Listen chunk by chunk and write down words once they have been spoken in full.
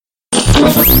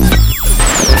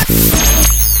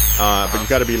But you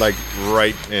got to be like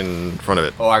right in front of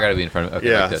it. Oh, I gotta be in front of it.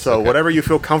 Okay, Yeah. like this. So okay. whatever you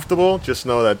feel comfortable, just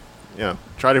know that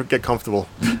try to get comfortable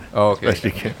Oh, okay. best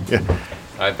you can. Yeah.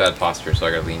 I have bad posture, so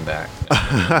I gotta lean back.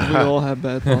 We all have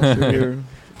bad posture here.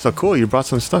 So cool. You brought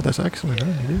some stuff. That's excellent.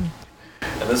 Yeah.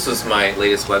 And this was my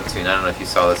latest webtoon. I don't know if you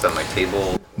saw this at my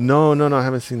table. No. I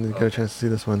haven't get a chance to see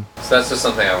this one. So that's just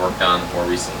something I worked on more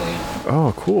recently.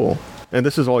 Oh, cool. And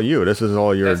this is all you. This is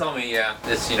all your. That's all me, yeah.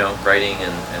 It's, writing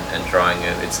and drawing.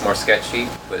 It's more sketchy,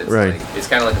 but it's Right. like, it's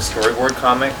kind of like a storyboard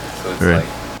comic. So it's Right. like.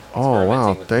 Oh,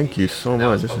 wow. experimenting with Thank you medium. so Now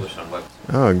much. it's This is- published on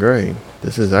webtoon. Oh, great.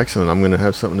 This is excellent. I'm going to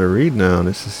have something to read now.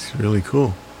 This is really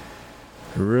cool.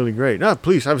 Really great. No,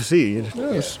 please have a seat.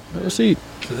 Yes, have a seat.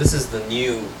 So this is the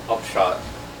new Upshot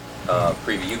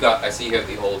preview. I see you have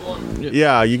the old one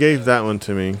Yeah, you gave that one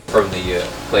to me. from the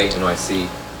Play NYC.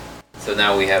 So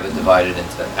now we have it divided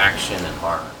into action and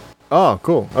horror. Oh,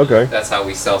 cool. Okay. That's how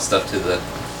we sell stuff to the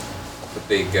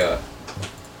big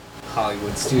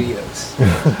Hollywood studios.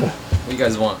 What do you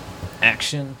guys want?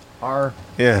 Action, horror?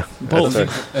 Yeah. Both.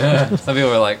 that's it. Some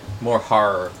people are like more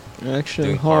horror. Action,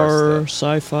 Doing horror horror,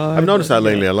 sci-fi. I've noticed that Yeah.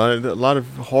 lately. A lot of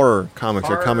horror comics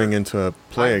are Horror- coming into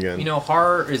play again.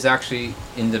 Horror is actually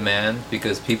in demand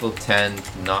because people tend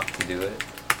not to do it,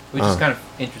 which is kind of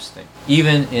interesting.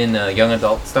 Even in young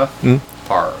adult stuff,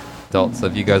 horror. Adults, so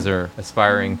if you guys are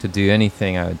aspiring to do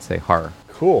anything, I would say horror.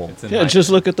 Cool. It's in Yeah, my-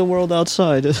 just look at the world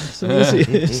outside. It's easy.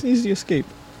 It's an easy escape.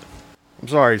 I'm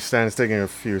sorry, Stan. It's taking a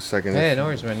few seconds. Hey, no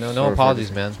worries, man. No Sorry for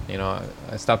apologies, man.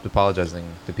 I stopped apologizing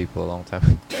to people a long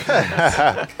time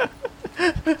ago.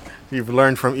 You've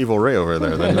learned from Evil Ray over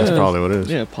there. Then that's probably what it is.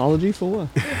 Yeah, apology for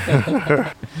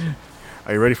what?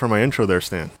 Are you ready for my intro there,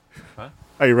 Stan? Huh?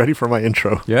 Are you ready for my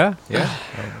intro? Yeah.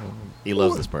 He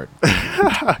loves this part.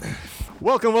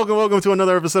 Welcome to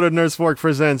another episode of Nerds Fork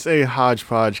Presents, a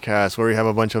hodgepodge cast where we have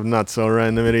a bunch of not so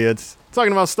random idiots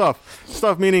talking about stuff.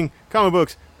 Stuff meaning comic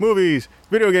books, movies,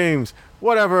 video games,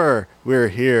 whatever. We're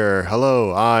here.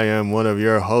 Hello, I am one of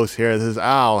your hosts here. This is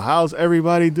Al. How's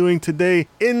everybody doing today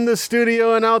in the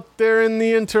studio and out there in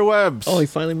the interwebs? Oh, he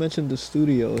finally mentioned the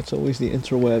studio. It's always the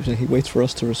interwebs, and he waits for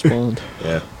us to respond.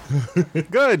 Yeah.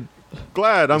 Good.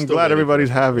 Glad. I'm still glad waiting. everybody's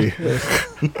happy.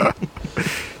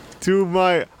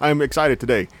 I'm excited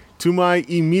today. To my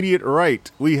immediate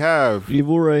right, we have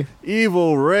Evil Ray.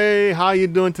 Evil Ray. How you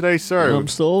doing today, sir? I'm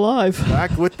still alive.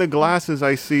 Back with the glasses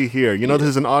I see here. You know this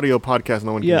is an audio podcast.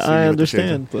 No one can Yeah, see I you with the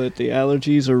shades understand, but the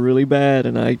allergies are really bad,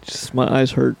 and my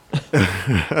eyes hurt. on.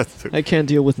 I can't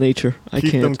deal with nature. I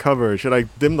Keep can't. them covered. Should I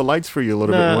dim the lights for you a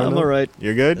little bit Nah, more? I'm No? all right.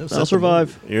 You're good? Yes. I'll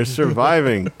survive. You're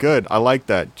surviving. Good. I like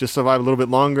that. Just survive a little bit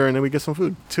longer and then we get some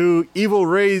food. To Evil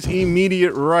Ray's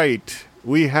immediate right,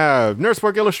 we have Nurse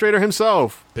Park Illustrator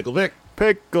himself. Pickle Vic.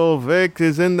 Pickle Vic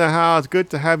is in the house.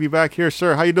 Good to have you back here,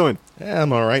 sir. How you doing? Yeah,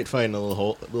 I'm all right. Fighting a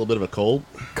little bit of a cold.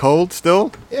 Cold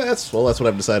still? Yeah, that's what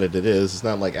I've decided it is. It's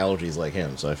not like allergies like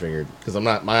him, so I figured because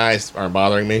my eyes aren't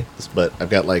bothering me, but I've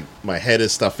got like my head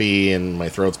is stuffy and my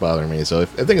throat's bothering me, so I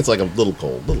think it's like a little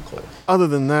cold. Other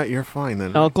than that, you're fine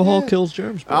then. Alcohol kills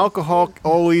germs. bro. Alcohol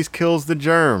always kills the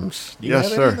germs. Do you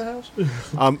Yes, have any in sir. the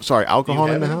house? Sorry, alcohol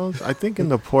Do you in the have house? I think in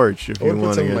the porch if I you would put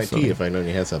want to some in get my some. tea if I known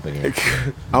you had something here.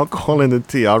 Alcohol in the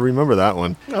tea. I'll remember that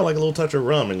one. No, like a little touch of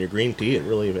rum in your green tea. It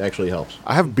really actually helps.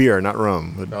 I have beer, not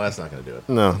rum. But No, that's not going to do it.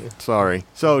 no, sorry.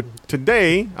 So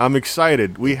today, I'm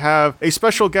excited. We have a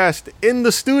special guest in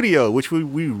the studio, which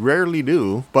we rarely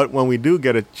do. But when we do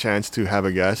get a chance to have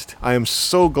a guest, I am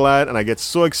so glad and I get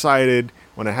so excited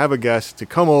when I have a guest to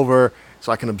come over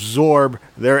so I can absorb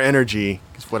their energy.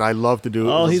 It's what I love to do.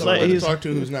 Oh, he's Someone like- to he's- talk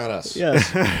to who's not us.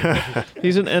 Yes.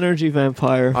 He's an energy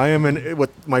vampire. I am what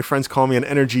my friends call me, an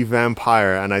energy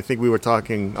vampire, and I think we were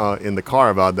talking in the car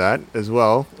about that as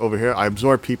well over here. I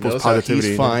absorb people's Notice how positivity.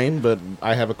 he's fine, but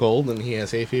I have a cold and he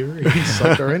has hay fever. He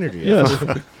sucked our energy. Yes.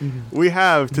 We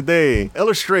have today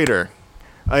illustrator,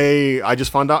 I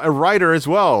just found out a writer as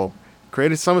well.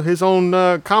 Created some of his own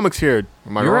comics here.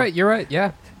 Am I wrong? You're right.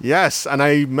 Yeah. Yes, and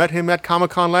I met him at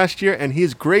Comic-Con last year, and he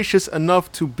is gracious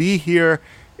enough to be here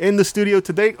in the studio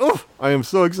today. Oh, I am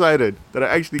so excited that I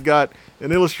actually got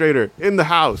an illustrator in the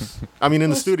house. I mean,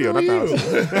 in the studio, not the house.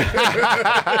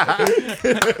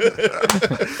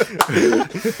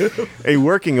 A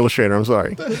working illustrator, I'm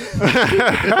sorry.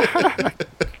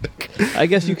 I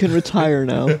guess you can retire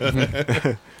now.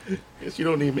 Guess you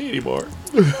don't need me anymore.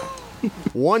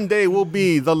 One day will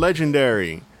be the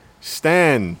legendary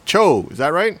Stan Cho. Is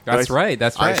that right? That's Did I- right.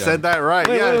 That's right. I said that right.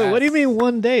 Wait, yeah. wait, what do you mean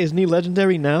one day? Isn't he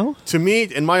legendary now? To me,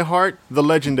 in my heart, the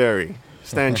legendary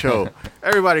Stan Cho.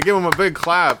 Everybody, give him a big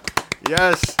clap.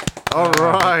 Yes. All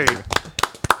right.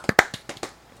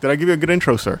 Did I give you a good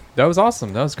intro, sir? That was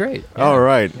awesome. That was great. Yeah. All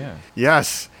right. Yeah.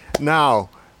 Yes. Now,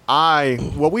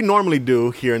 what we normally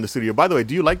do here in the studio. By the way,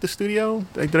 do you like the studio?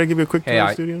 Did I give you a quick tour of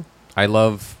the studio? I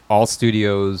love all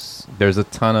studios. There's a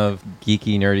ton of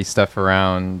geeky, nerdy stuff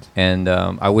around, and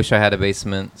I wish I had a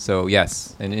basement. So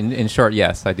yes, and in short,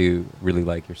 yes, I do really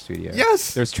like your studio.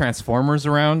 Yes. There's Transformers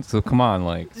around, so come on,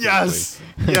 like. Yes.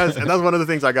 Yes, and that's one of the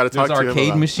things I got to talk There's to him arcade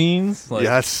about. machines. Like,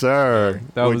 Yes, sir.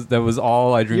 That was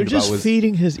all I You're dreamed just about. Was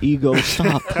feeding his ego.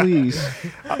 Stop, please.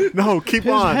 No, keep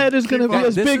His on. head is going to be on.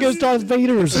 as This big is- as Darth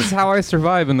Vader's. this is how I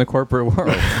survive in the corporate world.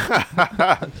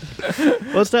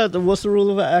 What's that? What's the rule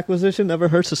of acquisition? Never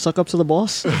hurts to suck up to the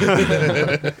boss.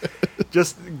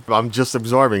 I'm just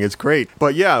absorbing. It's great.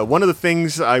 But yeah, one of the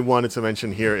things I wanted to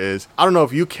mention here is, I don't know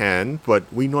if you can, but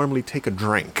we normally take a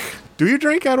drink. Do you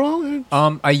drink at all?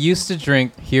 I used to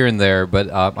drink here and there, but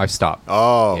I've stopped.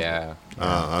 Oh. Yeah.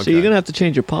 Okay. So you're going to have to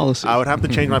change your policy. I would have to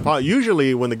change my policy.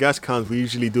 Usually, when the guest comes, we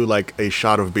usually do like a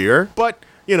shot of beer. But,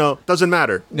 doesn't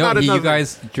matter. No, Not you enough-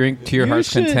 guys drink to your You heart's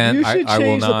should- content. You should I will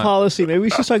change the not. policy. Maybe we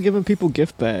should start giving people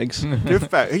gift bags.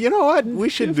 Gift bag. You know what? We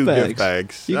should do gift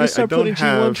bags. You I can start don't putting G1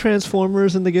 have-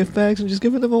 Transformers in the gift bags and just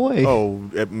giving them away. Oh,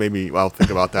 maybe I'll think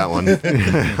about that one a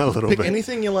little Pick bit.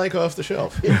 anything you like off the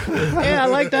shelf. Yeah, I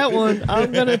like that one.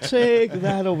 I'm going to take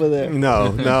that over there.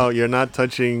 No, you're not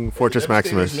touching Fortress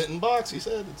Devastator's Maximus. mitten box. He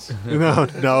said it's.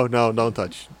 No, don't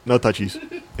touch. No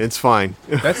touchies. It's fine.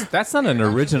 That's not an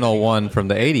original one from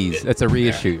the 80s. It's a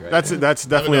reissue. Right? That's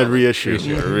definitely a reissue.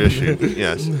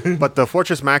 Yes. But the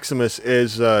Fortress Maximus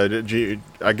is,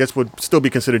 I guess, would still be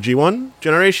considered G1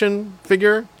 generation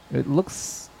figure. It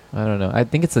looks. I don't know. I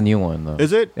think it's a new one though.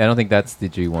 Is it? I don't think that's the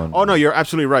G1. Oh no, you're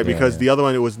absolutely right Yeah, because yeah. the other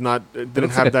one it was not. It It didn't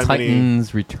looks have like a that many.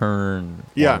 Titan's Return.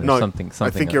 Yeah, one or no, something. I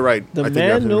think you're right. The I think you're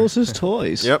man absolutely knows his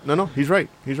toys. Yep. No, he's right.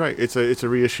 He's right. It's a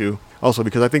reissue. Also,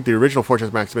 because I think the original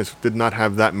Fortress Maximus did not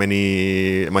have that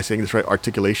many. Am I saying this right?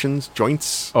 Articulations,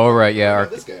 joints. Oh right, yeah.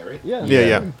 This guy, right? Yeah.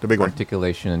 Yeah, the big one.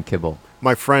 Articulation and kibble.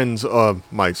 My friends,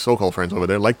 my so-called friends over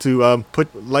there, like to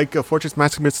put like a Fortress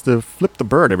Maximus to flip the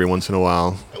bird every once in a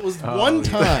while That was one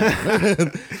time.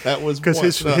 That was because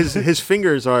one- his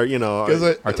fingers are 'Cause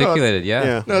Articulated, yeah.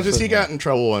 yeah. No, just he got in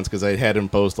trouble once because I had him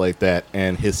post like that,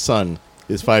 and his son,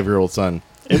 his 5-year-old son,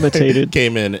 Imitated.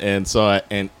 came in and saw it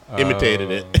and imitated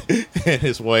it, and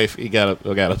his wife he got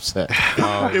upset.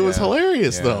 Oh, It was yeah.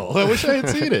 hilarious Yeah. though. I wish I had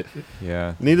seen it.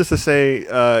 Yeah. Needless to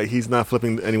say, he's not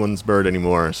flipping anyone's bird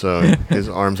anymore, so his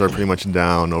arms are pretty much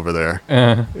down over there.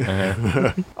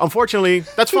 Unfortunately,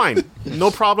 that's fine.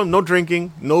 No problem. No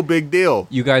drinking. No big deal.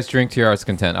 You guys drink to your heart's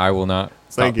content. I will not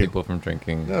stop Thank you. people from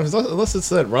drinking. No, unless it's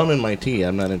that rum in my tea,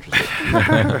 I'm not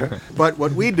interested. But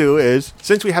what we do is,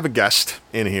 since we have a guest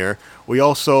in here, we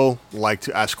also like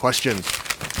to ask questions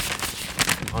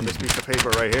on this piece of paper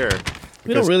right here.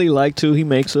 We don't Because really like to. He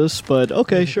makes us, but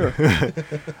okay, sure.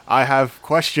 I have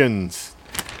questions.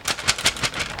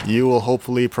 You will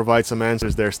hopefully provide some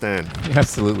answers there, Stan.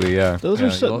 Absolutely, yeah. Those Yeah,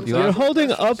 are so, you'll- you'll you're have-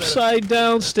 holding upside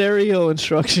down stereo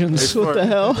instructions. It's What for- the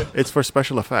hell? It's for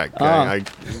special effect. Ah.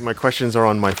 My questions are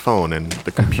on my phone and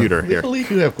the computer I here.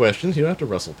 believe you have questions. You don't have to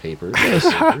rustle papers.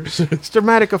 It's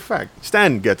dramatic effect.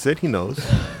 Stan gets it. He knows.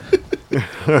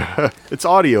 It's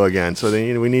audio again, so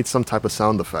we need some type of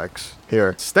sound effects.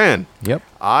 Here, Stan, Yep.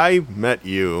 I met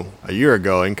you a year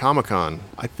ago in Comic-Con.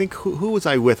 I think, who was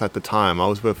I with at the time? I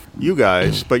was with you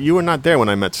guys, but you were not there when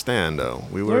I met Stan, though.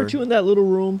 We were Weren't you in that little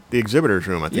room? the exhibitor's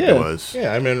room, I think Yeah. it was.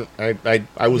 Yeah, I mean,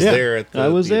 I was Yeah. there at the I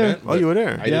was the there. event, Oh, you were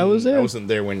there? I Yeah, I was didn't- there. I wasn't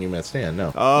there when you met Stan,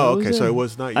 no. Oh, I was okay, so there. it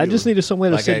was not you. I just needed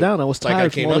somewhere to sit down. I was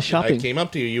tired from all the I shopping. came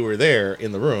up to you. You were there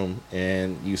in the room,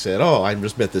 and you said, "Oh, I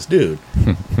just met this dude,"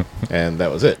 and that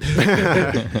was it.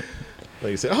 Like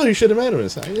you said, "Oh, you should have met him." I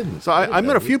said, I didn't. So I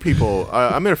met a few people.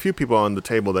 I met a few people on the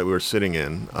table that we were sitting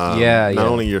in. Yeah, Not yeah.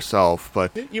 only yourself,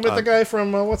 but You met the guy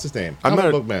from what's his name? I met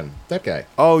Comic a- Book Man. That guy.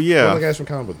 oh One of the yeah, guys from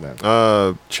Comic Book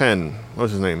Man. Chen. What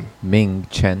was his name? Ming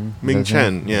Chen. Ming Is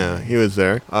that his Chen. Yeah, he was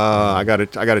there. I got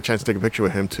a chance to take a picture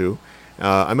with him too.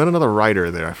 I met another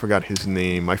writer there. I forgot his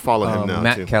name. I follow him now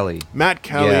Matt too. Kelly. Matt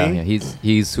Kelly. Yeah,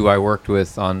 he's who I worked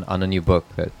with on a new book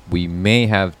that we may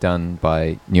have done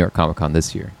by New York Comic Con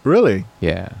this year. Really?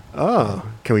 Yeah. Oh,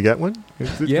 can we get one?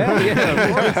 Yeah,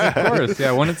 of course.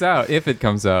 Yeah, when it's out, if it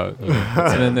comes out.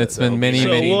 It's been many, So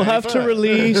many. we'll have to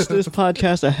release this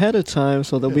podcast ahead of time,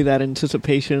 so there'll be that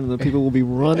anticipation, and the people will be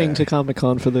running to Comic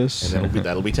Con for this. And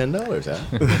that'll be $10,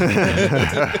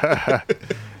 huh?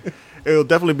 It'll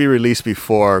definitely be released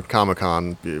before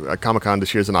Comic-Con. Comic-Con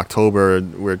this year is in October.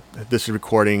 This is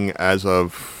recording as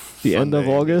of The end of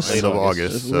Sunday, August? Late of August.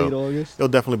 August. It's So late August. it'll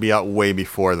definitely be out way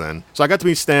before then. So I got to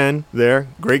meet Stan there.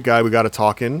 Great guy. We got to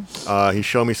talking. He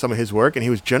showed me some of his work, and he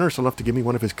was generous enough to give me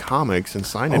one of his comics and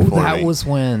sign it Oh, for that me. was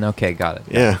when. Okay, got it.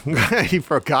 Yeah, he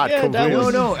forgot Yeah, that completely.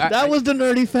 was, No, that was the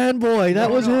nerdy fanboy. That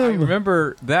was I him.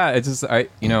 remember that. It's just I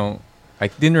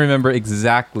didn't remember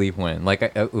exactly when.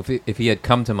 Like if he had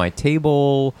come to my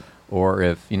table, or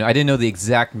if I didn't know the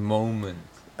exact moment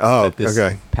Oh, that this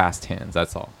okay. passed hands.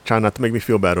 That's all. Trying not to make me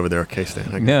feel bad over there, okay,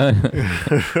 Stan. No.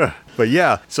 But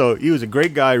yeah, so he was a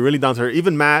great guy, really down to earth.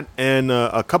 Even Matt and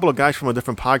a couple of guys from a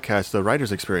different podcast, the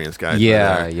Writers Experience guys, were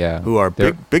Yeah, there, yeah. who are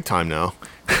They're- big time now,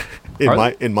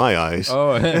 Are in my eyes.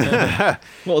 Oh.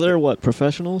 Well, they're what,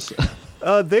 professionals?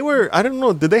 They were, I don't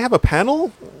know, did they have a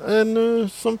panel and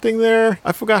something there?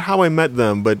 I forgot how I met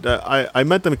them, but I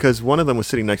met them because one of them was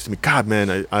sitting next to me. God,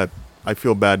 man, I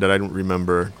feel bad that I don't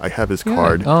remember. I have his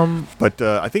card. But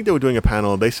I think they were doing a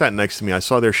panel. They sat next to me. I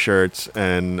saw their shirts,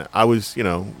 and I was,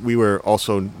 we were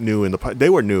also new in they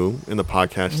were new in the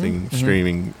podcasting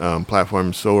streaming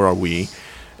platform. So are we.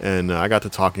 And I got to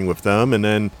talking with them, and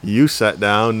then you sat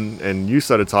down and you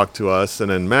started to talk to us,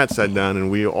 and then Matt sat down, and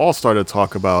we all started to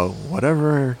talk about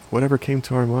whatever came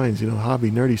to our minds, hobby,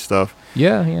 nerdy stuff.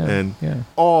 Yeah. And yeah.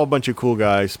 all a bunch of cool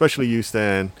guys, especially you,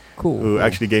 Stan, Cool. who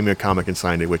actually gave me a comic and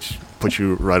signed it, which puts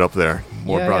you right up there.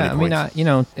 More brownie I mean,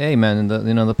 points. hey man, the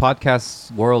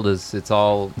podcast world it's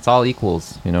all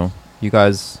equals. You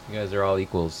guys are all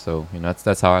equals. So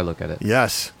that's how I look at it.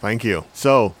 Yes, thank you.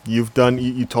 So you've done.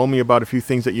 You told me about a few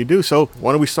things that you do. So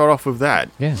why don't we start off with that?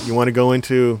 Yeah. You want to go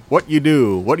into what you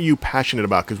do? What are you passionate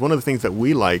about? Because one of the things that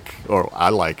we like, or I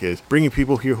like, is bringing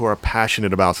people here who are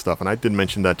passionate about stuff. And I did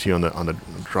mention that to you on the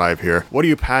drive here. What are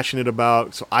you passionate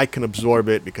about? So I can absorb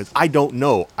it, because I don't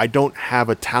know. I don't have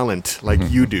a talent like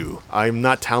you do. I'm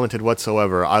not talented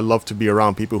whatsoever. I love to be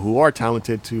around people who are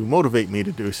talented to motivate me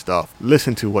to do stuff.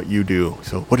 Listen to what you do.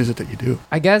 So what is it that you do?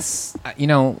 I guess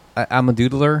I'm a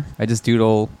doodler. I just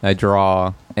doodle. I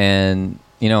draw, and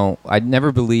I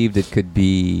never believed it could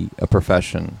be a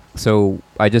profession. So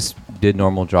I just did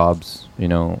normal jobs,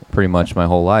 pretty much my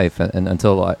whole life, and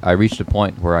until I reached a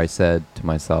point where I said to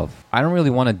myself, I don't really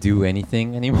want to do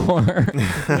anything anymore.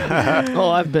 Oh,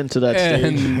 I've been to that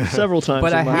And- stage several times.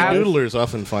 but in I my have- life. Doodlers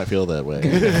often feel that way.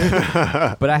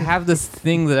 But I have this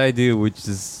thing that I do, which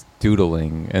is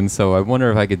doodling, and so I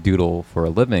wonder if I could doodle for a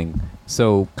living.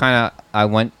 So I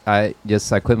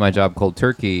quit my job cold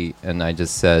turkey, and I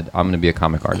just said I'm going to be a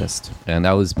comic artist, and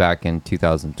that was back in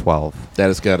 2012. That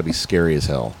has got to be scary as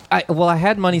hell. I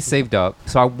had money saved up,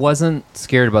 so I wasn't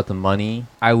scared about the money.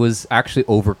 I was actually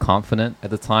overconfident at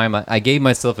the time. I gave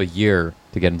myself a year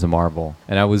to get into Marvel,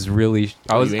 and I was really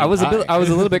I was You aimed high. I was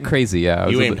a little bit crazy. Yeah, I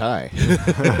was You a aimed bit-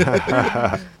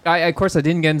 high. of course, I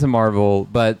didn't get into Marvel,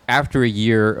 but after a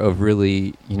year of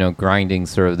really, grinding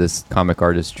sort of this comic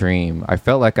artist dream, I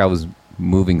felt like I was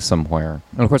moving somewhere.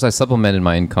 And of course, I supplemented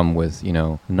my income with,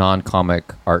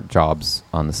 non-comic art jobs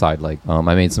on the side. Like, I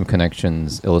made some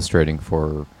connections illustrating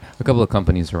for a couple of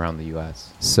companies around the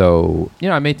U.S. So,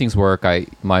 I made things work.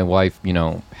 My wife,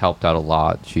 helped out a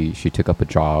lot. She took up a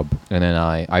job, and then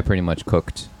I pretty much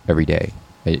cooked every day.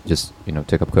 I just,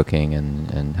 took up cooking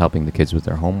and helping the kids with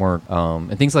their homework,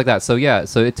 and things like that. So yeah,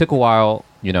 so it took a while.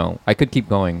 I could keep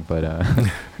going, but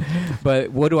but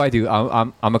what do?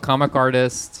 I'm a comic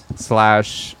artist /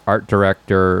 art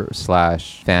director /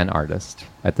 fan artist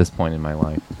at this point in my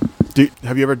life.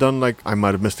 Have you ever done, I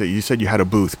might have missed it. You said you had a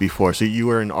booth before. So you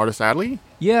were in Artist Alley?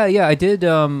 Yeah, I did.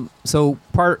 So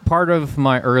part of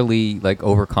my early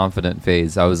overconfident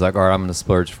phase, I was like, all right, I'm gonna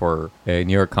splurge for a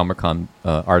New York Comic Con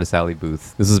Artist Alley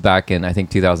booth. This was back in I think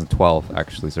 2012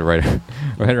 actually, so right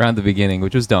around the beginning,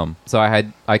 which was dumb. So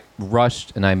I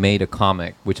rushed and I made a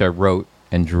comic which I wrote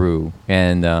and drew,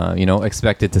 and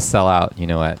expected to sell out,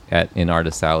 in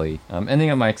Artist Alley. Ending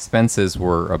up my expenses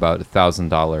were about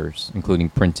 $1,000, including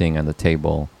printing and the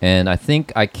table, and I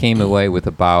think I came away with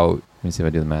about, let me see if I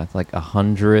do the math, like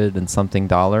 $100 and something.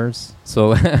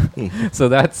 So, so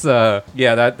that's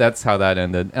that's how that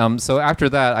ended. So after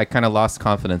that, I kind of lost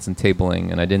confidence in tabling,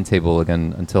 and I didn't table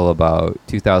again until about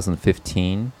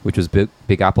 2015, which was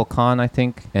Big Apple Con, I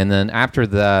think. And then after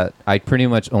that, I pretty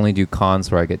much only do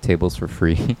cons where I get tables for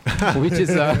free, which is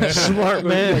Smart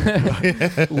man.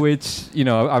 which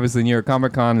obviously New York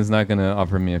Comic Con is not going to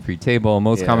offer me a free table.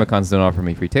 Most Yeah. Comic Cons don't offer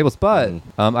me free tables, but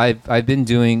I've been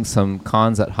doing some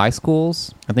cons at high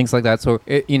schools and things like that. So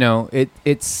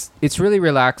it's really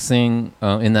relaxing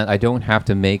in that I don't have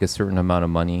to make a certain amount of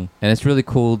money, and it's really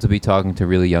cool to be talking to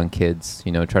really young kids.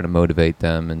 Try to motivate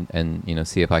them and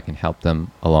see if I can help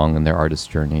them along in their artist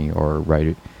journey or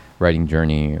writing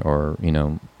journey, or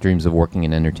dreams of working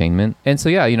in entertainment. And so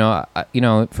yeah,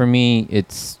 for me,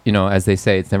 it's as they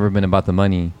say, it's never been about the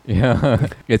money. Yeah,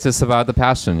 it's just about the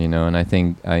passion. And I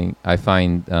think I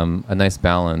find a nice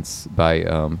balance by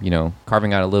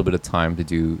carving out a little bit of time to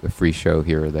do a free show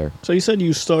here or there. So you said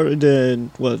you started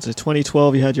in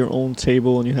 2012. You had your own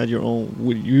table and you had your own.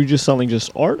 Were you just selling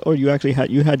just art, or you actually had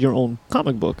your own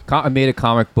comic book? I made a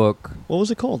comic book. What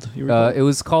was it called? It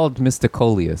was called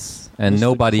Mysticolius, and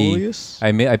Mysticolius?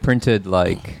 I printed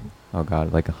like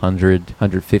 100,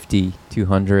 150,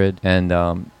 200, and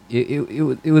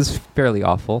it was fairly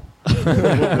awful. What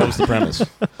was the premise?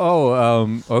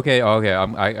 Okay.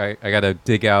 I gotta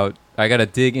dig out. I gotta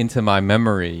dig into my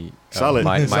memory. Solid.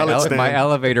 My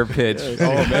elevator pitch. Oh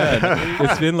man,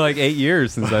 it's been like 8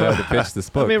 years since I had to pitch this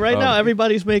book. I mean, right now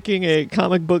everybody's making a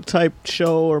comic book type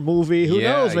show or movie. Who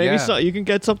knows? Maybe you can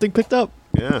get something picked up.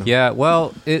 Yeah. Yeah.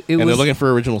 Well, it was. And they're looking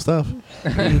for original stuff.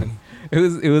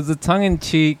 It was a tongue in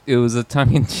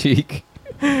cheek.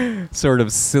 Sort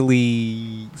of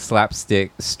silly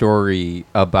slapstick story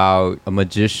about a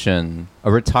magician,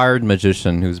 a retired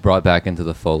magician who's brought back into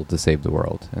the fold to save the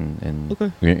world. And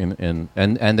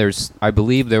there's, I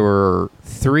believe there were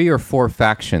 3 or 4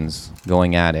 factions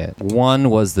going at it.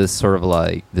 One was this sort of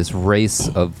like this race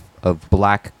of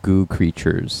black goo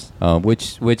creatures,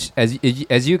 which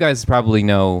as you guys probably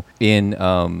know in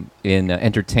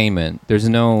entertainment, there's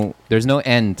no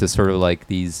end to sort of like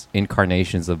these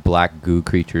incarnations of black goo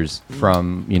creatures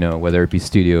from whether it be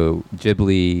Studio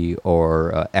Ghibli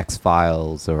or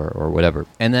X-Files or whatever.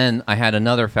 And then I had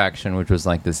another faction which was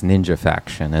like this ninja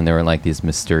faction, and they were like these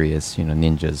mysterious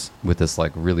ninjas with this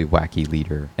like really wacky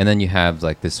leader. And then you have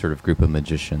like this sort of group of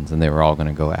magicians, and they were all going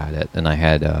to go at it. And I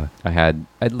had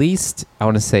at least, I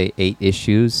want to say 8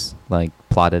 issues like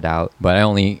plotted out, but I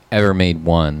only ever made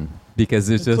one. Because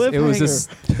it was just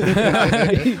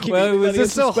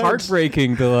so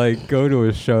heartbreaking to like go to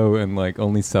a show and like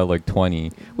only sell like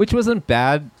 20, which wasn't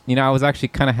bad. I was actually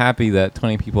kind of happy that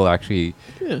 20 people actually,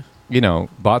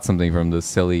 bought something from this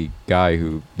silly guy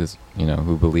who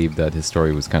believed that his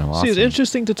story was kind of awesome. See, it's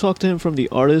interesting to talk to him from the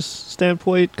artist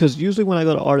standpoint, because usually when I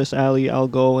go to Artist Alley, I'll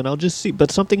go and I'll just see,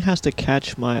 but something has to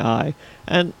catch my eye.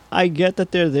 And I get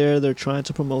that they're trying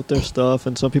to promote their stuff,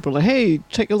 and some people are like, hey,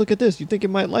 take a look at this, you think you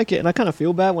might like it? And I kind of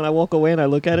feel bad when I walk away and I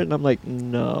look at it and I'm like,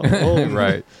 no.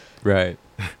 Right.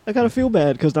 I kind of feel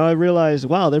bad because now I realize,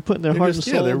 wow, they're putting their heart and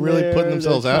soul. They're really putting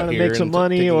themselves out here, trying to make some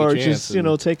money, or just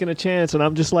taking a chance. And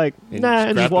I'm just like, nah,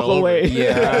 and just walk away.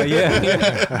 Yeah.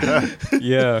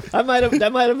 That might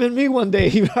have been me one day.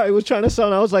 He probably was trying to sell,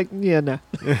 and I was like, yeah, nah.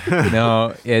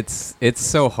 No, it's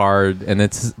so hard,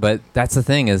 but that's the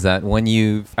thing, is that when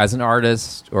as an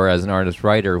artist or as an artist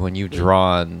writer, when you've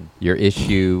drawn your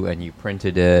issue and you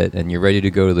printed it and you're ready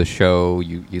to go to the show,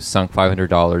 you sunk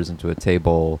 $500 into a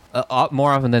table.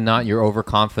 More often than not, you're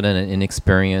overconfident and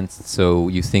inexperienced, so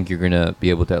you think you're gonna be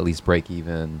able to at least break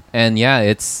even. And yeah,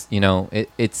 it's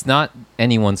it's not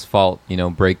anyone's fault,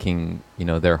 breaking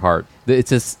their heart. It's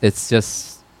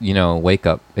just wake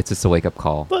up. It's just a wake up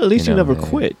call. But at least you never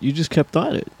quit. You just kept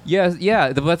at it.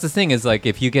 Yeah. That's the thing, is like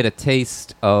if you get a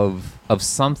taste of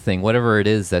something, whatever it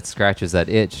is that scratches that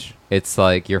itch, it's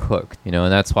like you're hooked, and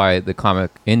that's why the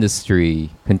comic industry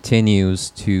continues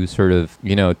to sort of,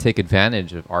 take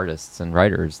advantage of artists and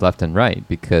writers left and right,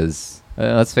 because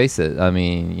let's face it, I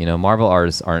mean, Marvel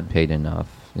artists aren't paid enough,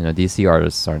 DC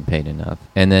artists aren't paid enough,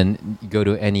 and then you go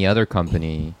to any other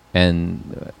company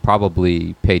and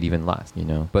probably paid even less,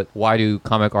 But why do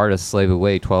comic artists slave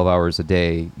away 12 hours a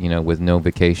day, with no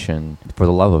vacation for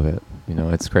the love of it?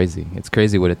 It's crazy. It's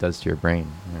crazy what it does to your brain.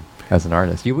 As an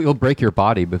artist, you'll break your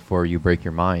body before you break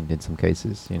your mind in some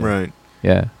cases. Right.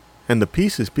 Yeah. And the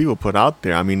pieces people put out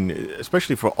there, I mean,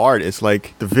 especially for art, it's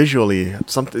like visually,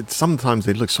 sometimes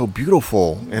they look so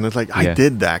beautiful, and it's like, I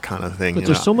did that kind of thing. But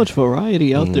there's so much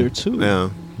variety out there too.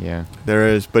 Yeah, there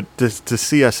is. But to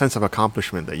see a sense of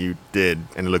accomplishment that you did,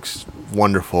 and it looks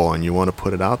wonderful, and you want to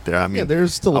put it out there. I mean,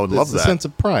 there's still I would love a sense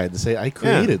of pride to say I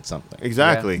created something.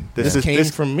 Exactly. Yeah. This came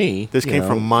from me. This came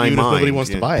from my even mind. If nobody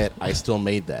wants to buy it, I still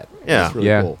made that. Yeah. That's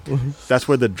really cool. That's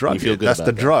where the drug is. That's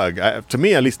the drug. To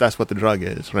me, at least, that's what the drug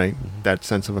is, right? Mm-hmm. That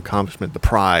sense of accomplishment, the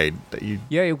pride that you...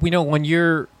 Yeah, when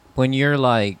you're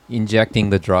like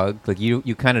injecting the drug, like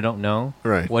you kind of don't know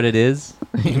what it is.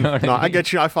 You know what I mean? I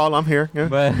get you. I follow. I'm here.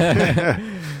 Yeah.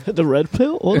 The red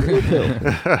pill or the blue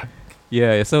pill?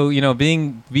 Yeah. So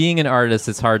being an artist,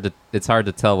 it's hard it's hard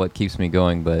to tell what keeps me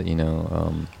going, but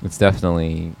it's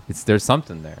definitely there's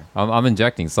something there. I'm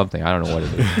injecting something. I don't know what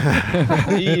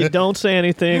it is. You don't say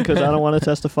anything because I don't want to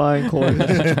testify in court.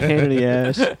 That's such a pain in the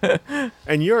ass.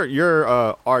 And your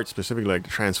art, specifically like the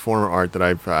Transformer art that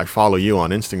I follow you on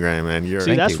Instagram, and See,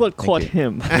 Thank that's you. what Thank caught you.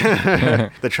 him.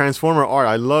 the Transformer art,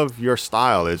 I love your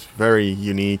style. It's very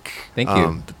unique. Thank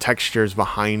you. The textures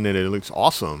behind it looks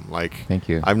awesome. Like, Thank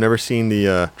you. I've never seen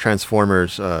the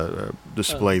Transformers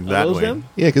displayed that those way. them?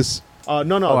 Yeah, because No,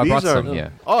 Oh, I these brought are. some, yeah.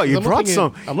 Oh, you brought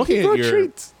some. I'm looking You at brought your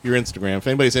treats. Instagram. If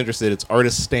anybody's interested, it's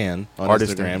Artist Stan on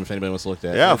Artist Instagram. Stan. If anybody wants to look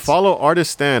at it. Yeah, It's- follow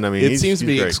Artist Stan. I mean, It seems to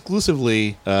be great.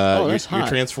 exclusively Oh, your that's hot.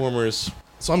 Transformers.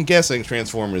 So I'm guessing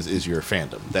Transformers is your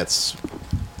fandom. That's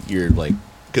your like,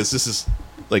 because this is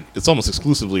like it's almost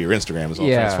exclusively your Instagram is all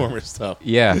Yeah. Transformers stuff.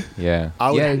 Yeah.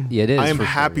 I would- Yeah, it is. I am for sure,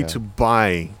 happy yeah. to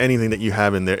buy anything that you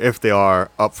have in there if they are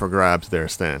up for grabs there,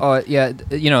 Stan. Oh yeah,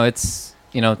 it's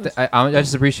I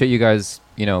just appreciate you guys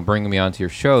bringing me onto your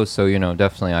show. So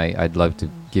definitely I'd love to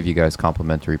give you guys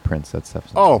complimentary prints. That's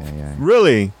definitely Oh, yeah.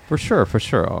 really? For sure.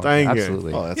 Oh, Thank you.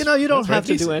 absolutely. Oh, that's, You don't that's have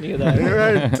to right, do any of that.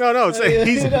 Right? No, it's like,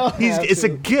 You don't have it's a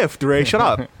to. gift, Ray. Shut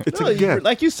up. It's No, a gift.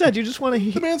 like you said, you just want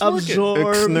The to man's working. absorb.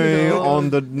 Ixnay on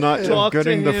the not talk to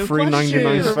getting the him, free 99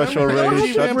 question. special Remember Ray.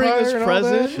 he Shut, bring his and all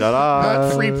present? that? shut up.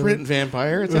 Not free print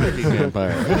vampire. It's energy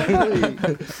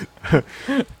vampire.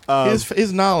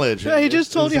 his knowledge. Yeah, he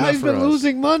just told is you how enough he's for been us.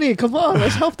 losing money. Come on,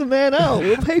 let's help the man out.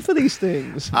 We'll pay for these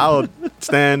things.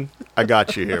 Stan, I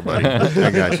got you here, buddy.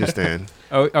 I got you, Stan.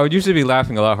 I would usually be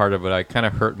laughing a lot harder, but I kind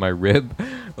of hurt my rib,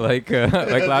 like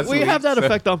last We week. have that so-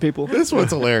 effect on people. This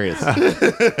one's hilarious.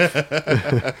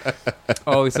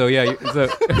 Oh, so yeah.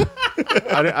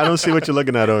 I don't see what you're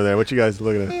looking at over there. What you guys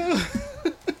looking at?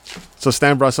 So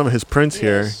Stan brought some of his prints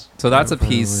here. So that's a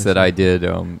piece that I did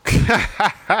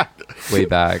way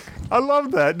back. I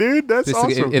love that, dude. That's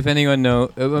Basically, awesome. if anyone know,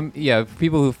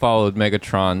 people who followed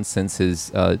Megatron since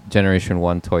his Generation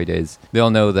 1 toy days, they'll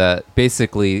know that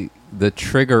basically the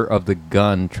trigger of the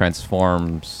gun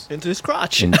transforms Into his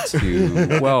crotch.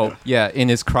 into, in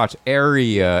his crotch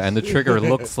area, and the trigger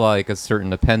looks like a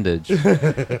certain appendage.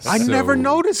 I never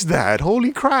noticed that.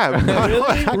 Holy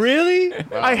crap. Really?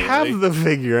 I have the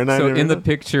figure, and I So never in the know.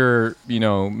 picture,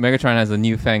 Megatron has a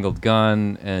newfangled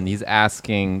gun, and he's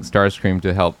asking Starscream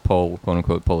to help quote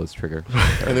unquote, pull his trigger.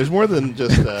 And there's more than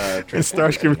just And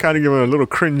Starscream kind of giving a little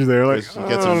cringe there. Like, you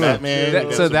get some Batman. you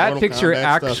get So some that Mortal picture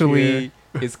Kombat stuff actually here.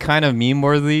 is kind of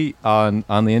meme-worthy on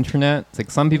the internet. It's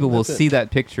like some people will see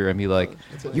that picture and be like,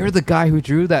 "You're the guy who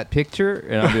drew that picture,"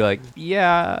 and I'll be like,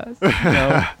 "Yeah,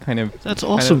 kind of." That's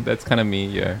awesome. That's kind of me,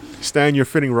 yeah. Stan, you're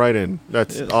fitting right in.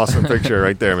 That's awesome picture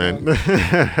right there,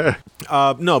 man.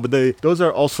 No, but those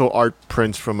are also art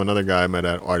prints from another guy I met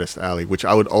at Artist Alley, which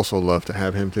I would also love to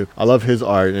have him too. I love his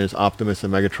art, and there's Optimus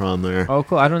and Megatron there. Oh,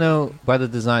 cool. I don't know by the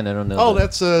design. I don't know. Oh,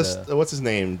 that's what's his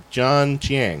name? John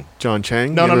Chiang. John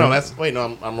Chang? No, You know- That's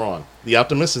I'm wrong. The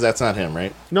Optimus that's not him,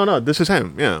 right? No, this is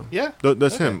him. Yeah. Yeah?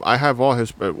 That's Okay. him. I have all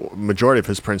his majority of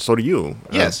his prints. So do you.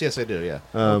 Yes, I do. Yeah.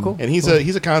 cool. And he's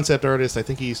a concept artist. I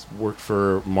think he's worked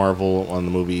for Marvel on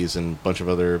the movies and a bunch of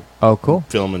other Oh, cool.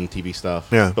 film and TV stuff.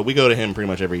 Yeah. But we go to him pretty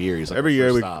much every year. He's like Every our year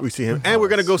first we, stop. we see him, and we're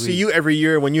gonna go see sweet. you every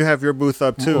year when you have your booth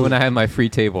up too. When I had my free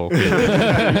table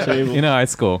in high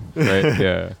school, right?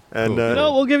 Yeah. And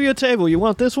No, we'll give you a table. You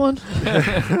want this one?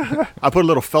 I put a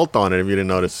little felt on it. If you didn't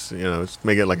notice, it's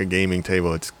make it like a gaming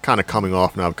table. It's kind of coming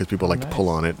off now because people like to pull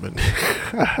on it, but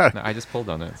No, I just pulled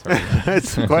on it. Sorry.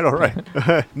 it's quite all right.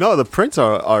 No, the prints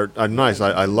are nice.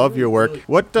 I love your work.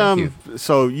 What Thank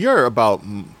so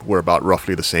we're about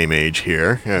roughly the same age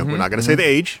here. Yeah, we're not gonna say the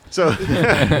age.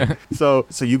 So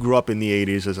so you grew up in the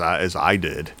 80s as I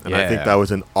did, and I think Yeah. that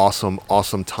was an awesome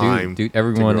time. Dude,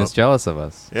 everyone grow is up. jealous of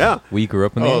us. Yeah. We grew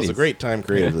up in the Oh, 80s. it's a great time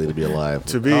creatively to be alive.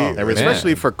 To be, everything.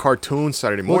 especially man. for cartoons,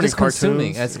 Saturday Well, morning just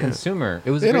consuming cartoons. as a consumer.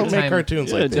 It was They a great don't make time.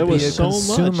 cartoons Yeah, like there that. was be a so much.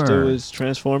 There consumer. was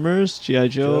Transformers, G.I.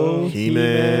 Joe,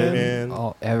 He-Man. Man,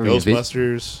 Oh, every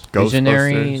Ghostbusters.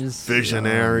 Visionaries.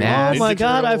 Visionaries. Mask. Oh my Ninja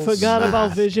God, I Turtles. forgot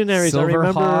about Visionaries. I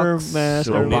remember Silverhawks, Mask.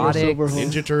 I remember Robotics, Silverhawks.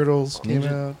 Ninja Turtles came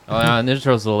out. Oh, no, Ninja Turtles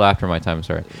was a little after my time.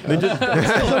 Sorry.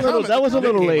 That was a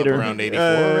little Came up later. around 84,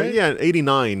 right? Yeah,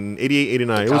 89, 88,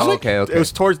 89. It was Oh, okay. It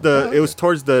was towards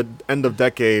the end of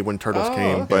decade when Turtles Oh,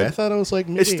 came, okay. but I thought it was like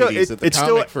mid It's still- 80s that the it's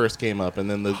comic still- first came up, and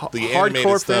then the hardcore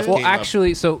animated stuff fans? Well, came up.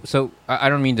 actually, so I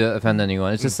don't mean to offend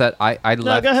anyone. It's just that I No,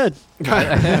 left. go ahead.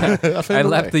 I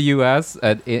left the U.S.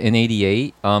 in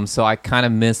 '88, so I kind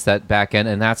of missed that back end,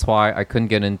 and that's why I couldn't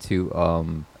get into.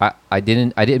 I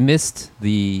didn't missed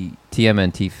the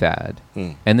TMNT fad,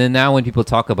 and then now when people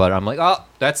talk about it, I'm like, oh,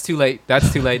 that's too late.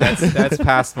 That's too late. That's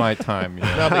past my time. You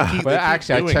know? No, But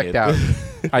actually, I checked out.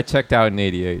 I checked out in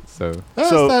 '88, so.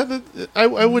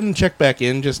 I wouldn't check back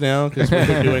in just now because what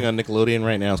they're doing on Nickelodeon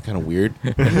right now is kind of weird.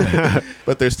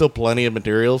 But there's still plenty of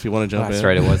material if you want to jump in. That's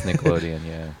right. It was Nickelodeon.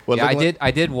 Yeah. Well, yeah, look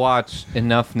I did watch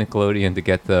enough Nickelodeon to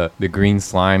get the green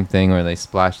slime thing where they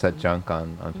splash that junk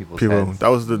on people's heads. That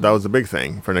was the big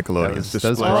thing for Nickelodeon. That was- Just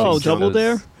those splashing Oh, were- stuff. Double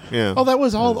Dare? Yeah. Oh, that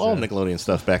was all Nickelodeon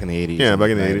stuff back in the 80s. Yeah, and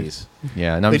back in the 90s.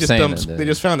 Yeah, and I'm They just just saying dumped, that, they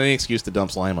just found any excuse to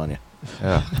dump slime on you.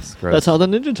 ugh, it's gross. That's how the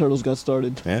Ninja Turtles got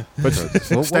started. Yeah. But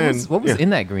Stan, what was yeah.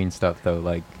 in that green stuff though?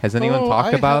 Like, has anyone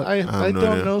talked about? I have no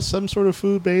don't idea. know, some sort of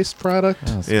food-based product,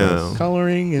 Oh, it's Yeah. gross.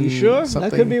 coloring, and You sure? something.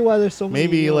 That could be why there's so many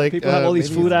Maybe like people have all these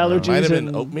maybe food it allergies Might have and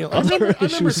been oatmeal. other I remember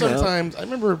issues now. sometimes. I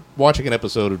remember watching an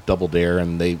episode of Double Dare,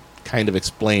 and they kind of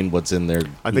explained what's in there.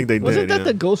 I think they Wasn't did. that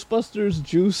the Ghostbusters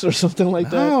juice or something like I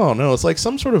that? don't know. It's like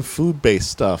some sort of food-based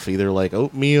stuff, either like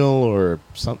oatmeal or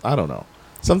some. I don't know.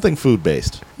 Something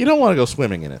food-based. You don't want to go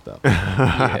swimming in it though.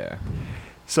 Yeah.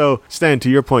 So, Stan, to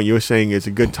your point, you were saying it's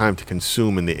a good time to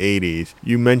consume in the 80s.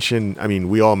 You mentioned, I mean,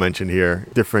 we all mentioned here,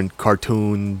 different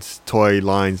cartoons, toy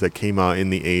lines that came out in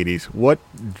the 80s. What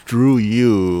drew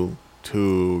you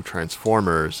to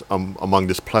Transformers among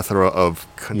this plethora of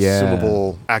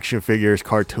consumable action figures,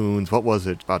 cartoons? What was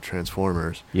it about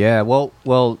Transformers? Yeah, well,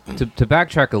 to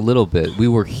backtrack a little bit, we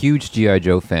were huge G.I.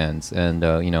 Joe fans, and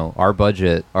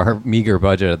our meager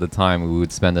budget at the time, we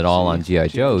would spend it all on G.I.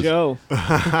 Joes. Joe.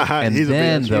 And He's a big-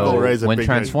 then, Evil though, Ray's a when big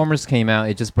Transformers came out,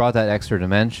 it just brought that extra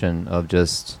dimension of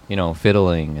just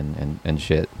fiddling and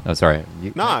shit. Oh, sorry,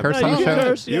 Nah, curse no, on you the can show?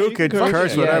 curse. Yeah, You you could can curse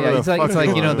curse. whatever the it's like, fuck it's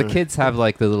like you want. the kids have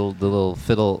like the little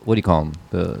fiddle. What do you call them?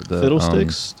 The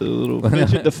Fiddlesticks, the little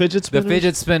fidget, the fidget The spinners.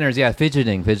 fidget spinners, yeah,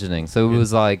 fidgeting. So it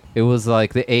was like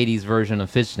the '80s version of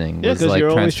fidgeting. Yeah, It was 'cause like you're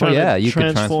always trying to yeah, you could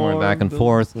transform back and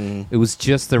transform forth. Mm. It was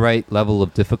just the right level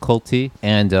of difficulty,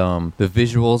 and the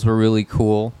visuals were really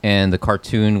cool, and the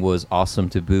cartoon was awesome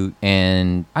to boot.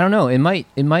 And I don't know, it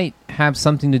might have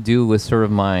something to do with sort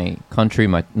of my country,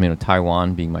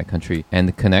 Taiwan being my country, and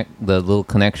the little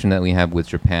connection that we have with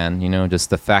Japan. Just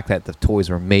the fact that the toys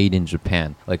were made in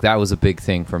Japan, like that was a big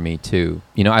thing for me too.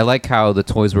 I like how the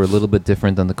toys were a little bit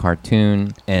different than the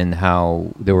cartoon, and how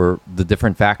there were the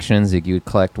different factions. Like you would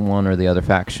collect one or the other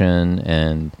faction,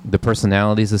 and the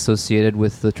personalities associated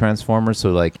with the Transformers.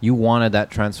 So like you wanted that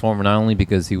Transformer not only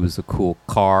because he was a cool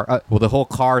car. The whole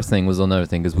car thing was another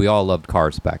thing because we all loved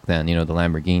cars back then. The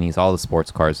Lamborghinis, all the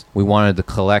sports cars. We wanted to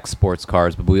collect sports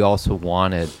cars, but we also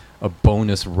wanted a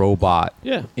bonus robot.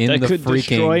 Yeah, in that the could freaking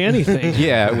destroy anything.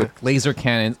 yeah, with laser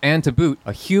cannons, and to boot,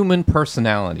 a human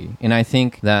personality. And I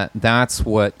think that's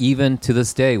what, even to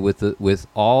this day, with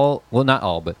all, well, not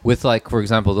all, but with, like, for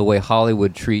example, the way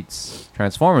Hollywood treats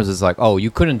Transformers is like, oh,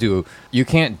 you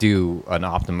can't do an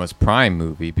Optimus Prime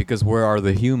movie because where are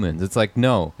the humans? It's like,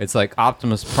 no. It's like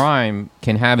Optimus Prime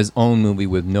can have his own movie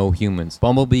with no humans.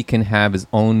 Bumblebee can have his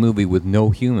own movie with no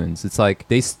humans. It's like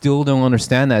they still don't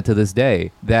understand that to this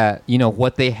day, that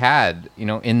what they had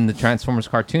in the Transformers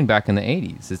cartoon back in the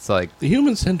 80s. It's like The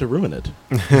humans tend to ruin it.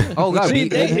 oh god, See,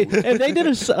 if they did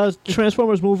a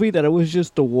Transformers movie that it was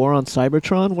just the war on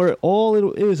Cybertron, where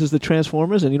all it is the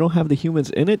Transformers and you don't have the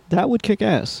humans in it, that would kick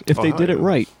ass if Oh, they hell did it yeah.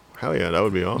 right. Hell yeah, that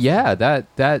would be awesome. yeah,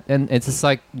 that and it's just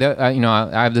like I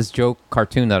have this joke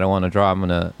cartoon that I want to draw. I'm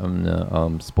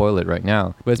gonna spoil it right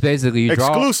now, but it's basically you draw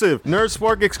Exclusive. Nerd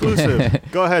Spark exclusive.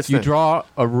 Go ahead, you Stan. draw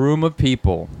a room of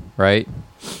people, right?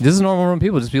 This is a normal room of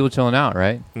people, just people chilling out,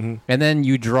 right? Mhm. And then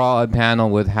you draw a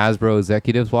panel with Hasbro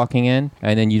executives walking in,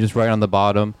 and then you just write on the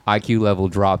bottom, IQ level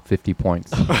drop 50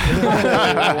 points.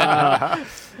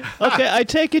 Okay, I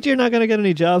take it you're not going to get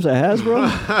any jobs at Hasbro?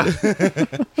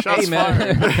 Shots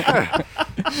fired.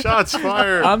 Shots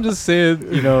fired. I'm just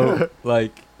saying,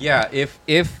 like, yeah, if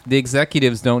the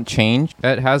executives don't change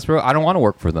at Hasbro, I don't want to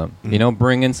work for them.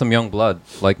 Bring in some young blood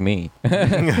like me. We're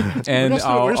And just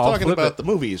I'll talking flip about it. the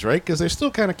movies, right? Because they're still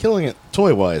kind of killing it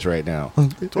toy-wise right now.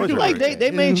 Toys are Like great.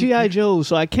 they made G.I. Joe,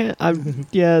 so I can't.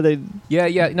 They.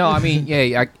 Yeah. No, I mean,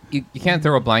 yeah, you can't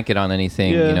throw a blanket on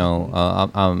anything. Yeah.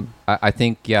 I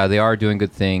think, yeah, they are doing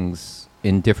good things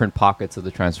in different pockets of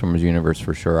the Transformers universe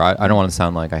for sure. I don't want to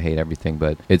sound like I hate everything,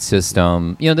 but it's just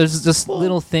there's just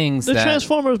little things The that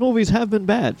Transformers movies have been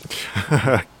bad.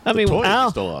 I mean, toys are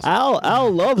Al, still awesome.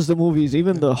 Al loves the movies,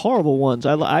 even the horrible ones.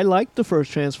 I liked the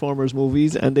first Transformers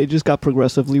movies, and they just got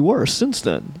progressively worse since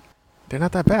then. they're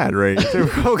not that bad, right? They're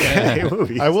okay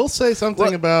movies. I will say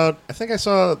something about. I think I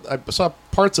saw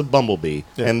parts of Bumblebee,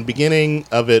 and the beginning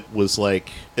of it was like,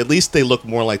 at least they look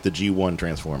more like the G1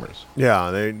 Transformers.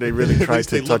 Yeah, they really At tried least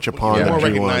to they touch look upon the more G1.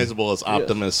 recognizable as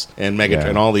Optimus and Megatron Yeah.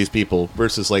 and all these people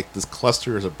versus like this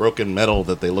clusters of broken metal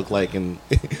that they look like in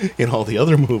in all the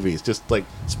other movies, just like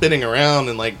spinning around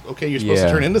and like, okay, you're supposed to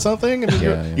Yeah. turn into something. I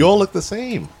mean, you all look the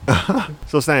same.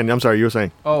 So Stan, I'm sorry, you were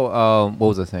saying. Oh, what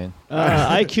was I saying?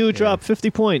 IQ dropped 50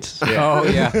 points. Oh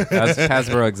yeah, that's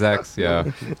Hasbro execs.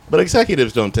 Yeah, But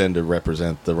executives don't tend to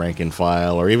represent the rank and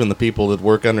file or even the people that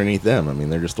work underneath them. I mean,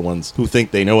 they're just the ones who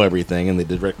think they know everything, and they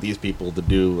direct these people to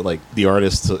do, like, the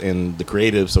artists and the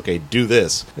creatives, okay, do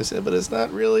this. I said, but it's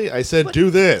not really. I said, do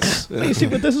this. You see,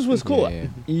 but this is what's cool. Yeah.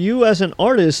 You, as an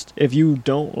artist, if you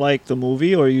don't like the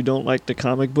movie or you don't like the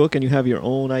comic book and you have your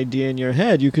own idea in your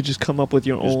head, you could just come up with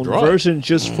your Just own draw it. version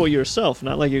just for yourself.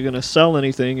 Not like you're going to sell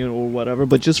anything or whatever,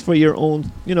 but just for your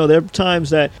own. You know, there are times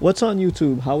that, what's on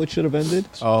YouTube? How it should have ended?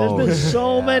 Oh, There's been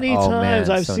so yeah. many Oh, times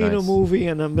man, I've so seen a nice. movie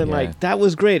and I've been Yeah. like, that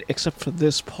was great, except for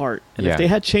this part. And Yeah. if they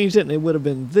had changed it and it would have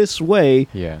been this way,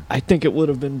 yeah, I think it would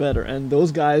have been better. And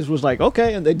those guys was like,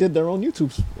 okay, and they did their own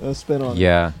YouTube spin on it.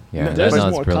 yeah, yeah. No, There's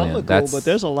That's more brilliant. comical, That's but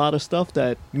there's a lot of stuff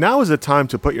that Now is the time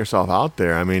to put yourself out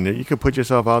there. I mean, you can put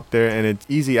yourself out there, and it's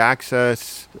easy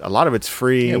access. A lot of it's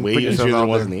free. Yeah, You way put easier yourself than it out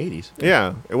was there. in the 80s.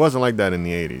 Yeah, it wasn't like that in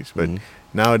the 80s, but Mhm.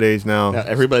 nowadays, Now,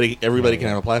 everybody can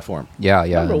have a platform. yeah,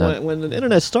 yeah. Remember no. when the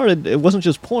internet started, it wasn't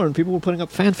just porn. People were putting up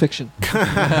fan fiction,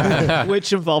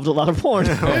 which involved a lot of porn.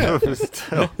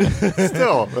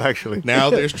 still, actually. Now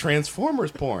there's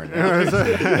Transformers porn. Now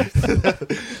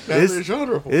there's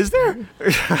genre porn. Is there?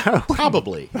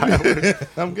 Probably.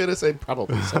 I'm gonna say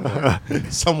probably somewhere.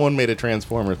 Someone made a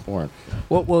Transformers porn.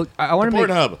 Well, I want to make.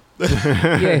 Pornhub.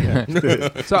 Yeah.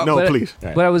 So, No, but, please.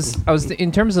 But I was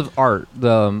in terms of art,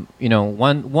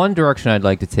 one direction I'd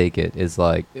like to take it is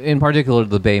like, in particular,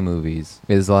 the Bay movies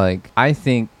is like, I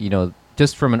think,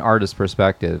 just from an artist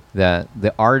perspective, that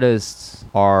the artists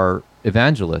are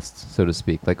evangelists, so to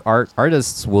speak. Like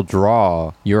artists will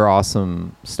draw your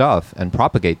awesome stuff and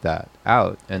propagate that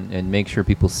out and make sure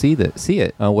people see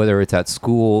it, whether it's at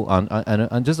school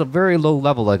on just a very low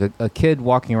level, like a kid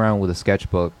walking around with a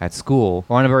sketchbook at school,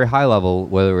 or on a very high level,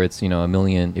 whether it's, a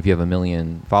million, if you have 1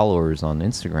 million followers on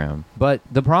Instagram. But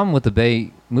the problem with the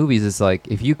Bay movies is, like,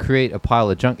 if you create a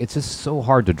pile of junk, it's just so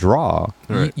hard to draw.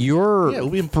 Right. You're Yeah, it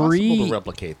would be impossible to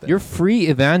replicate that. You're free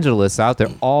evangelists out there.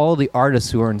 All the artists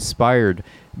who are inspired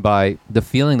by the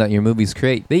feeling that your movies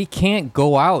create, they can't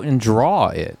go out and draw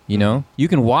it. You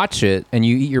can watch it and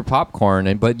you eat your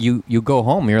popcorn, but you go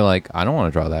home and you're like, I don't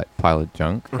want to draw that pile of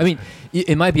junk. I mean,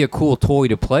 it might be a cool toy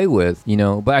to play with,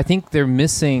 but I think they're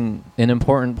missing an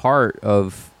important part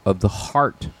of the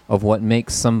heart of what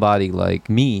makes somebody like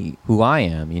me who I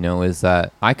am, is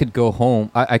that I could go home.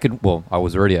 I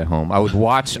was already at home. I would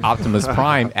watch Optimus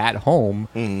Prime at home,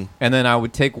 and then I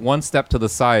would take one step to the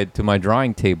side to my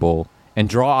drawing table and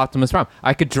draw Optimus Prime.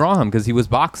 I could draw him because he was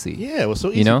boxy. Yeah, it was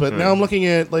so easy. But now I'm looking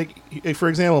at, like, for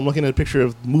example, I'm looking at a picture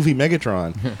of movie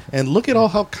Megatron, and look at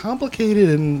how complicated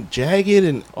and jagged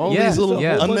and all these little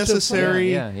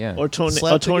unnecessary. Yeah. Or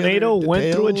slapped a tornado together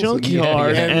went through a details and-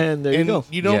 junkyard, Yeah. and there you go.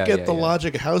 You don't get the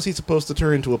logic. How is he supposed to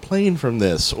turn into a plane from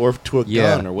this, or to a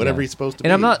gun, or whatever he's supposed to be?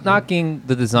 And I'm not knocking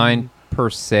the design per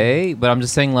se, but I'm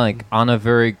just saying, like, on a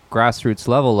very grassroots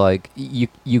level, like, you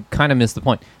kind of miss the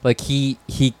point. Like, he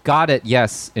got it,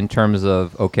 yes, in terms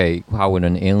of, okay, how would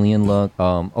an alien look?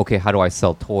 Okay, how do I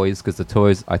sell toys? Because the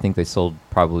toys, I think they sold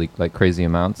probably like crazy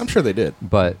amounts. I'm sure they did.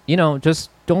 But, just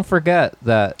don't forget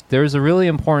that there's a really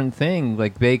important thing,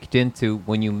 like, baked into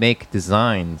when you make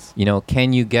designs.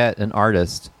 Can you get an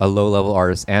artist, a low-level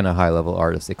artist and a high-level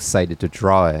artist, excited to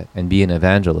draw it and be an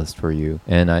evangelist for you?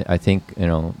 And I think,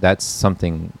 that's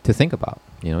something to think about.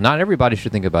 Not everybody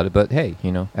should think about it, but hey,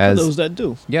 as Those that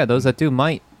do. yeah, those that do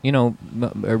might,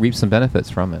 reap some benefits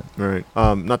from it. Right.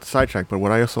 Not to sidetrack, but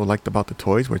what I also liked about the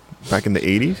toys were back in the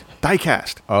 80s,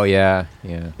 die-cast. Oh yeah,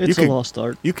 yeah. It's could- a lost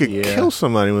art. You could Yeah. kill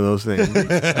somebody with those things.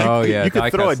 Oh yeah. You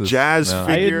could throw a die-cast is- jazz no.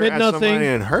 figure I admit at nothing. somebody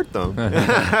and hurt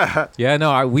them. Yeah,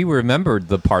 no, we remembered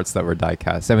the parts that were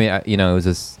die-cast. I mean, it was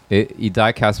just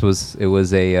die-cast was a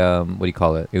what do you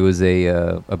call it? It was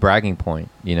a bragging point,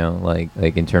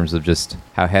 like in terms of just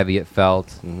how heavy it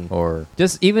felt, or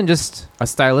just a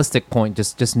stylistic point,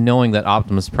 just just knowing that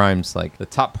Optimus Prime's like the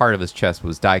top part of his chest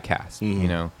was die cast. You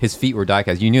know, his feet were die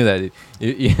cast. You knew that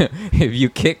if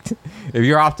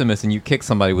you're Optimus and you kick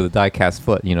somebody with a die cast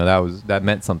foot, you know that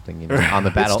meant something. You know, on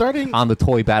the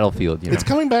toy battlefield. You know? It's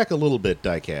coming back a little bit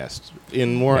diecast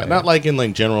in more, not like in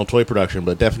like general toy production,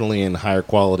 but definitely in higher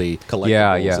quality collectibles.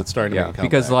 Yeah. It's starting to come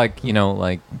because back. like you know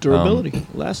like Durability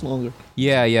lasts longer.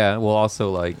 Yeah. Well,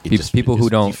 also like You who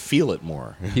don't you feel it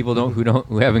more.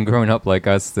 who haven't grown up like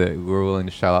us that we're willing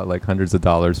to shell out like hundreds of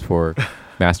dollars for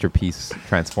masterpiece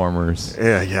Transformers.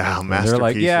 Yeah, And masterpieces. they're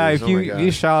like, yeah, if Oh my you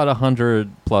gosh. shell out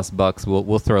 $100+,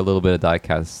 we'll throw a little bit of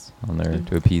diecast on there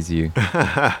to appease you.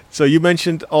 So you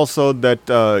mentioned also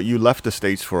that you left the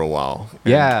States for a while.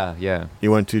 And Yeah.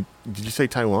 You went to, did you say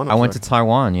Taiwan? I went to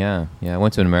Taiwan. Yeah. I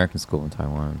went to an American school in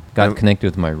Taiwan. Got connected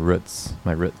with my roots.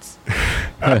 My roots.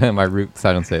 My roots.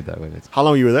 I don't say it that way. How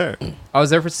long you were there? I was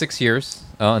there for 6 years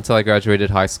until I graduated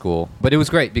high school. But it was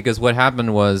great because what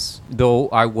happened was, though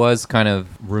I was kind of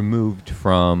removed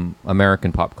from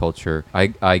American pop culture,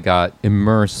 I got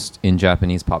immersed in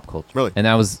Japanese pop culture. Really? And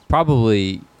that was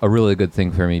probably a really good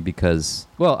thing for me because,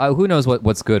 well, who knows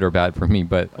what's good or bad for me,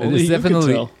 but Only you can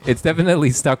tell. it's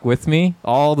definitely stuck with me.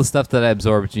 All the stuff that I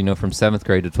absorbed, you know, from 7th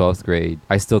grade to 12th grade,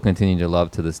 I still continue to love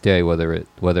to this day, whether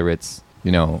it's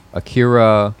you know,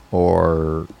 Akira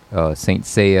or Saint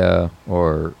Seiya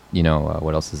or, you know,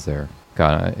 what else is there?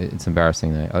 God, it's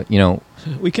embarrassing that, you know,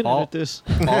 We can All- edit this.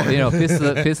 you know,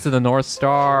 Fist of the North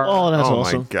Star. Oh, that's oh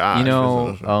awesome. my God. You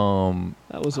know,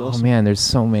 That was oh awesome. man, there's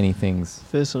so many things.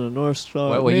 Fist of the North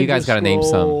Star. Well, you guys got to name some.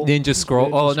 Scroll. Ninja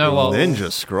Scroll. Oh no, well,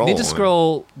 Ninja Scroll.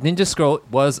 Ninja Scroll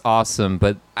was awesome,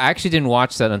 but I actually didn't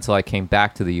watch that until I came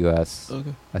back to the U.S.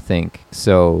 Okay. I think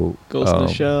so. Ghost in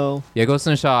the Shell. Yeah, Ghost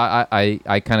in the Shell.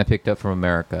 I kind of picked up from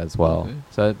America as well. Okay.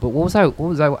 So, but what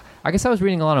was I? I guess I was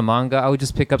reading a lot of manga. I would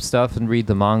just pick up stuff and read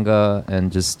the manga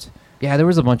and just there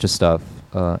was a bunch of stuff.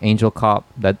 Angel Cop.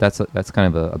 That's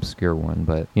kind of an obscure one,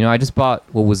 but you know, I just bought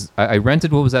I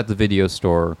rented what was at the video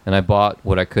store, and I bought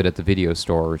what I could at the video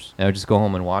stores, and I would just go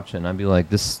home and watch it, and I'd be like,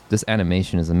 this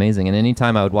animation is amazing. And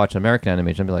anytime I would watch American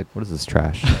animation, I'd be like, what is this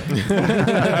trash?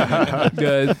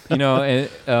 You know,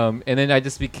 and then I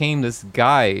just became this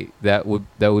guy that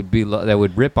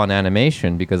would rip on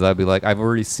animation because I'd be like, I've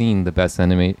already seen the best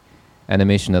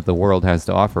animation that the world has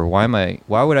to offer. Why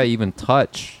would I even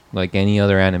touch like any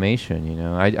other animation? You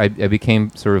know, I became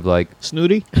sort of like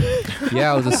Snooty.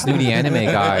 I was a snooty anime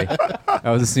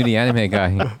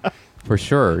guy for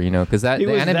sure, you know, because He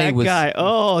the was anime that was guy.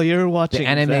 Oh, you're watching the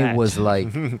anime that. was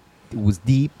like it was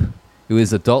deep, it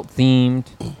was adult themed.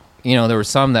 You know, there were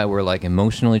some that were like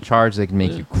emotionally charged, they could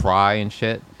make you cry and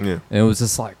shit. Yeah. And it was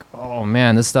just like, oh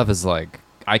man, this stuff is like,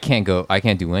 I can't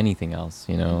do anything else,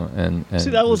 you know. And See,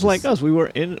 that it was like just- us. We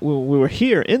were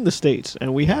here in the States,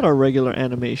 and we had our regular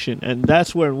animation, and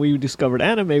that's when we discovered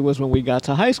anime was when we got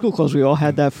to high school because we all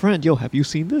had that friend. Yo, have you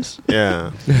seen this?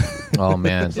 Yeah. Oh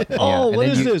man. Yeah. Oh, And what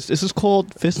then is this? This is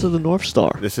called Fist of the North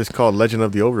Star. This is called Legend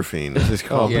of the Overfiend. This is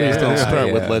called. yeah. Please don't start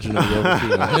yeah. with Legend of the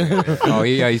Overfiend. Oh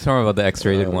yeah, you're talking about the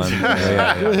X-rated one.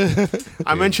 Yeah.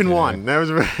 I mentioned one. That was.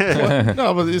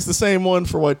 No, but it's the same one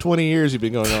for what 20 years you've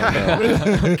been going on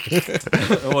now.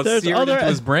 Well, There's seared other- into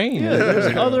his brain. Yeah,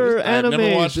 there's other I've anime.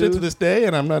 never watched it to dude. this day,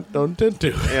 and don't intend to.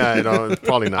 Yeah, I know.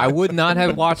 Probably not. I would not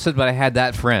have watched it, but I had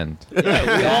that friend We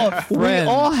friend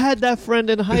all had that friend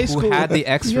in high school. who had the Yo,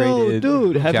 X-rated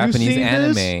dude, have Japanese you seen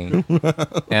anime.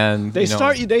 This? And They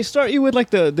start you with like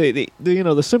the you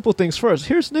know the simple things first.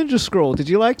 Here's Ninja Scroll. Did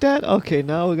you like that? Okay,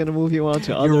 now we're gonna move you on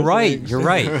to other. You're right. things. You're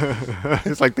right.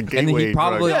 It's like the then gateway. he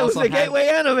probably drug. Yeah, it was also the had- gateway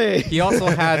anime. He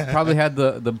also probably had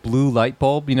the blue light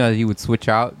bulb, you know, that he would switch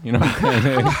out, you know,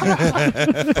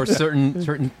 for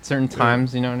certain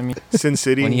times, you know what I mean? Sin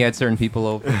City. When he had certain people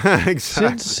over. exactly.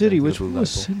 Sin City. Yeah, Which Blue one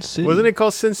was Light Sin City? Wasn't it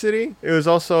called Sin City? It was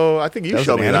also. I think you That was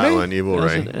showed an me that anime? one, Evil That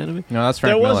was Ray. an anime. No, that's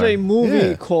Frank There was Miller. a movie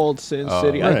Yeah. called Sin Oh,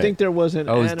 City. I right. think there was an.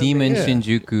 Oh, it was anime. Demon Yeah.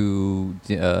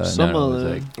 Shinjuku. Some no, it was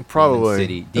other- like Probably.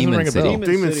 City. Doesn't ring Demon a City. bell.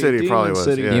 Demon City probably was,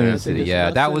 yeah. Demon I think City, it's yeah.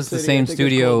 not That Sin was the City. I same think it's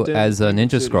studio called as Demon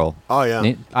Ninja City. Scroll. Oh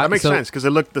yeah. That makes so sense because it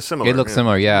looked similar. It looks yeah.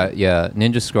 similar, yeah.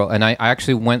 Ninja Scroll, and I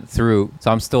actually went through.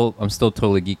 So I'm still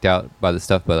totally geeked out by the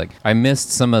stuff, but like I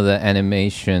missed some of the anime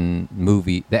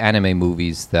movies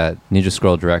that Ninja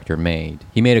Scroll director made.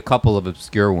 He made a couple of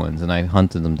obscure ones, and I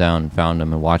hunted them down and found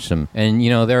them and watched them. And you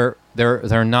know they're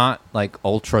not like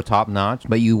ultra top notch,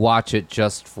 but you watch it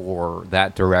just for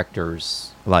that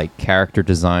director's like character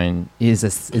design, is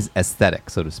aesthetic,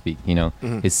 so to speak. You know,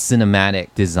 his cinematic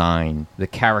design, the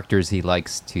characters he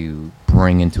likes to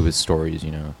bring into his stories.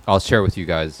 You know, I'll share with you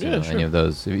guys any of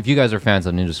those. If you guys are fans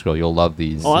of Ninja Scroll, you'll love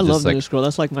these. Oh, I Just love like, Ninja Scroll.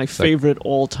 That's like my favorite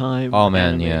all-time. Oh,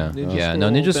 man, anime. yeah. Ninja Yeah,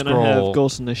 Scroll. no, Ninja Then I have Scroll-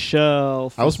 Ghost in the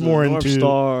Shell. I was Fist of more the North into.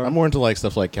 Star. I'm more into like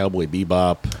stuff like Cowboy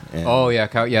Bebop. And oh yeah,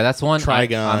 that's one.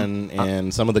 Trigun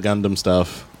and some of the Gundam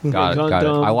stuff. Got it.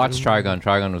 Gundam. I watched Trigun.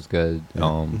 Trigun was good.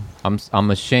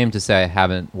 I'm ashamed to say I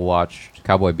haven't watched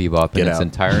Cowboy Bebop Get in its out.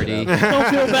 entirety. Don't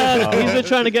feel bad. He's been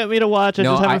trying to get me to watch. I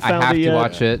No, just I haven't found have it to yet.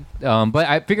 watch it. But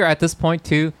I figure at this point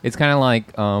too, it's kind of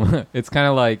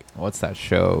like what's that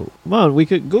show? Come on, we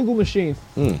could Google machine.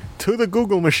 To the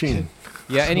Google machine.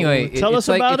 Yeah. Anyway, Tell it's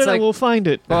us about it's it, and we'll find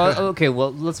it. Well, okay.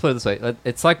 Well, let's put it this way.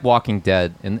 It's like Walking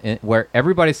Dead, where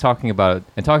everybody's talking about it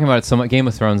and talking about it. Somewhat Game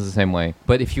of Thrones is the same way.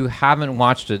 But if you haven't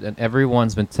watched it and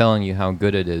everyone's been telling you how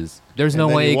good it is, there's no And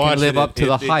then way you it can watch live up to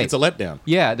the hype. It's a letdown.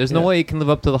 Yeah, there's no Yeah. way it can live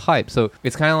up to the hype. So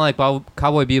it's kind of like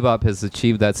Cowboy Bebop has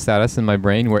achieved that status in my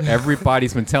brain where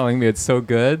everybody's been telling me it's so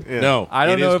good. Yeah. No, I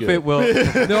don't know if it will.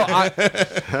 No,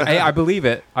 I believe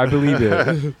it. I believe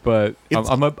it. But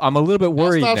I'm a little bit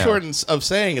worried I'll now. stop short of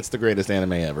saying it's the greatest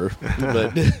anime ever,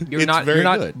 but You're it's not. very You're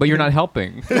not. good. But you're not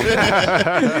helping.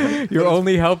 You're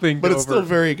only helping. But it's still over-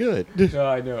 very good. No,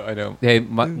 I know. I know. Hey,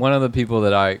 one of the people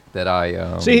that I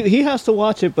See, he has to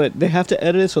watch it, but they have to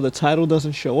edit it so the title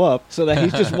doesn't show up, so that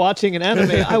he's just watching an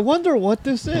anime. I wonder what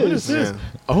this is. What is this? Yeah.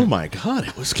 Oh my god!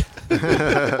 It was.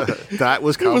 That was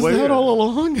Was Cowboy. that all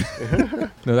along?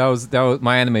 No, that was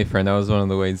my anime friend. That was one of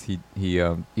the ways he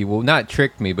will not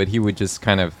trick me, but he would just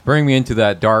kind of bring me into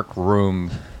that dark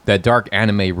room, that dark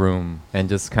anime room, and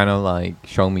just kind of like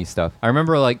show me stuff. I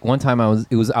remember like one time I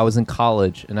was in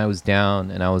college and I was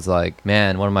down and I was like,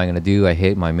 man, what am I gonna do? I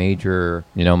hate my major.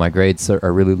 You know, my grades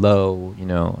are really low. You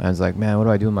know, I was like, man, what do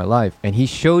I do in my life? And he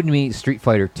showed me Street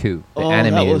Fighter 2, the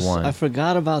animated one. I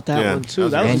forgot about that Yeah, one too.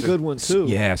 that That was was a good one too.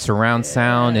 Yeah, surround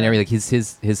sound and everything. Like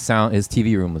his sound, his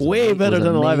TV room was Way better was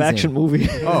than a live amazing. action movie.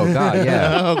 Oh god,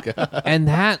 yeah. Oh god! And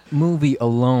that movie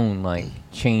alone like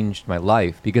changed my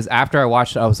life, because after I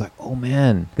watched it I was like, oh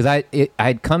man, because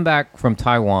I'd come back from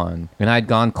Taiwan and I'd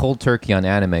gone cold turkey on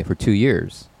anime for 2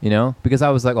 years, you know, because I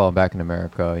was like, oh, I'm back in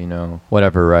America, you know,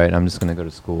 whatever, right? I'm just gonna go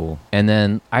to school. And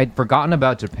then I'd forgotten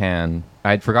about Japan.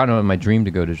 I'd forgotten about my dream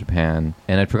to go to Japan,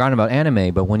 and I'd forgotten about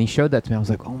anime. But when he showed that to me, I was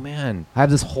like, oh man, I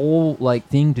have this whole like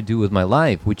thing to do with my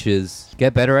life, which is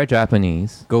get better at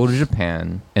Japanese, go to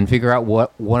Japan, and figure out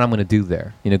what I'm gonna do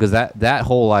there. You know, because that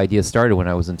whole idea started when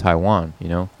I was in Taiwan. You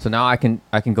know, so now I can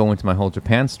go into my whole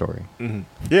Japan story.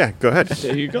 Yeah, go ahead.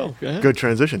 There you go. Go ahead. Good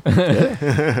transition.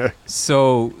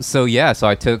 So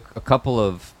I took a couple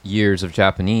of years of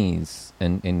Japanese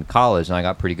in college, and I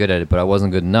got pretty good at it, but I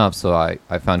wasn't good enough, so I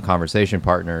found conversation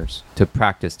partners to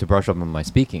practice, to brush up on my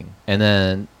speaking. And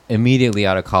then immediately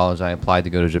out of college, I applied to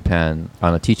go to Japan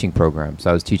on a teaching program. So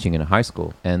I was teaching in a high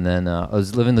school. And then I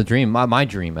was living the dream, my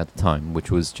dream at the time,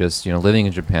 which was just, you know, living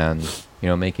in Japan, you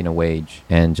know, making a wage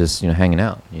and just, you know, hanging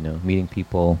out, you know, meeting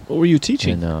people. What were you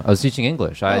teaching? And, I was teaching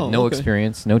English. I Oh, had no okay.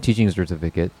 experience, no teaching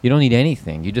certificate. You don't need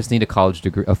anything. You just need a college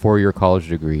degree, a 4-year college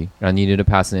degree. And I needed to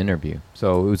pass an interview.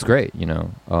 So it was great, you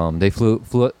know. They flew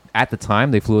at the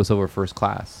time. They flew us over first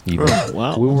class. Even.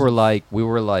 Wow. We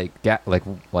were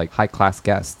like high class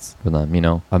guests for them, you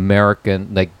know,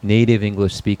 American, like native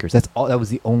English speakers. That's all. That was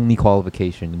the only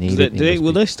qualification. Native English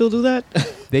Will they still do that?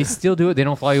 They still do it. They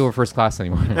don't fly you over first class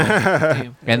anymore.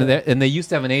 Damn. and they used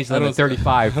to have an age limit of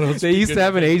 35. They used to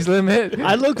have an age limit.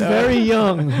 I look very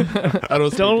young. I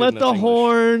Don't let the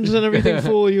horns and everything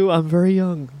fool you. I'm very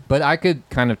young. But I could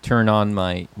kind of turn on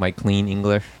my clean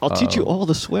English. I'll teach you all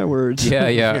the swear words. Yeah,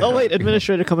 yeah. Oh wait,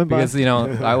 administrator coming by. Because, you know,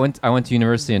 I went to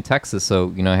university in Texas,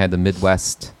 so, you know, I had the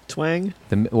Midwest. Twang.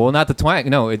 Well, not the twang.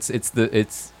 No, it's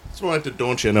It's more like the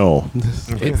don't you know. it's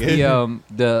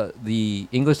the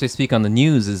English they speak on the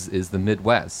news is the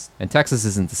Midwest, and Texas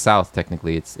isn't the South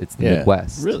technically. It's the Yeah.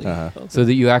 Midwest. Really? Uh-huh. So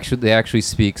that they actually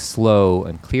speak slow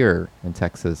and clear in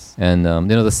Texas, and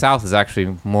you know, the South is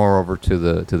actually more over to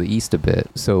the east a bit.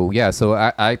 So yeah, so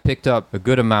I picked up a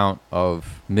good amount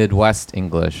of Midwest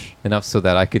English, enough so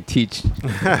that I could teach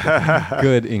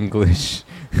good English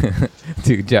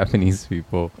to Japanese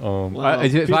people. Wow.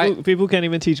 People can't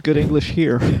even teach good English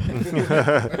here.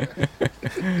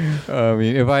 I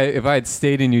mean, if I had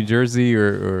stayed in New Jersey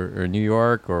or New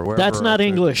York or wherever, That's not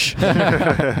English.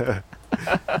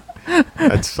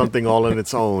 That's something all in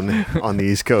its own on the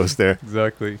East Coast there.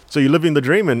 Exactly. So you're living the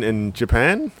dream in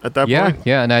Japan at that Yeah, point?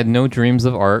 yeah, and I had no dreams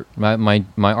of art. My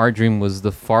art dream was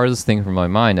the farthest thing from my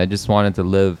mind. I just wanted to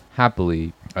live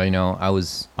happily. I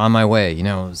was on my way.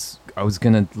 I was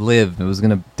gonna live. I was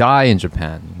gonna die in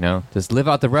Japan. Just live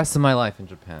out the rest of my life in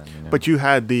Japan. But you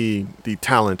had the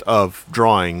talent of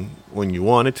drawing when you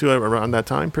wanted to around that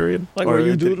time period? Like, Or were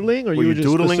you did- doodling, or were you were just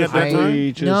doodling at that specifically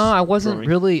time? just No, I wasn't drawing?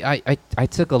 really. I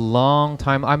took a long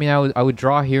time. I mean, I would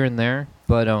draw here and there,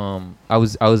 but I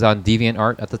was on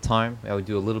DeviantArt at the time. I would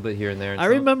do a little bit here and there. And I so-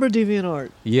 remember DeviantArt.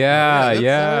 Yeah, Yeah,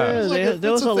 yeah. There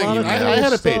That's was a a thing. lot of I cool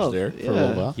had a page stuff. there for a Yeah.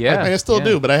 little while. Yeah, I still yeah.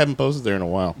 do, but I haven't posted there in a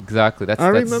while. Exactly. I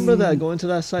remember that, going to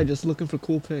that site just looking for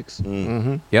cool pics.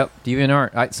 Mm-hmm. Yep,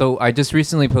 DeviantArt. So I just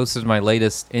recently posted my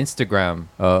latest Instagram,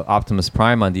 Optimus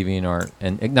Prime, on DeviantArt,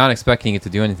 and not expecting it to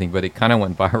do anything, but it kind of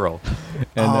went viral.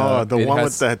 And, the it one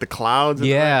has- with the clouds?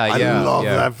 Yeah, I yeah, love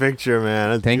yeah. that picture, man.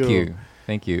 That's Thank beautiful. you.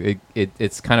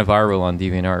 It's kind of viral on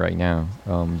DeviantArt right now.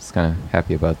 Just kind of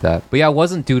happy about that. But yeah, I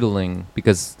wasn't doodling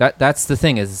because that's the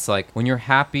thing. Is it's like when you're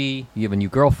happy, you have a new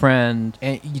girlfriend,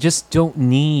 and you just don't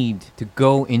need to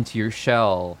go into your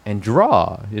shell and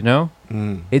draw.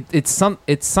 Mm.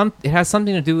 It has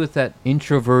something to do with that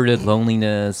introverted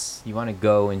loneliness. You want to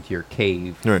go into your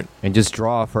cave Right. and just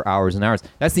draw for hours and hours.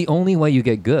 That's the only way you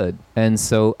get good. And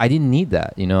so I didn't need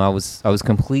that. I was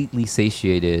completely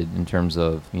satiated in terms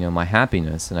of, my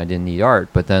happiness, and I didn't need art.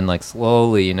 But then like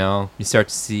slowly, you start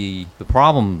to see the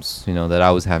problems, that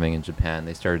I was having in Japan.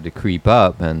 They started to creep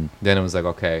up, and then it was like,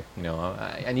 okay,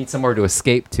 I need somewhere to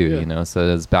escape to, Yeah. so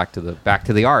it's back to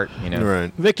the art,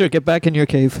 Right. Victor, get back in your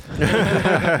cave.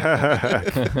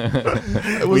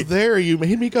 I was there. You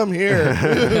made me come here.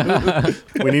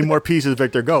 We need more pieces,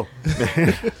 Victor. Go.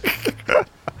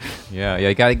 Yeah,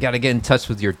 you gotta get in touch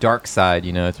with your dark side,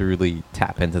 to really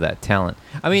tap into that talent.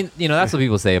 I mean, that's what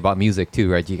people say about music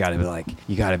too, right? You gotta be like,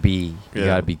 you gotta be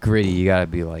gritty, you gotta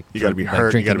be like, You gotta be like hurt,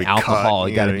 you drinking gotta be alcohol, cut,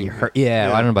 you gotta be hurt. Yeah,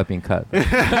 yeah. I don't know about being cut.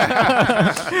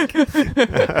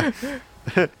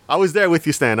 I was there with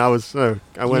you, Stan. I went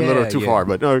a little Yeah, too yeah. far,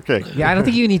 but okay. Yeah, I don't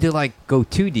think you need to like go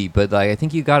too deep, but like I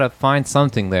think you gotta find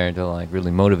something there to like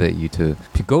really motivate you to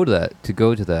go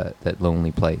to that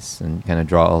lonely place and kind of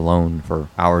draw alone for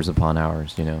hours upon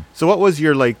hours. So what was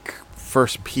your like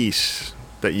first piece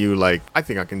that you like, I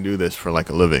think I can do this for like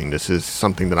a living. This is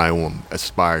something that I will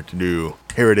aspire to do.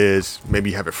 Here it is.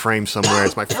 Maybe you have it framed somewhere.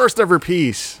 It's my first ever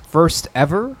piece. First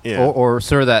ever, Yeah. or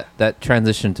sort of that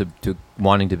transition to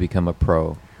wanting to become a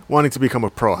pro. Wanting to become a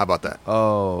pro. How about that?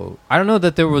 Oh, I don't know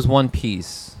that there was one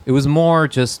piece. It was more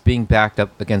just being backed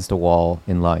up against a wall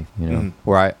in life,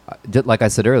 where I did, like I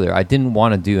said earlier, I didn't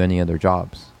want to do any other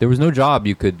jobs. There was no job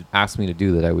you could ask me to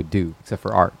do that I would do except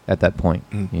for art at that point,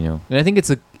 And I think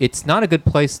it's not a good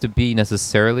place to be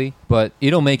necessarily, but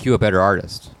it'll make you a better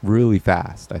artist really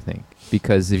fast, I think.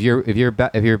 Because if your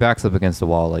back's up against the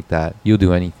wall like that, you'll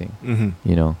do anything,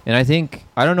 And I think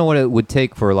I don't know what it would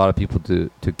take for a lot of people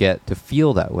to get to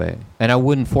feel that way, and I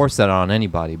wouldn't force that on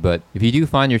anybody. But if you do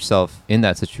find yourself in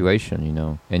that situation,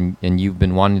 and you've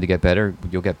been wanting to get better,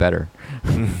 you'll get better.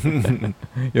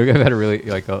 You'll get better really,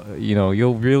 like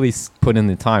you'll really put in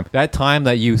the time. That time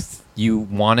that you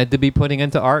wanted to be putting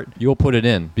into art, you'll put it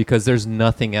in because there's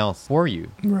nothing else for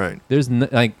you. Right. There's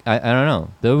I don't know.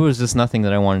 There was just nothing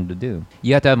that I wanted to do.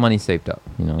 You have to have money saved up.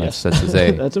 Yes. That's to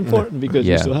say. That's important because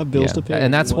you still have bills to pay.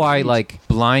 And that's You want why to eat. like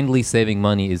blindly saving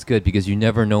money is good because you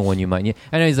never know when you might need.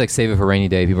 I know he's like save it for a rainy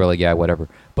day. People are like, yeah, whatever.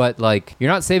 But like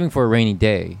you're not saving for a rainy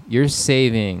day. You're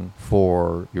saving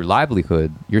for your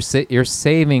livelihood. You're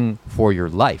saving for your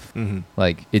life. Mm-hmm.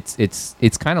 Like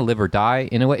it's kind of live or die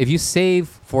in a way. If you save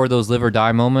for those live or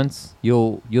die moments,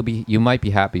 you might be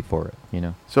happy for it.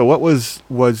 So what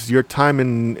was your time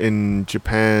in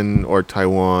Japan or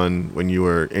Taiwan when you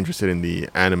were interested in the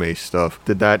anime stuff?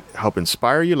 Did that help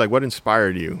inspire you? Like what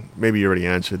inspired you? Maybe you already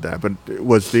answered that, but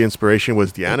was the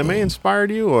anime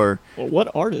inspired you or Well, what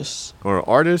artists?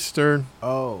 artist or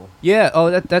Yeah.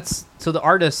 Oh, that's so the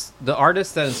artist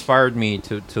that inspired me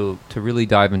to really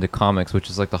dive into comics, which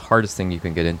is like the hardest thing you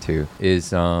can get into,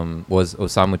 was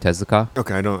Osamu Tezuka.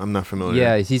 Okay, I'm not familiar.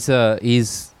 Yeah, he's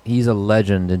a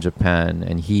legend in Japan,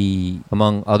 and he,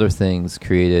 among other things,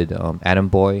 created Atom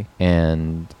Boy,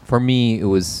 and for me it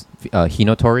was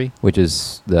Hinotori, which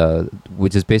is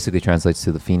basically translates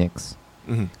to the Phoenix.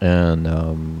 Mm-hmm. And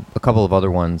a couple of other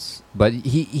ones, but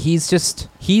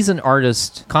he's an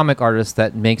artist, comic artist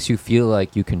that makes you feel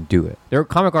like you can do it. There are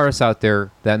comic artists out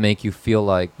there that make you feel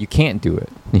like you can't do it,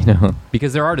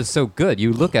 because their art is so good.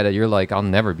 You look at it, you're like, I'll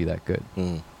never be that good.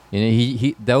 You know,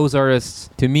 he those artists,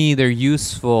 to me, they're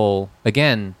useful.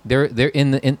 Again, they're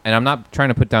and I'm not trying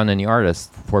to put down any artists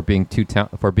for being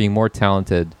for being more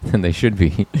talented than they should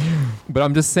be. But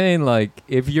I'm just saying, like,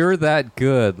 if you're that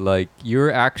good, like,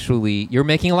 you're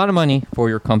making a lot of money for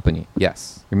your company.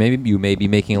 Yes. You may be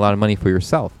making a lot of money for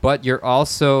yourself, but you're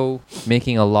also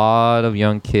making a lot of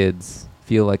young kids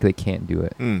feel like they can't do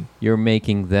it. You're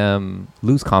making them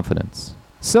lose confidence.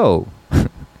 So,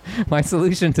 my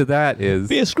solution to that is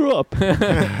Be a screw up.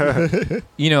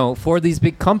 you know, for these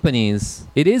big companies,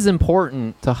 it is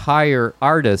important to hire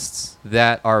artists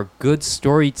that are good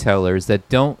storytellers that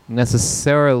don't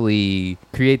necessarily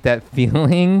create that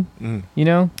feeling. You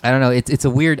know, I don't know. It's a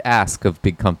weird ask of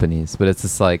big companies, but it's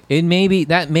just like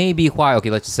that may be why. Okay,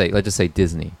 let's just say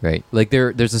Disney, right? Like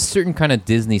there's a certain kind of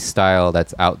Disney style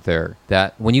that's out there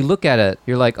that when you look at it,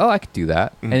 you're like, oh, I could do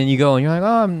that, and then you go and you're like,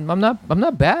 oh, I'm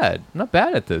not bad. I'm not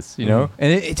bad at this, you know,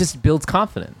 and it just builds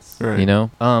confidence, right. you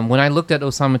know. When I looked at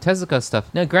Osamu Tezuka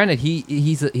stuff, now granted,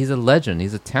 he's a legend,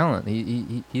 he's a talent,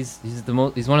 he's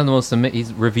one of the most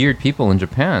he's revered people in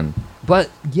Japan, but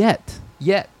yet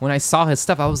when I saw his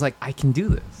stuff, I was like, I can do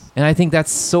this. And I think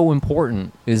that's so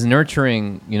important, is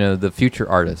nurturing, you know, the future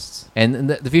artists. And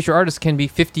the future artists can be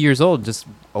 50 years old, just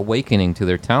awakening to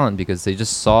their talent because they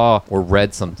just saw or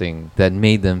read something that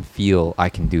made them feel, I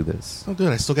can do this. Oh, dude,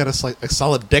 I still got a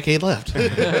solid decade left.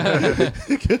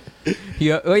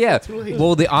 Yeah.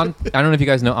 Well, I don't know if you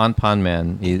guys know Anpan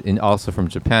Man, also from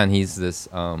Japan. He's this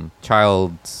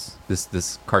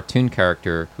this cartoon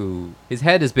character who his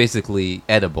head is basically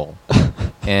edible.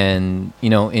 And, you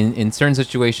know, in certain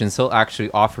situations, he'll actually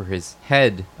offer his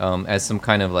head as some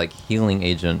kind of like healing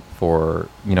agent for,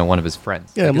 you know, one of his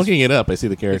friends. Yeah, like I'm looking it up. I see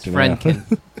the character his friend now. can,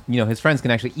 you know, his friends can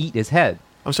actually eat his head.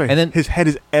 I'm sorry. And then his head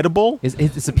is edible?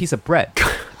 It's a piece of bread.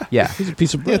 Yeah. It's a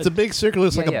piece of bread. Yeah, it's a big circle.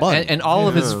 It's like a bun. And all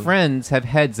of his friends have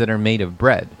heads that are made of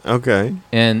bread. Okay.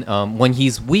 And when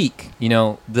he's weak, you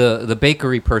know, the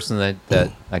bakery person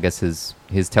that I guess his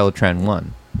Teletran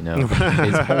won, you know,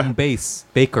 his home base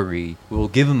bakery will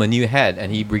give him a new head,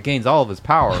 and he regains all of his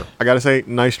power. I gotta say,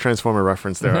 nice Transformer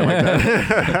reference there. I like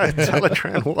that.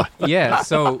 Teletran 1. Yeah,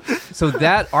 so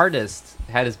that artist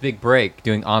had his big break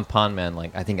doing Anpan Man,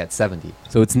 like I think at 70.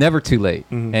 So it's never too late.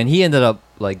 And he ended up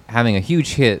like having a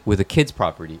huge hit with a kid's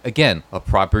property. Again, a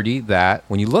property that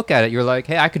when you look at it, you're like,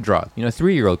 hey, I could draw. You know, a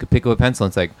 3-year-old could pick up a pencil and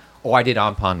it's like, oh, I did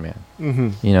Anpan Man.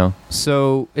 You know,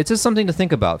 so it's just something to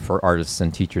think about for artists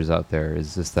and teachers out there,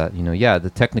 is just that, you know, yeah, the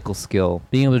technical skill,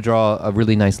 being able to draw a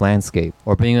really nice landscape,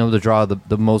 or being able to draw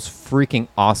the most freaking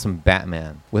awesome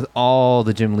Batman with all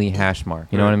the Jim Lee hash mark.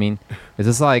 You know what I mean? It's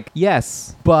just like,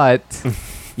 yes, but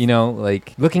you know,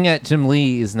 like looking at Jim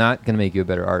Lee is not going to make you a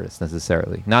better artist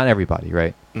necessarily. Not everybody,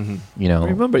 right? You know,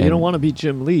 remember, you don't want to be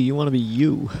Jim Lee. You want to be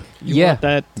you. You want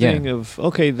that thing of,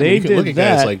 okay, you can look at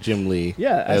that. guys like Jim Lee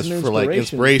as an for like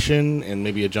inspiration and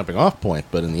maybe a jumping off point,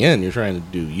 but in the end, you're trying to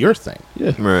do your thing.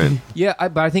 Yeah. Right. Yeah,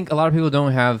 but I think a lot of people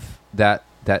don't have that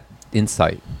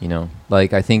insight, you know.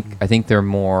 Like I think they're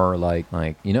more like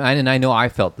you know, and I know I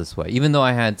felt this way, even though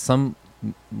I had some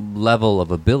level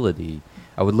of ability.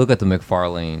 I would look at the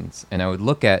McFarlanes and I would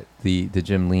look at the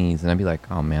Jim Lees and I'd be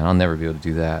like, oh man, I'll never be able to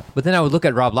do that. But then I would look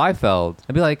at Rob Liefeld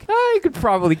and be like, I could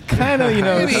probably kind of, you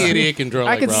know, Any idiot can draw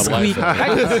like Rob Liefeld.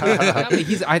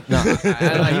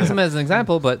 I use him as an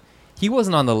example, but he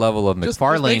wasn't on the level of McFarlane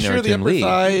just make sure or Jim Lee. The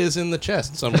upper thigh is in the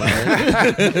chest somewhere.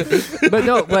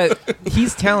 but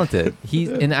he's talented.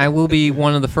 And I will be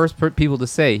one of the first people to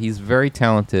say he's very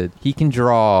talented. He can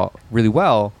draw really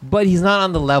well, but he's not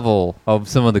on the level of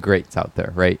some of the greats out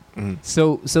there, right?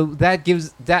 So that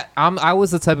gives that. I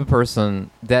was the type of person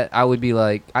that I would be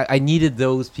like, I needed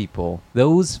those people,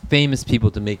 those famous people,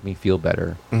 to make me feel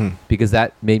better, because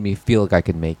that made me feel like I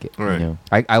could make it. Right. You know,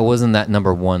 I wasn't that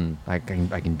number one. I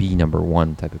can be number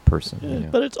one type of person. Yeah, you know?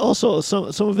 But it's also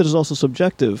some of it is also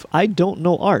subjective. I don't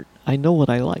know art. I know what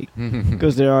I like,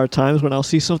 because there are times when I'll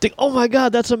see something, oh my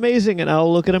god, that's amazing, and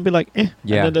I'll look at it and be like, eh.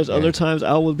 Yeah, and then there's other times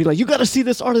I will be like, you got to see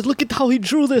this artist. Look at how he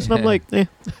drew this, and I'm like, eh.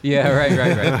 Yeah, right.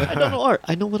 I don't know art.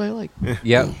 I know what I like.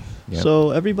 Yep.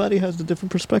 So everybody has a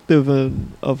different perspective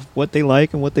of what they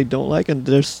like and what they don't like, and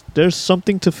there's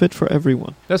something to fit for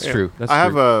everyone. That's Yeah. true. That's I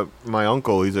true. have my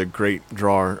uncle. He's a great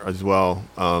drawer as well.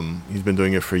 He's been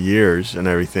doing it for years and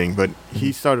everything. But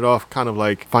he started off kind of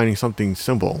like finding something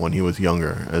simple when he was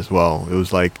younger as well. It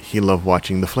was like he loved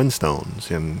watching the Flintstones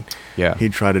and Yeah.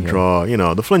 He'd try to Yeah. draw,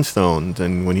 the Flintstones.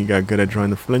 And when he got good at drawing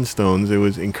the Flintstones, it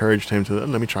was encouraged him to,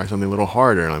 let me try something a little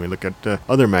harder. Let me look at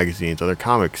other magazines, other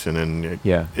comics. And then it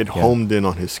Yeah. homed in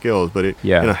on his skills. But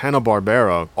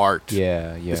Hanna-Barbera art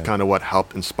Yeah. is kind of what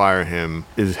helped inspire him,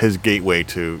 is his gateway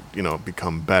to,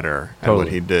 become better at what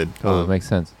he did. Oh, makes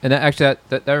sense. And actually,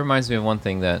 that reminds me of one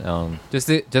thing that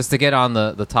just to get on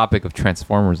the topic of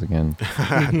Transformers again.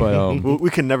 But We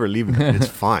can never leave it. It's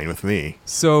fine with me.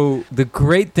 so the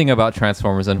great thing about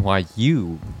Transformers and why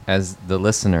you, as the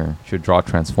listener, should draw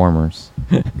Transformers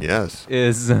Yes.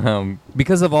 is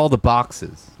because of all the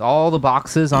boxes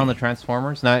on the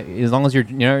Transformers. Now, as long as you're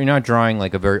not drawing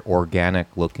like a very organic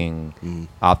looking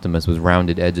Optimus with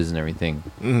rounded edges and everything,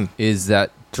 is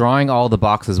that drawing all the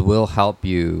boxes will help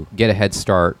you get a head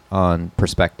start on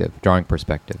drawing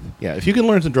perspective. Yeah, if you can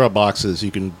learn to draw boxes,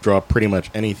 you can draw pretty much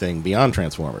anything beyond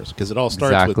Transformers, because it all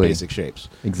starts Exactly. with basic shapes.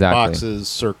 Exactly. Boxes,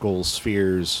 circles,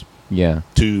 spheres, Yeah.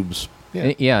 tubes.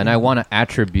 Yeah, and I want to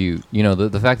attribute,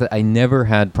 the fact that I never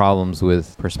had problems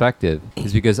with perspective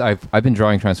is because I've been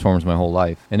drawing Transformers my whole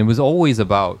life, and it was always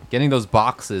about getting those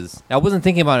boxes. I wasn't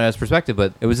thinking about it as perspective,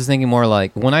 but it was just thinking more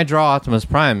like when I draw Optimus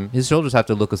Prime, his shoulders have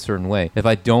to look a certain way. If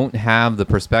I don't have the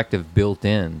perspective built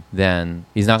in, then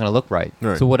he's not going to look right.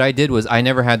 Right. So what I did was I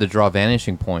never had to draw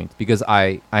vanishing points because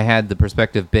I had the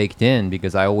perspective baked in,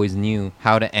 because I always knew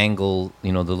how to angle,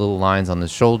 the little lines on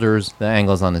his shoulders, the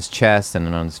angles on his chest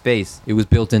and on his face. It was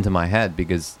built into my head,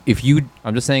 because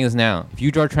I'm just saying this now, if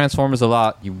you draw Transformers a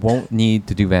lot, you won't need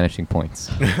to do vanishing points.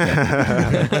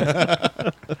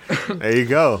 There you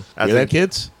go. Hear that,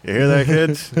 kids? You hear that,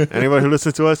 kids? Anybody who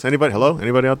listens to us? Anybody? Hello?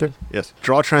 Anybody out there? Yes.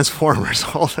 Draw Transformers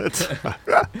all the time.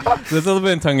 There's a little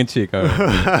bit in tongue in cheek. All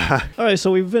right,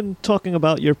 so we've been talking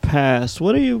about your past.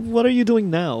 What are you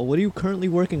doing now? What are you currently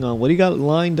working on? What do you got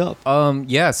lined up?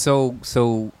 Yeah,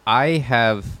 so I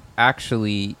have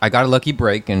actually, I got a lucky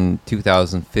break in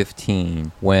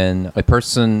 2015 when a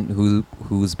person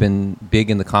who's been big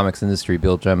in the comics industry,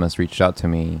 Bill Gemmis, reached out to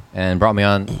me and brought me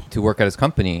on to work at his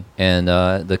company. And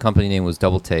the company name was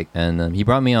Double Take. And he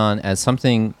brought me on as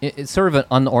something, it's sort of an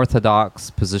unorthodox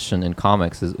position in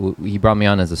comics. He brought me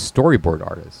on as a storyboard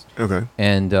artist. Okay.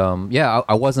 And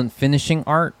I wasn't finishing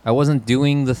art. I wasn't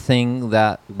doing the thing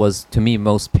that was, to me,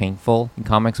 most painful in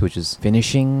comics, which is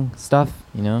finishing stuff,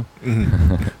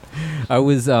 I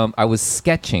was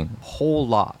sketching a whole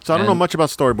lot. So I don't know much about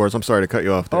storyboards. I'm sorry to cut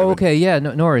you off there. Oh, okay, yeah,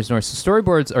 no worries, So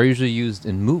storyboards are usually used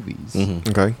in movies,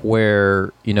 Okay.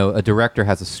 where a director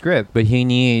has a script, but he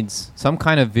needs some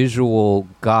kind of visual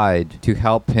guide to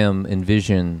help him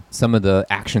envision some of the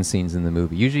action scenes in the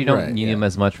movie. Usually, you don't need them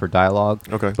as much for dialogue.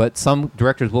 Okay. But some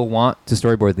directors will want to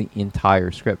storyboard the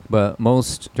entire script, but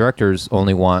most directors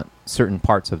only want certain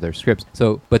parts of their scripts.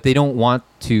 But they don't want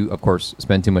to, of course,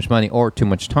 spend too much money or too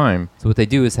much time. So what they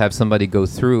do is have somebody go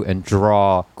through and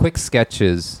draw quick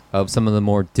sketches of some of the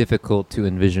more difficult to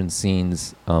envision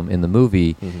scenes in the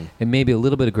movie, and maybe a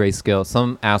little bit of grayscale.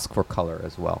 Some ask for color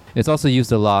as well. It's also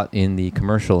used a lot in the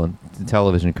commercial and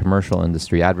television commercial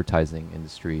industry, advertising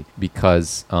industry,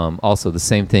 because also the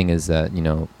same thing is that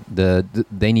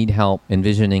they need help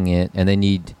envisioning it, and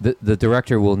the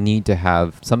director will need to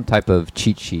have some type of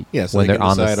cheat sheet So when they they're can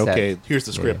on decide, the set. okay, here's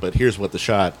the script, but here's what the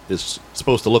shot is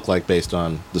supposed to look like based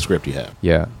on the script you have.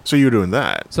 Yeah. So you're doing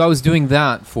that. So I was doing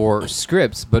that for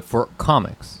scripts, but for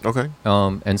comics. Okay.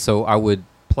 And so I would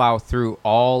plow through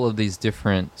all of these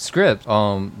different scripts.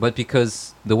 But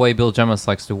because the way Bill Gemmis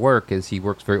likes to work is he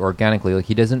works very organically. Like,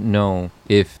 he doesn't know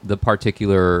if the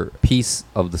particular piece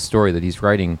of the story that he's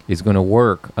writing is going to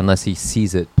work unless he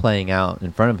sees it playing out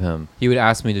in front of him. He would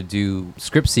ask me to do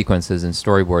script sequences in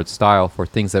storyboard style for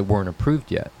things that weren't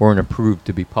approved yet, weren't approved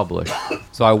to be published.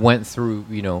 So I went through,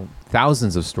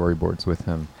 thousands of storyboards with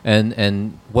him.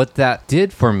 And what that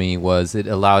did for me was it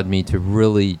allowed me to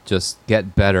really just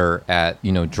get better at,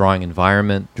 drawing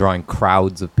environment, drawing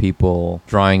crowds of people,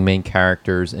 drawing main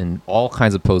characters in all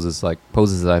kinds of poses, like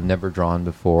poses that I've never drawn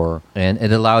before. And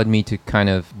it allowed me to kind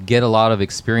of get a lot of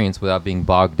experience without being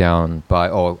bogged down by,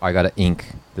 I got to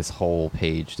ink this whole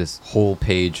page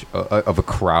of a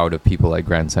crowd of people at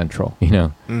Grand Central,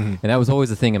 And that was always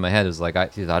the thing in my head. It was like, I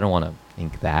don't want to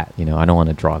ink that, I don't want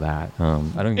to draw that. I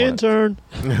don't even Intern.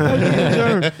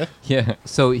 Intern. Yeah.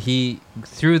 So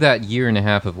through that year and a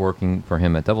half of working for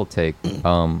him at Double Take,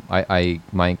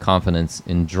 my confidence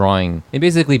in drawing and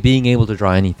basically being able to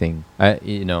draw anything, I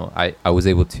was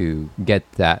able to get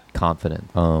that confident.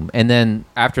 And then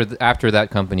after that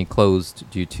company closed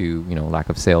due to lack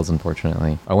of sales,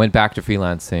 unfortunately, I went back to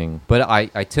freelancing. But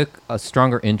I took a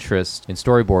stronger interest in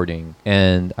storyboarding,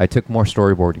 and I took more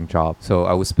storyboarding jobs. So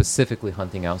I was specifically basically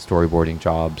hunting out storyboarding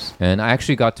jobs. And I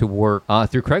actually got to work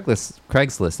through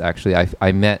Craigslist. Actually,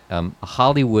 I met a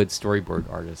Hollywood storyboard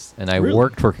artist, and I Really?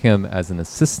 worked for him as an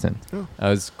assistant. It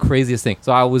was craziest thing.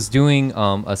 So I was doing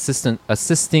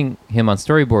assisting him on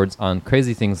storyboards on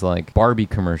crazy things like Barbie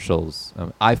commercials,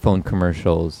 iPhone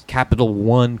commercials, Capital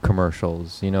One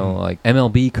commercials, like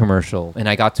MLB commercial. And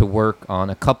I got to work on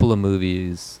a couple of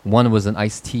movies. One was an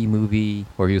Ice-T movie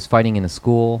where he was fighting in a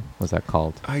school. What's that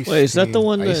called? Wait, is that the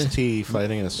one that Ice-T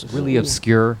fighting in a school. Really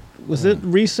obscure. was it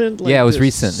recent? Like Yeah, it was the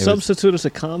recent. It was- Substitute as a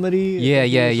comedy. Yeah,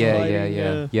 He yeah, was yeah, fighting,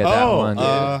 yeah. Yeah, that Oh, one.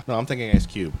 no, I'm thinking Ice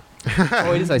Cube.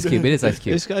 Oh, it is Ice Cube. It is Ice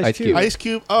Cube. It's Ice Cube. Ice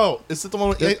Cube. Oh, is it the one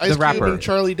with The Ice Cube rapper. and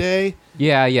Charlie Day?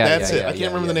 Yeah, yeah. That's yeah, it. yeah, I can't yeah,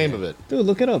 remember yeah, the name yeah. of it. Dude,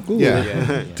 look it up. Google Yeah.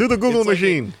 it. Yeah. To the Google It's like-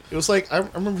 machine. It was like I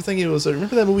remember thinking it was.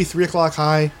 Remember that movie 3 O'clock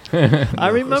High? I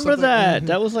remember something. that.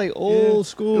 That was like old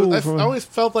school. I from- always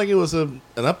felt like it was an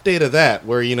update of that,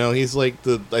 where he's like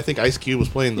I think Ice Cube was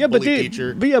playing the yeah, but bully they,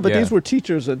 teacher. but Yeah. these were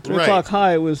teachers. At 3 Right. o'clock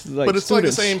high was like. But it's like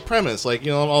the students. same premise. Like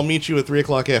I'll meet you at 3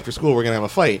 o'clock after school. We're gonna have a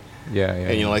fight. Yeah, yeah.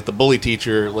 And like the bully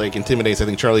teacher like intimidates. I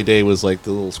think Charlie Day was like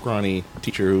the little scrawny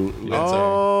teacher who ends up.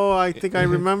 Oh, I think I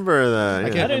remember that. I Yeah. I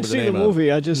can't didn't remember see the the name of it.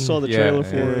 movie. I just saw the Yeah, trailer yeah,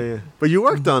 for Yeah, it. yeah. But you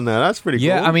worked on that. That's pretty cool.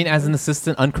 Yeah, I mean, as an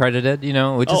assistant, uncredited,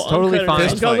 which is totally uncredited. fine. I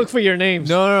just gotta Fight. look for your names.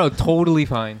 No, totally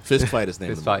fine. Fist fight is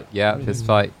named. Fist fight, yeah, fist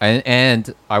fight,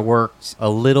 and I worked a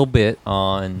little bit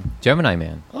on Gemini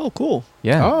Man. Oh, cool.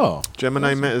 Yeah, Oh,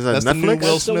 Gemini Man, is that that's the new Netflix?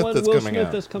 Will That's the Smith one that's Will coming Smith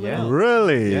out. that's coming Yeah. out.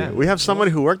 Really? Yeah. We have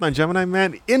somebody who worked on Gemini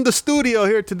Man in the studio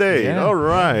here today. Yeah. All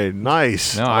right.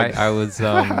 Nice. No, I was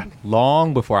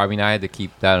long before. I mean, I had to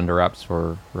keep that under wraps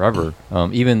for forever.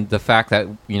 Even the fact that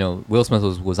Will Smith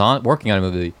was on working on a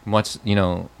movie, much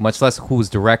less who was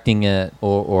directing it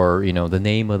or the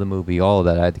name of the movie, all of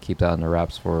that, I had to keep that under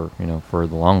wraps for for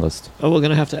the longest. Oh, we're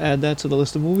gonna have to add that to the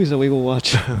list of movies that we will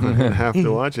watch. I'm gonna have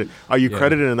to watch it. Are you Yeah.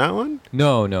 credited in that one?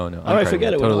 No. All right,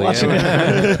 forget it. We're not watching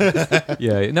it.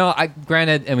 Yeah. No,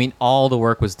 granted, I mean, all the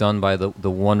work was done by the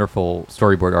wonderful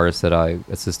storyboard artist that I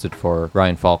assisted for,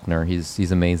 Ryan Faulkner.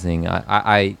 He's amazing.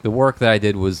 The work that I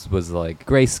did was like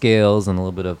grayscales and a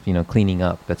little bit of cleaning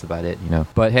up. That's about it.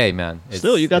 But hey, man,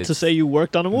 Still, you got to it's- say you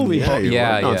worked on a movie. Yeah, you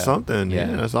yeah, worked on yeah. something. Yeah,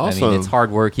 that's awesome. I mean, it's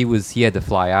hard work. He had to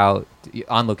fly out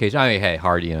on location. I mean, hey,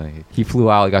 hard. He flew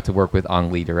out. Got to work with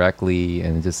Ang Lee directly,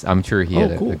 and I'm sure he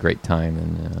had cool. a great time.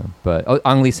 And but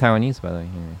Ang Lee's Taiwanese, by the way.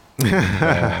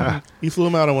 He flew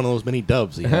him out on one of those mini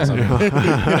dubs he has.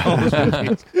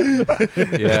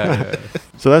 Yeah.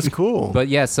 So that's cool. But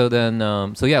yeah, so then,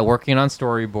 working on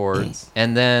storyboards,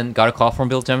 and then got a call from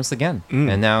Bill Jemis again,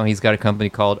 and now he's got a company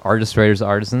called Artist Writers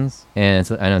Artisans, and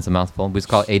I know it's a mouthful, but it's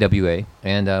called AWA,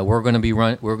 and we're going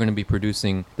to be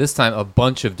producing this time a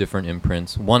bunch of different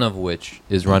imprints, one of which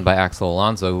is run by Axel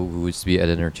Alonso, who used to be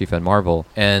editor in chief at Marvel,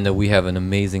 and we have an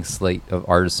amazing slate of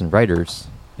artists and writers.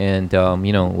 And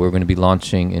we're going to be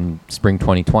launching in spring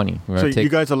 2020. We're So going to you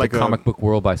take guys are like the a- comic book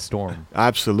world by storm.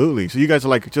 Absolutely. So you guys are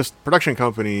like just production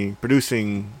company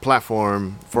producing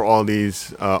platform for all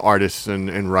these artists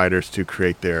and writers to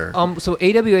create their. So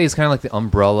AWA is kind of like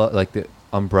the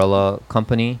umbrella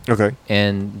company. Okay.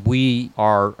 And we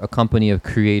are a company of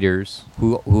creators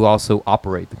who also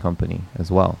operate the company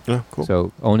as well. Yeah, cool.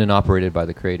 So owned and operated by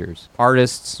the creators.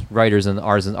 Artists, writers, and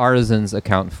artisans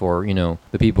account for the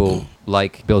people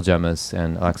like Bill Jemis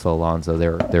and Axel Alonso.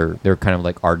 They're kind of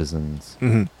like artisans.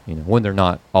 Mhm. When they're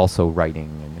not also writing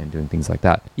and doing things like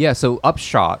that. Yeah. So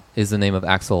Upshot is the name of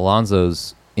Axel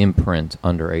Alonso's imprint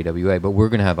under AWA, but we're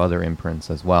going to have other imprints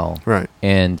as well. Right.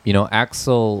 And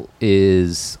Axel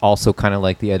is also kind of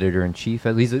like the editor in chief.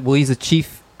 He's a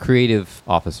chief creative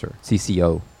officer,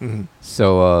 CCO. Mhm.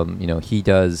 So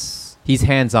he's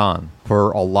hands-on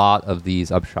for a lot of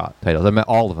these Upshot titles. I mean,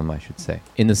 all of them, I should say.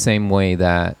 In the same way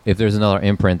that if there's another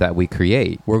imprint that we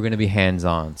create, we're going to be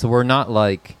hands-on. So we're not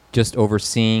like just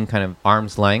overseeing kind of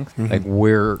arm's length. Like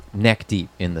we're neck deep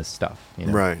in this stuff.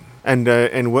 Right.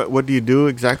 And what do you do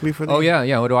exactly for them? Oh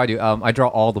yeah. What do? I draw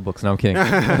all the books. No, I'm kidding.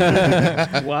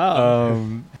 Wow.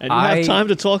 And you have time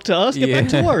to talk to us? Get back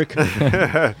to work.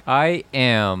 I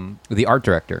am the art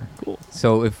director. Cool.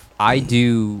 So if I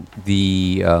do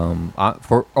the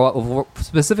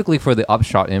specifically for the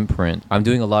Upshot imprint, I'm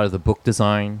doing a lot of the book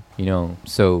design.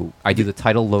 So I do the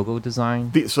title logo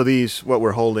design. So these what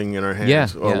we're holding in our hands, Yeah,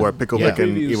 or yeah. what Pickle Yeah. Pick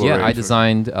and Previews. Evil Yeah, Rage I were-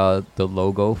 designed the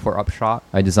logo for Upshot.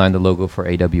 I designed the logo for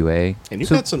AWA. And you've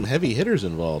So- got some heavy hitters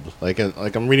involved. Like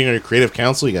I'm reading on your creative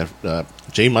council. You got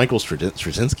J. Michael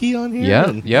Straczynski on here. Yeah.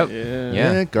 and- Yep. Yeah.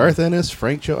 Yeah, Garth Ennis,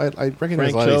 Frank Cho. I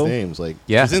recognize Frank a lot of Cho. these names. Like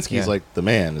Yeah, Straczynski's yeah. like the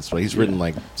man. It's he's written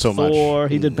like so so much. Thor.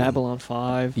 He did Babylon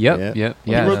 5. Yep.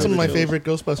 He wrote some of my Originals. favorite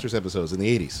Ghostbusters episodes in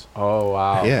the 80s. Oh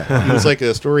wow. Yeah, he was like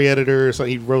a story editor or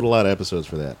something. He wrote a lot of episodes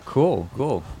for that. Cool.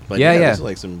 But yeah. there's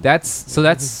like some.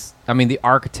 That's. I mean, the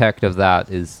architect of that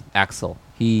is Axel.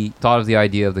 He thought of the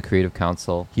idea of the creative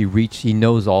council. He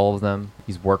knows all of them.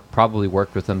 He's probably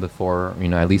worked with them before,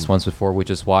 at least once before, which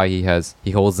is why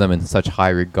he holds them in such high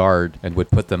regard and would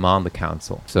put them on the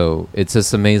council. So it's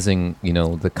just amazing,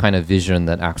 the kind of vision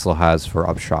that Axel has for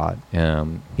Upshot.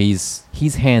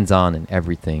 He's hands-on in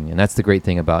everything, and that's the great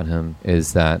thing about him,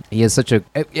 is that he has such a,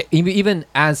 even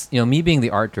as me being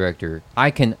the art director,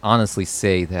 I can honestly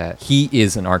say that he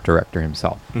is an art director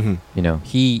himself.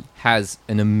 He has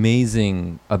an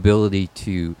amazing ability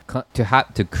to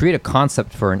create a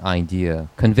concept for an idea,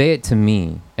 convey it to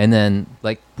me, and then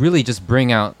really just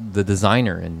bring out the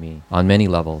designer in me on many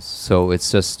levels. So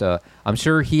it's just I'm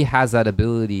sure he has that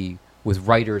ability with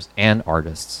writers and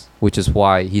artists, which is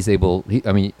why he's able.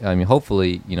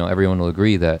 Hopefully, everyone will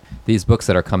agree that these books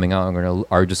that are coming out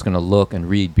are just gonna look and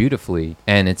read beautifully,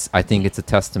 and I think it's a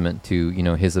testament to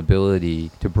his ability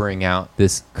to bring out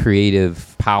this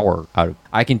creative power out of.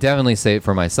 I can definitely say it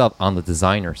for myself on the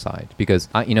designer side, because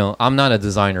I'm not a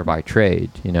designer by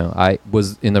trade. I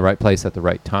was in the right place at the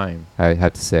right time, I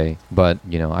have to say, but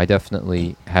I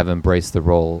definitely have embraced the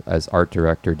role as art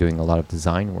director, doing a lot of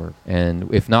design work.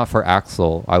 And if not for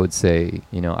Axel, I would say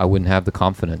I wouldn't have the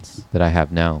confidence that I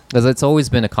have now, because it's always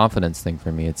been a confidence thing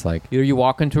for me. It's like either you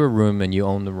walk into a room and you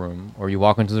own the room, or you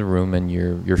walk into the room and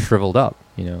you're shriveled up.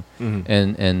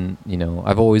 And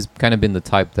I've always kind of been the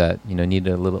type that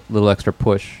needed a little extra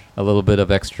push, a little bit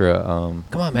of extra.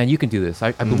 Come on, man, you can do this.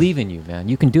 I believe in you, man.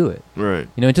 You can do it. Right.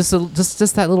 Just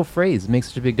that little phrase makes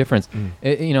such a big difference.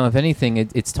 If anything,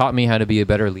 it's taught me how to be a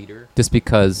better leader. Just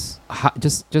because,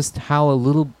 just how a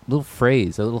little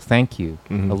phrase, a little thank you,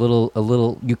 a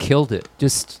little you killed it,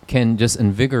 can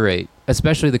invigorate,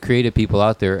 especially the creative people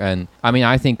out there. And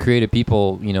I think creative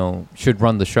people, should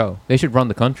run the show. They should run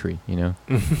the country,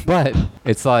 But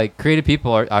it's like creative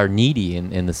people are needy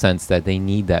in the sense that they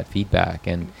need that feedback.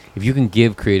 And if you can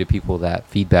give creative people that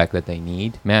feedback that they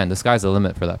need, man, the sky's the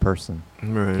limit for that person.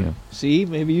 Right. See,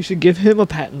 maybe you should give him a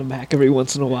pat in the back every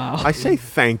once in a while. I say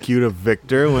thank you to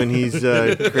Victor when he's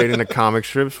creating the comic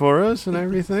strips for us and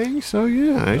everything. So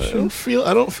yeah, I don't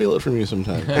feel it from you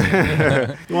sometimes.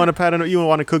 You want a pat? You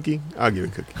want a cookie? I'll give you a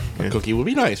cookie. A cookie would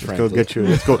be nice, Let's frankly.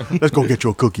 Let's go get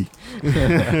you a cookie.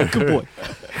 Good boy.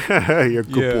 You're a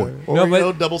good boy.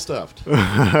 Oreo double stuffed.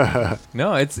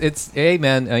 No, it's hey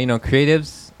man,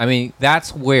 creatives.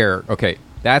 That's where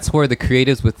the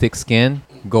creatives with thick skin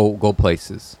go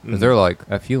places. 'Cause they're like,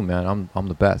 F you, man, I'm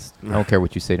the best. I don't care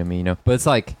what you say to me, But it's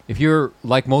like, if you're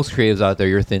like most creatives out there,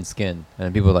 you're thin skinned,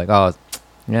 and people are like, oh,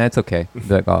 yeah, it's okay.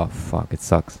 They're like, oh fuck, it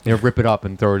sucks. Rip it up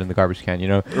and throw it in the garbage can.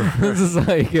 This is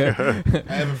like. I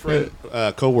have a friend,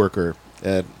 coworker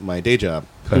at my day job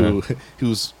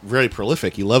who's very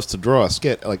prolific. He loves to draw a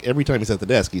skit. Like every time he's at the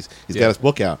desk, he's got his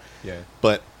book out. Yeah.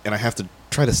 And I have to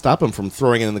try to stop him from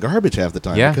throwing it in the garbage half the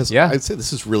time. Because I'd say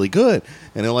this is really good,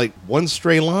 and they're like one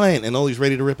stray line, and he's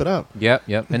ready to rip it up. Yep.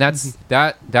 And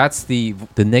that's the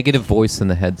negative voice in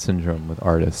the head syndrome with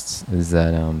artists, is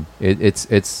that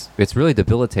it's really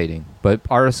debilitating. But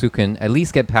artists who can at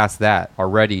least get past that are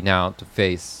ready now to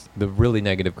face the really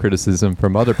negative criticism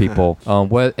from other people.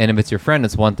 And if it's your friend,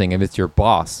 it's one thing. If it's your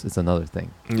boss, it's another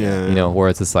thing. Yeah. Where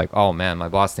it's just like, oh man, my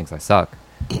boss thinks I suck.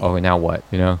 Oh, now what?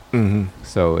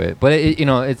 So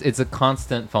it's a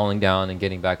constant falling down and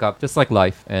getting back up, just like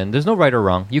life. And there's no right or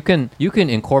wrong. You can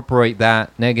incorporate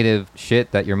that negative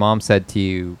shit that your mom said to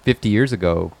you 50 years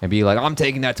ago and be like, I'm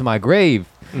taking that to my grave.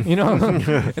 And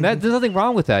there's nothing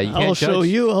wrong with that. You can't I'll show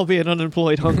you. I'll be an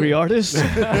unemployed, hungry artist.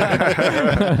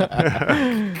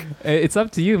 It's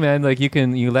up to you, man. Like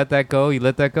you let that go. You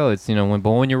let that go. It's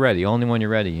when you're ready. Only when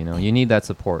you're ready. You need that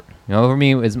support. For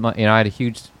me, is I had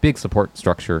a big support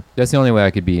structure. That's the only way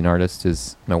I could be an artist.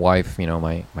 Is my wife,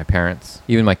 my parents,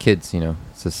 even my kids.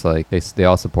 It's just like they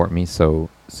all support me. So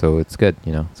it's good.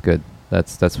 It's good.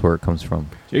 That's where it comes from.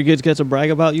 Your kids get to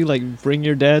brag about you, like bring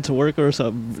your dad to work or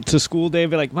something to school day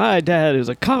and be like, my dad is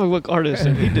a comic book artist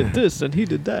and he did this and he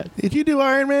did that. Did you do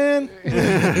Iron Man?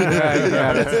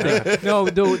 Yeah, that's the thing. No,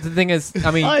 the thing is,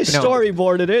 I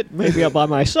storyboarded it, maybe by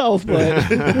myself,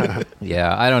 but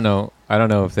yeah, I don't know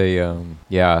if they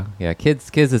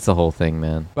kids it's a whole thing,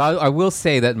 man. But I will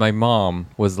say that my mom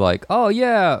was like, oh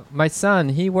yeah, my son,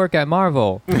 he work at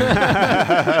Marvel.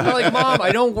 I'm like, Mom,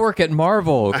 I don't work at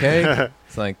Marvel, okay?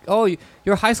 It's like, oh,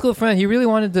 your high school friend, he really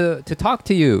wanted to talk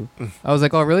to you. I was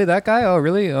like, oh, really? That guy? Oh,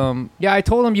 really? Yeah, I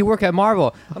told him you work at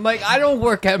Marvel. I'm like, I don't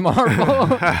work at Marvel.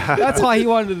 That's why he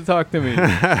wanted to talk to me.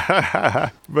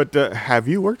 But have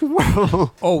you worked with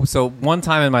Marvel? Oh, so one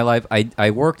time in my life,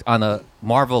 I worked on a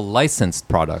Marvel licensed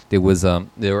product. It was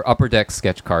they were Upper Deck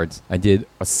sketch cards. I did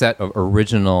a set of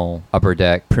original Upper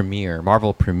Deck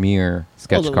Marvel Premiere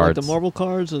sketch like cards. the Marvel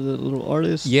cards or the little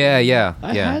artists. Yeah.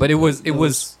 I had But it was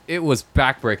those.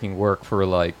 backbreaking work for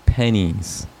like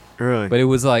pennies. Really? But it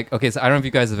was like, okay, so I don't know if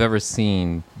you guys have ever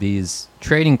seen these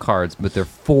trading cards, but they're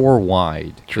 4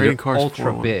 wide. So Trading they're cards ultra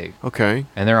 4 wide. big. Okay.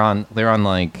 And they're on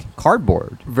like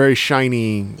cardboard. Very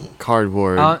shiny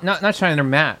cardboard. Not shiny, they're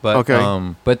matte, but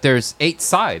Okay. but there's 8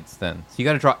 sides then. So you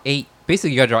got to draw 8.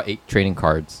 Basically, you got to draw 8 trading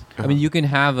cards. I mean, you can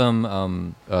have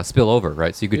them spill over,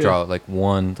 right? So you could draw like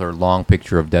one or long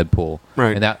picture of Deadpool,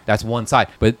 Right. And that's one side.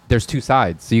 But there's 2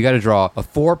 sides, so you got to draw a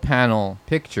 4-panel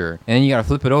picture, and then you got to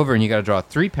flip it over, and you got to draw a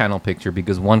 3-panel picture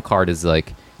because one card is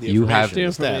like you have The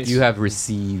information. you have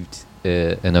received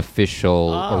an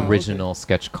official original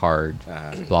sketch card,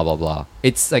 blah blah blah.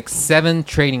 It's like 7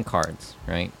 trading cards,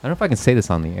 right? I don't know if I can say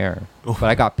this on the air, but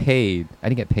I got paid. I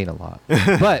didn't get paid a lot,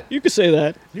 but You could say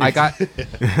that. I got. You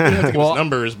don't have to give Well- us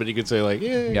numbers, but you could say like,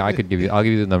 yeah. Yeah, I'll give you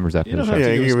the numbers after You the don't show. have yeah,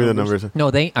 to you give give us me the numbers.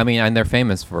 numbers. No, and they're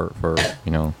famous for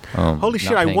Holy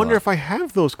shit! I wonder if I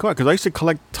have those cards because I used to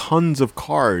collect tons of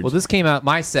cards. Well, this came out.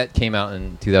 My set came out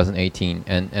in 2018,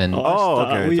 and Oh,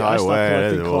 okay. I stopped Way.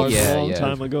 collecting cards Yeah, a long yeah.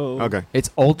 time ago. okay. it's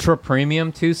ultra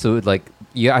premium too. So like,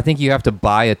 yeah, I think you have to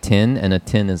buy a tin, and a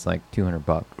tin is like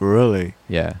 $200. Really?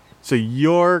 Yeah, So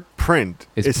your print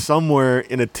It's- is somewhere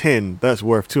in a tin that's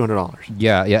worth $200.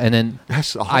 yeah, and then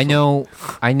That's awesome. I know.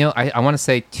 I want to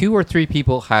say 2 or 3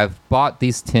 people have bought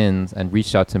these tins and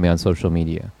reached out to me on social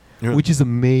media, Yeah. which is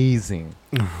amazing.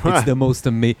 It's the most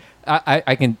amazing.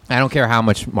 I don't care how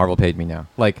much Marvel paid me now.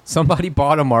 Like somebody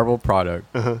bought a Marvel product,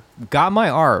 got my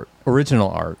art, original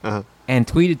art, Uh-huh. and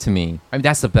tweeted to me. I mean,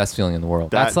 that's the best feeling in the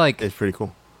world. That's like it's pretty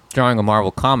cool. drawing a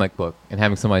Marvel comic book and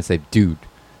having somebody say, "Dude,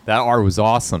 that art was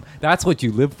awesome." That's what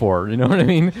you live for. You know what I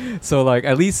mean? So like,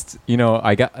 at least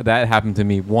I got that happened to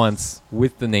me once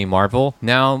with the name Marvel.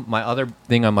 Now my other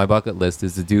thing on my bucket list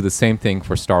is to do the same thing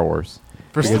for Star Wars.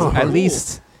 For Because Star at Wars.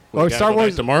 least. Well, Or you gotta Star go back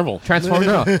Wars to Marvel. Transformers.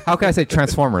 No, how can I say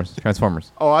Transformers?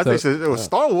 Transformers. Oh, I So- think it was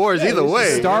Star Wars either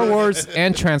way. Star Wars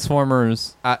and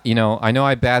Transformers. I know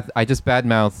I just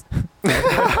badmouthed.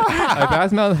 I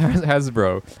badmouthed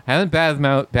Hasbro. I haven't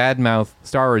badmouthed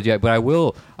Star Wars yet, but I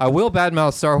will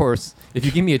badmouth Star Wars if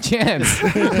you give me a chance.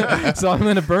 So I'm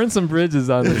gonna burn some bridges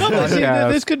on this No, but see,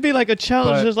 podcast. this could be like a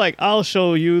challenge. But- Just like, I'll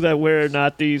show you that we're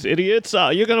not these idiots.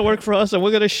 You're gonna work for us, and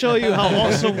we're gonna show you how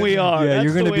awesome we are. Yeah, That's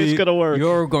you're the gonna way be. it's gonna work.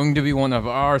 You're going to be one of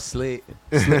our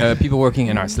people working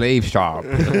in our slave shop.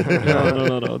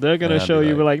 No. They're gonna Yeah, I'd show be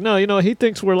you. Be like, no, he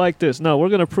thinks we're like this. No, we're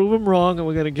gonna prove him wrong, and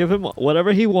we're gonna give him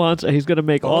whatever he wants, and he's gonna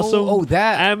make awesome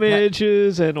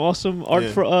images and awesome art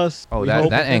Yeah. for us. Oh, We that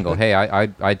hope. angle. Hey,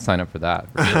 I'd sign up for that.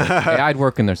 Hey, I'd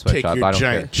work in their Take sweatshop. your I don't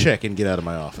giant care. check and get out of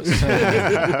my office.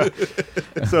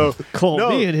 So Call no,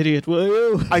 me an idiot, will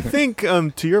you? I think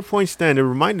to your point, Stan, it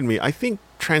reminded me. I think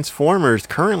Transformers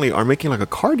currently are making like a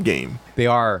card game. They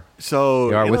are. So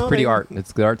They are you with know, pretty they- art.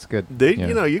 The art's good. They,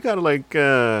 Yeah. you gotta like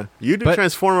you do But-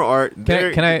 Transformer art.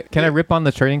 Can I rip on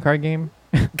the trading card game?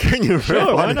 Can you?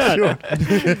 Sure, why rip on not?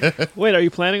 it? Sure. Wait, are you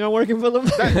planning on working for them?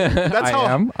 That's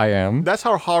how. I am. That's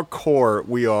how hardcore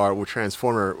we are with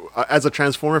Transformer. As a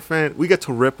Transformer fan, we get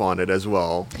to rip on it as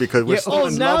well because we're Yeah, still Oh,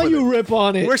 in now love with you it. rip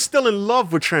on it. We're still in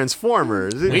love with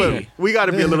Transformers. But we got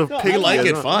to be a little No, piggy. I like as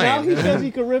it well. fine. Now he says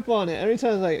he can rip on it. Every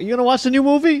time it's like, you gonna watch the new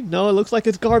movie? No, it looks like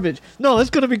it's garbage. No, it's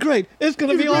gonna be great. It's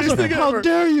gonna be greatest awesome. thing How ever.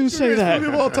 dare you say that?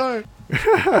 Of all time.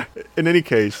 In any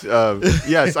case,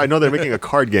 yes, I know they're making a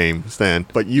card game, Stan,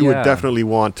 but you would Yeah. definitely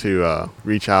want to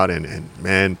reach out and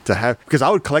man, to have, because I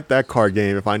would collect that card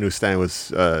game if I knew Stan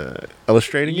was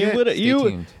illustrating You it. would Stay you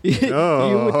tuned.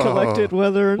 you would collect it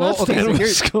whether or Well, not okay, Stan so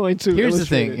was going to. Here's the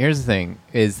illustrate thing. it. Here's the thing.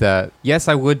 Is that yes,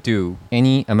 I would do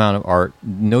any amount of art.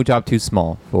 No job too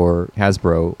small for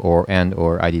Hasbro or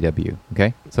IDW.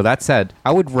 Okay. So that said,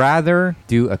 I would rather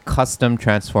do a custom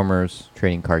Transformers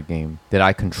trading card game that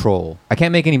I control. I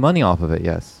can't make any money off of it.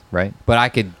 Yes. Right. But I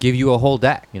could give you a whole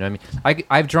deck. You know what I mean?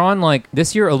 I've drawn like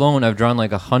this year alone. I've drawn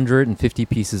like 150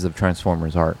 pieces of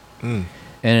Transformers art.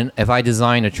 And if I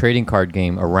design a trading card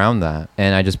game around that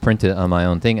and I just print it on my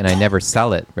own thing and I never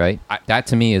sell it, right? That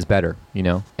to me is better,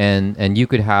 And you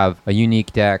could have a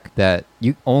unique deck that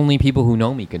only people who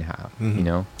know me can have,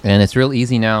 And it's real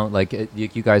easy now. Like you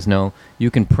guys know, you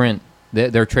can print.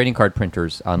 There are trading card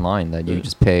printers online that you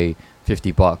just pay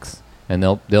 $50 and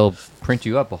they'll print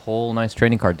you up a whole nice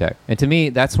trading card deck. And to me,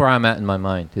 that's where I'm at in my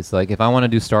mind. It's like, if I want to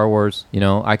do Star Wars,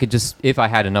 I could just, if I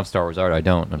had enough Star Wars art, I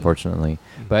don't, unfortunately.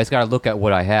 But I just got to look at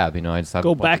what I have. I just have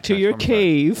Go back to your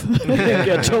cave and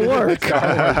get to work.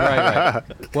 right.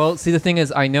 Well, see, the thing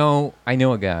is, I know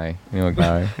a guy.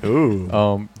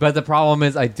 Ooh. But the problem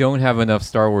is, I don't have enough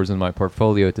Star Wars in my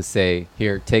portfolio to say,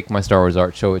 here, take my Star Wars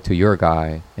art, show it to your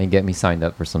guy, and get me signed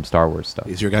up for some Star Wars stuff.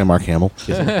 Is your guy Mark Hamill?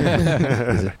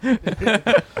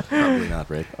 Probably not,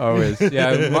 right? Always.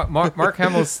 Yeah, Mark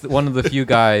Hamill's one of the few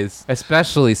guys,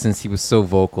 especially since he was so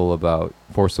vocal about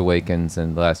Force Awakens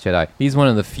and The Last Jedi. He's one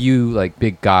of the few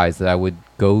big guys that I would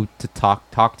go to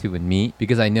talk to and meet,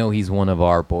 because I know he's one of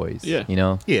our boys. Yeah.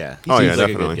 Yeah. He Oh, seems yeah, like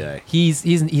definitely. a good guy.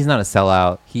 He's not a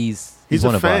sellout. He's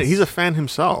one a of fan. us. He's a fan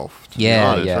himself. To be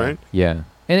Yeah, honest, yeah, right? yeah.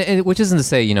 And which isn't to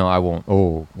say, I won't.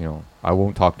 I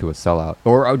won't talk to a sellout,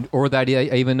 or that I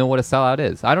even know what a sellout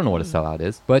is. I don't know what a sellout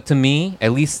is. But to me,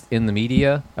 at least in the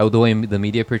media, the way the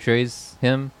media portrays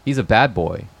him, he's a bad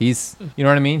boy. He's, you know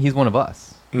what I mean? He's one of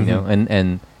us.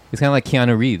 And it's kind of like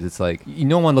Keanu Reeves. It's like,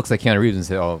 no one looks like Keanu Reeves and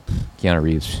say, "Oh, Keanu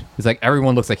Reeves." It's like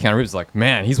everyone looks like Keanu Reeves. Like,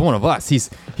 man, he's one of us. He's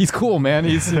cool, man.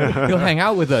 He'll hang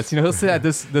out with us. He'll sit at the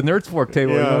Nerds Fork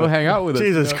table. Yeah. He'll hang out with us.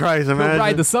 Jesus Christ, He'll imagine.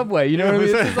 ride the subway. You know what I mean?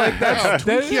 It's just like that's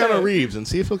Keanu Reeves and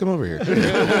see if he'll come over here.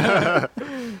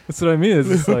 That's what I mean. It's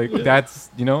just like that's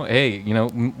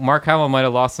Mark Hamill might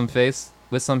have lost some face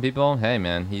with some people. Hey,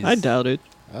 man, I doubt it.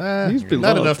 He's been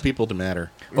not loved. enough people to matter.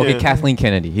 Okay, Yeah. Kathleen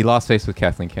Kennedy. He lost face with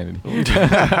Kathleen Kennedy.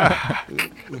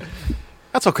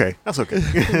 That's okay. That's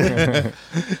okay.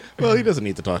 Well, he doesn't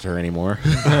need to talk to her anymore.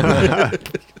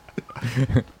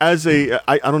 I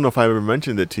don't know if I ever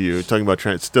mentioned it to you, talking about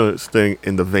still staying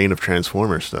in the vein of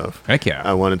Transformer stuff. Heck yeah.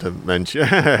 I wanted to mention.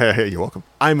 You're welcome.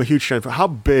 I'm a huge Transformer. How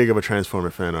big of a Transformer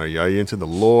fan are you? Are you into the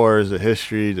lores, the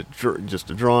history, just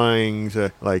the drawings?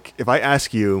 If I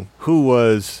ask you who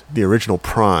was the original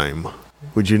Prime,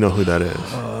 would you know who that is?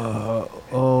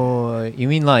 You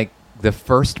mean like the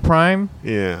first Prime?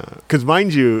 Yeah, because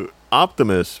mind you,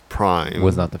 Optimus Prime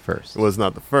Was not the first. Was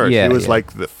not the first. Yeah, he was yeah.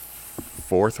 like the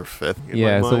fourth or fifth. in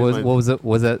Yeah. my So mind. what was it?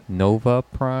 Was it Nova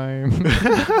Prime?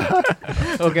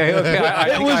 Okay.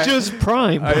 I It was just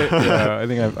Prime. I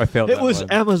think I failed. It that was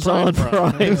one. Amazon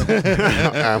Prime.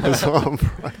 Amazon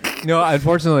Prime. No,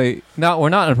 unfortunately,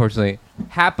 unfortunately.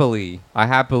 I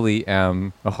happily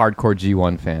am a hardcore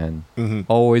G1 fan. Mm-hmm.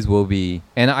 Always will be.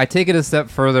 And I take it a step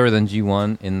further than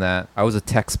G1 in that I was a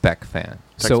tech spec fan.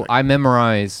 So spec. I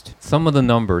memorized some of the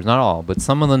numbers, not all, but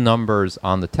some of the numbers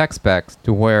on the tech specs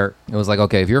to where it was like,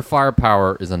 okay, if your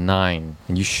firepower is a 9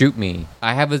 and you shoot me,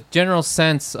 I have a general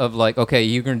sense of like, okay,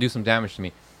 you're going to do some damage to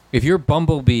me. If you're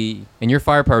Bumblebee and your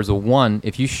firepower is a 1,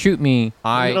 if you shoot me,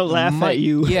 I'm gonna laugh might, at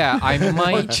you. Yeah, I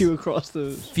might Punch you across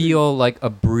the feel like a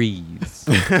breeze.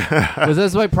 Because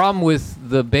that's my problem with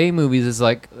the Bay movies is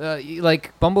like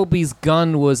Bumblebee's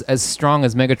gun was as strong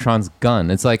as Megatron's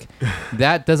gun. It's like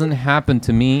that doesn't happen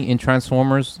to me in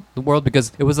Transformers the world,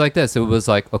 because it was like this. It was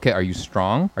like, okay, are you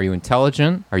strong? Are you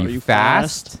intelligent? Are you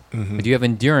fast? Mm-hmm. Do you have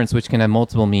endurance, which can have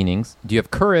multiple meanings? Do you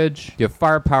have courage? Do you have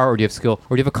firepower? Or do you have skill?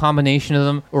 Or do you have a combination of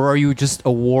them? Or are you just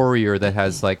a warrior that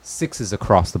has like 6s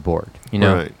across the board?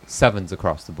 Right. 7s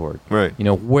across the board. Right.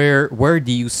 Where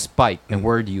do you spike and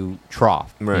where do you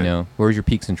trough? Right. Where's your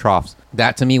peaks and troughs?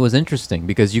 That to me was interesting,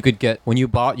 because you could get, when you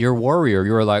bought your warrior,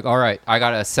 you were like, all right, I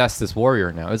got to assess this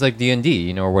warrior now. It's like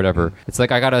D&D, or whatever. It's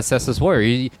like, I got to assess this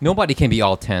warrior. Nobody can be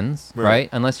all 10s, right?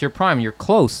 Unless you're Prime, you're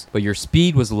close, but your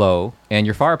speed was low and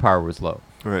your firepower was low.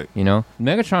 Right.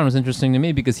 Megatron was interesting to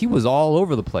me because he was all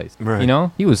over the place.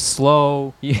 Right. He was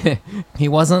slow. He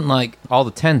wasn't like all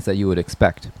the 10s that you would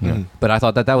expect. But I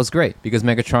thought that was great, because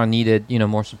Megatron needed,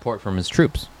 more support from his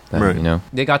troops. Right.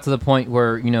 They got to the point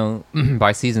where,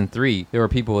 by season 3, there were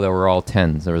people that were all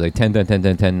 10s. They were like 10, 10, 10,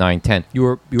 10, 10, 9, 10. You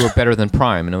were better than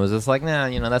Prime. And it was just like, nah,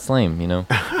 that's lame,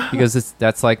 because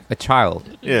that's like a child.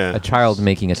 Yeah. A child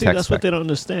making a See, tech that's spec. what they don't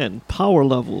understand. Power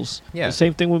levels. Yeah. The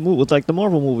same thing with like the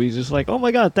Marvel movies. It's like, oh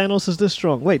my God, Thanos is this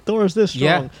strong. Wait, Thor is this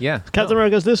strong. Yeah. Captain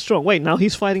America is this strong. Wait, now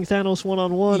he's fighting Thanos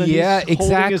one-on-one. And Yeah, he's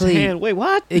holding his exactly. hand. Wait,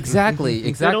 what? Exactly.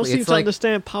 They don't seem It's to like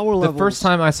understand power levels. the first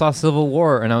time I saw Civil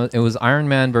War, and it was Iron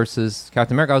Man versus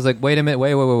Captain America, I was like, wait a minute,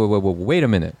 wait a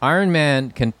minute. Iron Man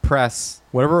can press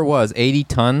whatever it was, 80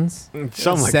 tons,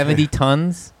 Something like 70 that.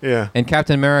 tons, Yeah. and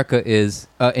Captain America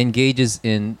engages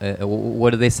in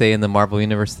what do they say in the Marvel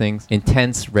Universe things?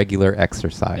 Intense regular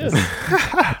exercise.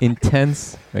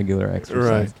 Intense regular exercise.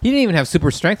 Right. He didn't even have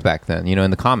super strength back then,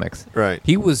 in the comics. Right.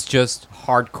 He was just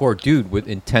hardcore dude with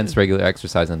intense regular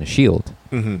exercise and a shield.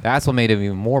 Mm-hmm. That's what made him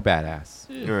even more badass.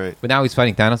 Right. But now he's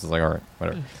fighting Thanos. It's like, all right,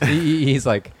 whatever. He's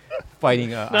like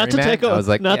fighting Not Iron to Man. take I was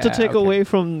like, not to yeah, take okay. away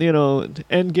from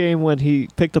Endgame when he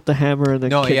picked up the hammer and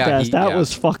then kicked ass. That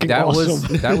was fucking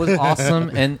awesome. That was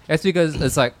awesome, and that's because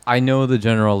it's like I know the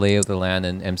general lay of the land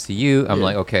in MCU. I'm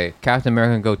like, okay, Captain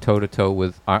America can go toe to toe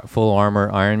with full armor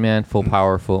Iron Man, full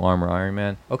power, full armor Iron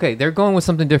Man. Okay, they're going with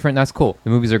something different. That's cool. The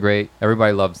movies are great.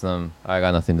 Everybody loves them. I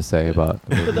got nothing to say about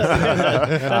the movies.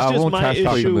 That's I just won't my trash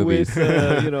talk the issue movies.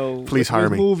 with Please hire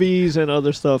with me. movies and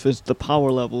other stuff is the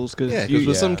power levels because Yeah, because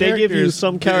with some they give you characters,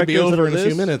 some they could be characters that over are in a few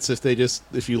this. minutes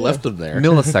if you left them there.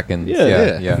 Milliseconds.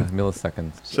 Yeah. yeah,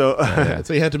 milliseconds. So Yeah.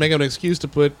 So you had to make up an excuse to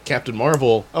put Captain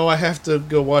Marvel. Oh, I have to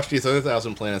go watch these other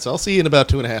 1,000 planets. I'll see you in about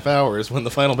 2.5 hours when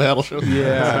the final battle shows.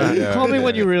 Yeah. Call me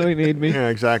when you really need me. yeah,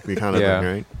 exactly, kind of Yeah. thing,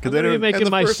 right? I'm they gonna be don't. making And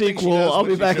the my first thing she sequel. does I'll when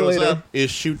be she back shows later. up Is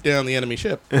shoot down the enemy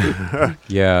ship.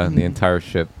 Yeah, the entire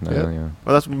ship. Yep. Yeah.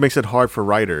 Well, that's what makes it hard for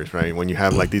writers, right? When you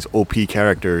have like these OP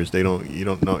characters, you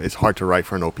don't know. It's hard to write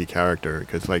for an OP character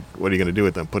because, like, what are you going to do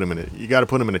with them? You got to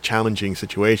put them in a challenging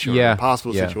situation, or Yeah, an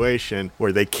impossible yeah. situation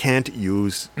where they can't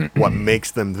use what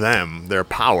makes them their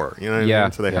power. You know what I Yeah,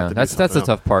 mean? So they have to. that's do the something else.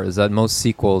 tough part is that most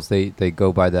sequels they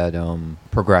go by that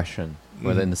progression.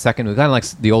 Whether in the second movie, kind of like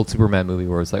the old Superman movie,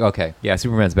 where it's like, okay, yeah,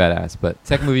 Superman's badass, but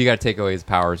second movie you got to take away his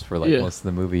powers for like Yeah. most of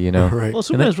the movie, you know? Right. Well,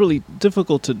 Superman's really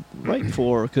difficult to write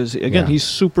for because again, Yeah. he's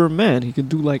Superman. He can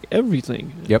do like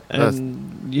everything. Yep.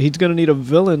 And he's gonna need a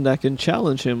villain that can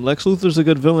challenge him. Lex Luthor's a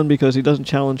good villain because he doesn't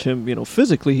challenge him,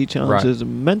 physically. He challenges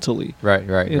him mentally. Right.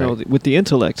 With the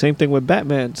intellect. Same thing with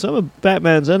Batman. Some of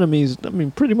Batman's enemies, I mean,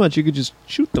 pretty much you could just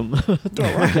shoot them, throw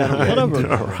a rock at them, whatever.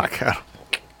 Rock out.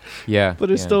 Yeah. But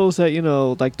it's yeah. those that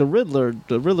like the Riddler.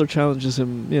 The Riddler challenges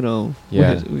him,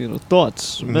 Yeah. with his,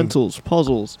 thoughts, mentals,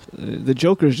 puzzles. The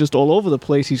Joker's just all over the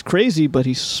place. He's crazy, but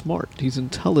he's smart. He's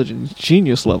intelligent. He's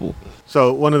genius level.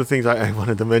 So one of the things I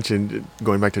wanted to mention,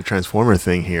 going back to the Transformer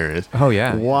thing here, is Oh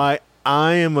yeah. why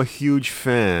I am a huge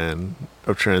fan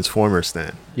of Transformers.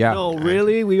 Stan. Yeah. No,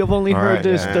 really? We have only All heard right,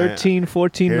 this yeah. 13,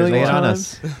 14 Here's million Lay it on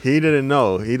times. us. He didn't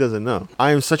know. He doesn't know. I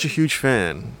am such a huge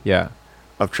fan Yeah.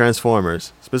 of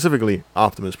Transformers, specifically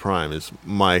Optimus Prime is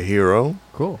my hero.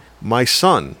 Cool. My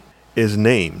son is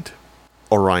named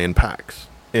Orion Pax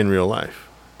in real life.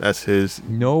 That's his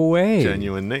No way.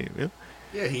 genuine name. Yeah.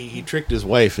 Yeah, he tricked his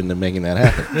wife into making that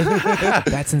happen.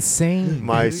 That's insane.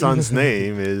 My son's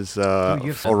name is you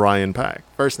have- Orion Pax.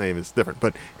 First name is different,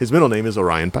 but his middle name is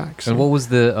Orion Pax. And what was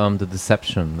the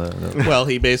deception? Well,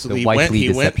 he basically The wifely he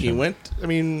deception. went. I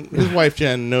mean, his wife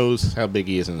Jen knows how big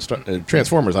he is in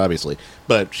Transformers, obviously,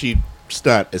 but she's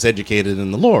not as educated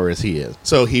in the lore as he is.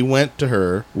 So he went to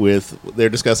her they're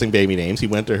discussing baby names. He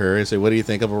went to her and said, "What do you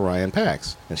think of Orion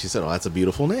Pax?" And she said, "Oh, that's a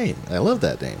beautiful name. I love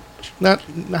that name." Not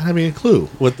having a clue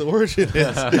what the origin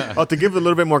is. Oh, to give a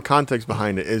little bit more context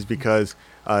behind it is because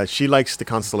she likes the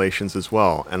constellations as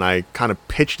well, and I kind of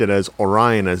pitched it as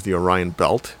Orion as the Orion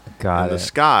belt Got in it. the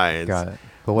sky. Got it.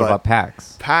 But what But- about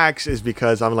PAX? Pax is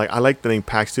because I like the name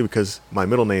Pax too because my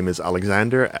middle name is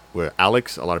Alexander, where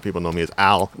Alex. A lot of people know me as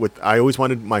Al. I always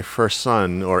wanted my first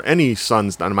son or any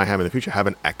sons that I might have in the future have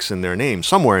an X in their name,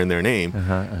 somewhere in their name.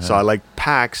 So I like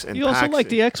Pax and You also Pax like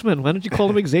the X-Men. Why don't you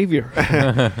call him Xavier?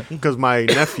 because my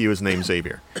nephew is named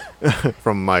Xavier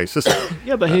from my sister.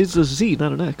 Yeah, but his is a Z,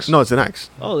 not an X. No, it's an X.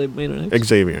 Oh, they made an X.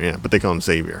 Xavier, yeah, but they call him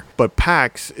Xavier. But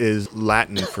Pax is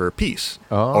Latin for peace.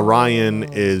 Oh. Orion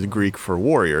is Greek for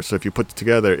warrior. So if you put it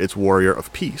together, it's warrior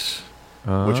of peace,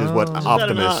 which is what Oh. Isn't that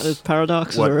an Optimus.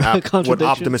 paradox What, or a what contradiction?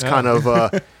 Optimus kind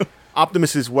of.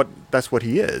 Optimus is that's what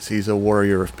he is. He's a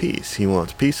warrior of peace. He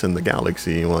wants peace in the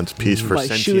galaxy. He wants peace for by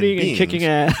sentient shooting beings. and kicking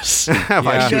ass. By Yeah. He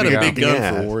got shooting a and big kicking gun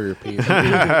ass. for warrior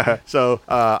peace. So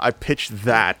I pitched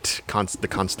that the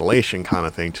constellation kind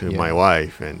of thing to Yeah. my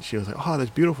wife, and she was like, "Oh, that's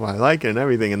beautiful. I like it and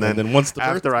everything." And then, once the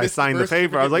after I birth signed the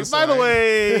paper, I was like, certificate "By the was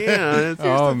way, it's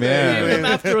here's Oh, the man. Name him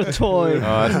after a toy.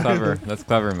 Oh, that's clever. That's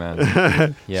clever,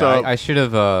 man. Yeah, So- I should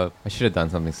have done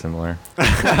something similar.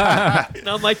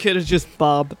 Now my kid is just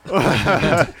Bob.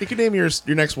 You could name your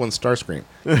next one Starscream.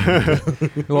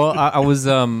 Well, I was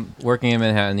working in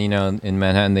Manhattan. In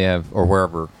Manhattan they have, or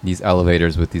wherever, these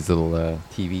elevators with these little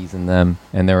TVs in them,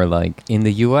 and they were like, in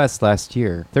the U.S. last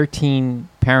year, 13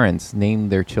 parents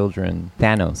named their children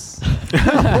Thanos.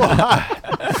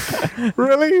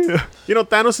 Really?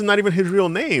 Thanos is not even his real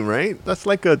name, right? That's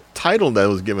like a title that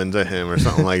was given to him or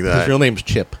something like His that. real name's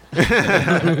Chip.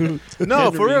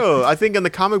 No, for Henry. real. I think in the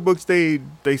comic books they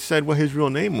said what his real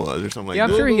name was or something like Yeah,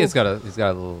 I'm that. sure he's got a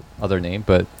little other name,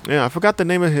 but Yeah, I forgot the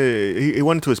name of his. He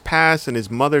went into his past, and his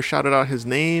mother shouted out his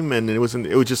name, and it was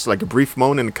just like a brief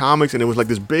moment in the comics, and it was like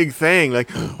this big thing, like,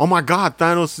 oh my God,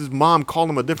 Thanos' mom called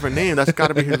him a different name. That's got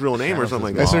to be his real name or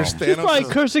something like I that. searched She's probably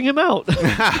Thanos. cursing him out.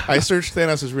 I searched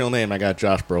Thanos' real name. I got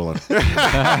Josh Brolin.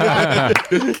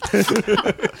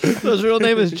 His real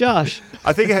name is Josh.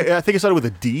 I think it started with a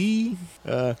D.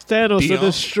 Thanos, the Dion?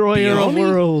 destroyer of Dione?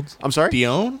 worlds. I'm sorry.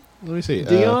 Dione? Let me see.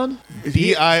 Dion?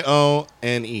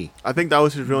 Dione. I think that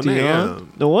was his real name.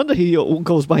 Dion? No wonder he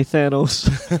goes by Thanos.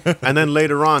 Yeah. And then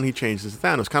later on, he changed it to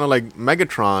Thanos, kind of like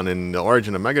Megatron and the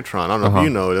origin of Megatron. I don't know if Uh-huh. you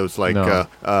know. It was like No.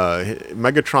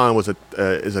 Megatron was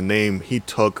is a name he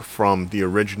took from the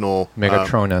original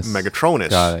Megatronus. Megatronus,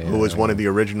 Got it, who yeah, was one yeah. of the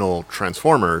original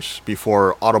Transformers.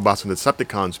 Before Autobots and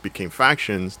Decepticons became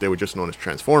factions, they were just known as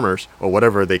Transformers or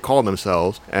whatever they called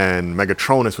themselves. And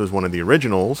Megatronus was one of the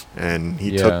originals, and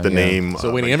he Yeah, took the yeah. name.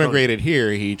 So when he Megatronus. immigrated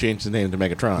here, he changed his name to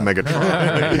Megatron.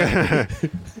 Megatron.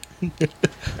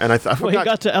 And I When he forgot.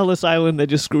 got to Ellis Island, they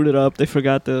just screwed it up. They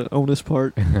forgot the onus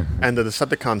part. And the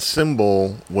Decepticon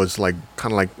symbol was like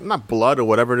kind of like not blood or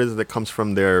whatever it is that comes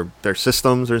from their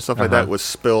systems or stuff like that Uh-huh. was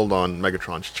spilled on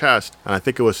Megatron's chest. And I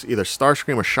think it was either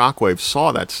Starscream or Shockwave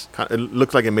saw that. It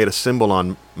looked like it made a symbol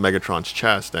on Megatron's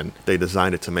chest, and they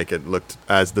designed it to make it look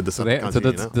as the so, Decepticons.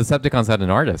 the Decepticons had an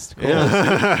artist. Cool. Yeah,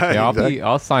 Exactly.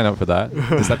 I'll sign up for that.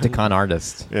 Decepticon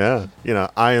artist. Yeah,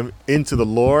 I am into the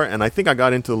lore, and I think I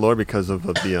got into the lore because of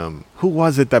the who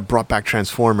was it that brought back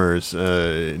Transformers?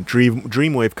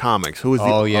 Dreamwave Comics. Who was the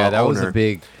Oh yeah, that was owner? a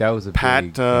big. That was a Pat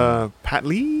big. Pat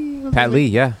Lee. Was Pat his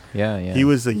Lee. name? Yeah. He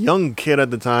was a young kid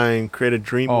at the time. Created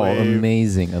Oh, Dreamwave.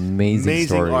 amazing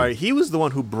story. art. He was the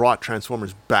one who brought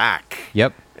Transformers back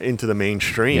Yep. into the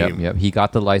mainstream. Yep. He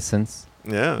got the license.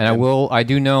 Yeah. And I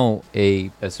do know a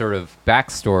sort of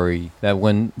backstory that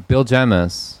when Bill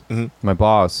Jemas, Mhm. my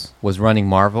boss, was running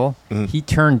Marvel, Mhm. he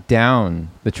turned down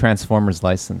the Transformers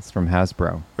license from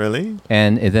Hasbro. Really?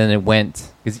 And then it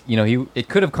went, because, it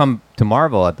could have come to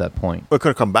Marvel at that point. Well, it could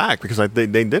have come back because they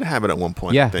did have it at one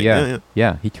point. I think.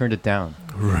 Yeah. He turned it down.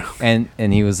 And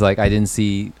he was like, I didn't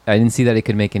see that it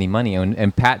could make any money.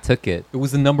 And Pat took it. It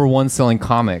was the #1 selling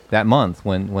comic that month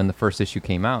when the first issue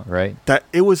came out, right? That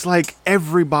it was like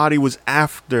everybody was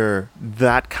after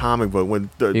that comic book when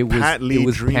Pat Lee it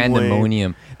was Dreamwave.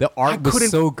 pandemonium. The art was couldn't-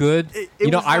 so good. it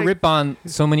was I like- rip on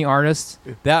so many artists.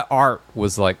 That art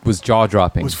was jaw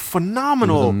dropping. It was It was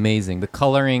phenomenal. amazing. The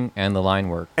coloring and the line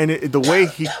work. And the way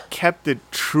he kept it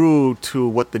true to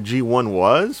what the G1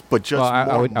 was, but just Well,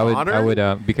 more modern. I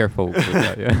would be careful with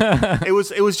that. Yeah.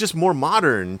 It was just more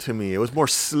modern to me. It was more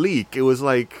sleek. It was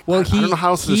like Well, I don't know how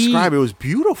else to he- describe it. It was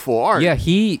beautiful art. Yeah,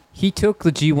 he took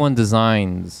the G1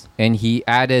 designs and he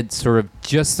added sort of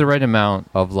just the right amount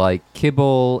of like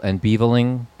kibble and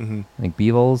beveling, like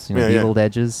bevels, Yeah, yeah. beveled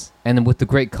edges. And then with the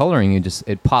great coloring,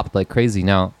 it popped like crazy.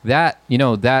 Now that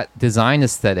design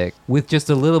aesthetic with just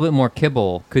a little bit more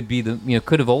kibble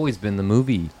could have always been the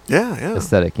movie yeah.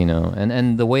 aesthetic,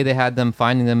 and the way they had them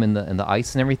finding them in the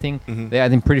ice and everything. Mhm.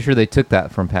 I'm pretty sure they took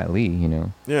that from Pat Lee,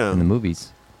 Yeah. in the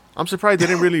movies. I'm surprised they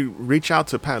didn't really reach out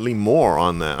to Pat Lee more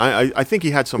on that. I think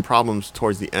he had some problems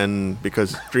towards the end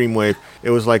because Dreamwave, it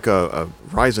was like a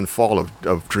rise and fall of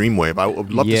Dreamwave. I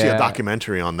would love to see a Yeah.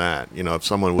 documentary on that. If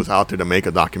someone was out there to make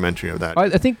a documentary of that. I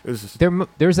think It was just-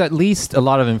 there's at least a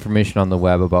lot of information on the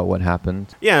web about what happened.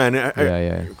 yeah, and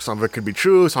Yeah. some of it could be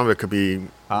true, some of it could be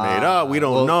made up. We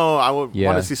don't well, know. I would yeah.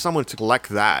 want to see someone to collect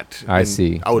that. I And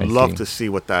see, I would I love see. to see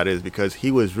what that is because he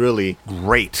was really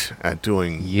great at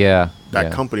doing Yeah. that. yeah.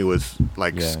 Company was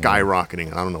like Yeah, yeah.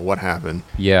 skyrocketing. I don't know what happened.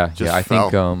 Yeah, just I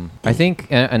think,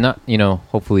 and not,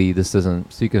 hopefully this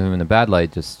doesn't speak of him in a bad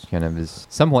light, just kind of is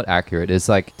somewhat accurate. It's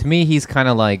like, to me, he's kind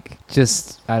of like,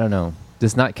 just, I don't know,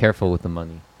 just not careful with the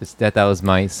money. That was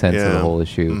my sense of the Yeah. whole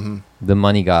issue. Mhm. The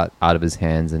money got out of his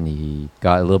hands, and he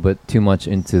got a little bit too much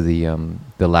into the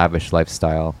lavish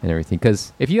lifestyle and everything.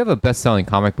 Because if you have a best-selling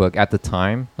comic book at the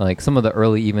time, like some of the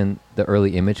early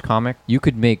Image comic, you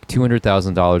could make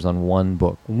 $200,000 on one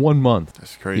book, 1 month.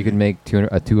 That's crazy. You could make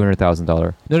a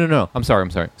 $200,000. No. I'm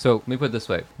sorry. So let me put it this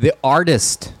way: the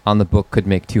artist on the book could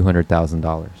make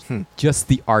 $200,000. Just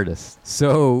the artist.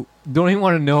 So don't even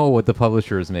want to know what the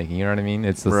publisher is making. You know what I mean?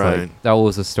 It's just Right. like that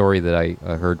was a story that I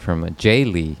heard from Jay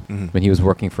Lee when he was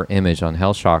working for Image on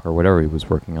Hellshock or whatever he was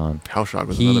working on. Hellshock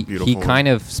was another beautiful He one. kind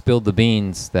of spilled the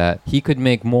beans that he could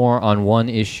make more on one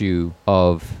issue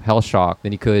of Hellshock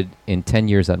than he could in 10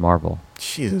 years at Marvel.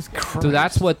 Jesus Christ. So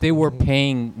that's what they were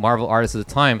paying Marvel artists at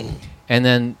the time. And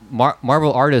then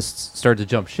Marvel artists started to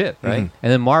jump ship, right? Mm-hmm.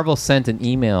 And then Marvel sent an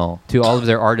email to all of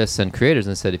their artists and creators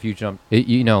and said, if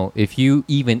you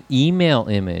even email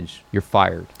Image, you're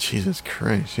fired. Jesus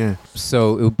Christ, yeah.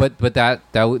 So, but that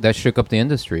shook up the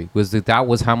industry. That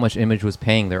was how much Image was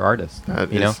paying their artists.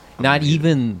 That You know, is not amazing.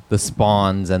 even the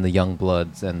Spawns and the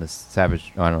Youngbloods and the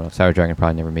Savage. I don't know. Savage Dragon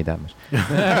probably never made that much.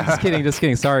 Just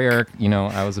kidding. Sorry, Eric. You know,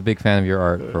 I was a big fan of your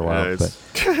art for a while.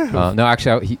 Yeah, But no,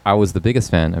 actually, I was the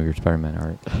biggest fan of your Spider-Man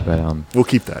art. But We'll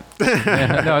keep that.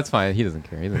 no, it's fine. He doesn't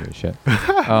care. He doesn't give a shit.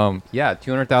 Yeah,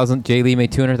 $200,000. Jay Lee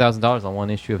made $200,000 on one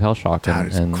issue of Hellshock. That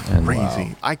is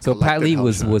crazy. I So Pat collected Lee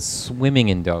was Hellshock. swimming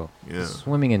in dough. Yeah.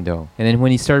 Swimming in dough. And then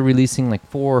when he started releasing like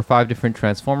 4 or 5 different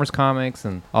Transformers comics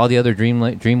and all the other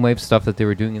Dreamwave stuff that they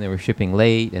were doing, and they were shipping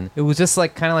late, and it was just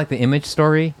like kind of like the Image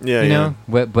story. Yeah, you yeah. know?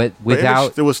 But But without.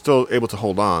 Image, it was still able to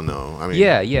hold on, though. I mean,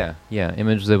 Yeah.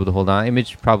 Image was able to hold on.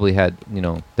 Image probably had,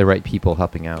 the right people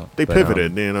helping out. they But,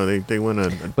 pivoted. They went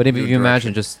a But if new you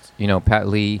imagine direction. just, Pat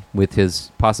Lee with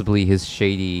possibly his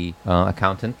shady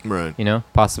accountant, Right.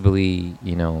 possibly,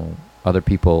 other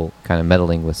people kind of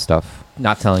meddling with stuff,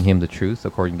 not telling him the truth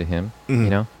according to him,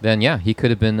 Mhm. then yeah, he could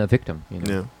have been a victim.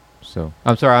 Yeah. So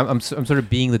I'm sorry, I'm sort of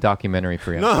being the documentary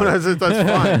for you. I'm No, sorry. that's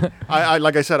fine. I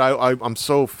like I said, I'm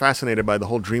so fascinated by the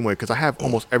whole Dreamwave because I have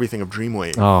almost everything of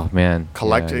Dreamwave Oh man,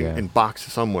 collecting Yeah. in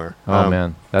boxes somewhere. Oh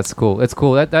man, that's cool. It's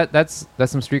cool. That's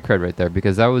some street cred right there,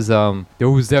 because that was there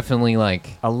was definitely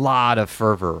like a lot of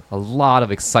fervor, a lot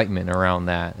of excitement around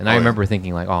that, and Oh, I yeah. remember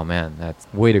thinking like, oh man, that's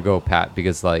way to go, Pat,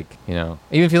 because like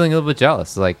even feeling a little bit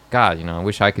jealous, like God, I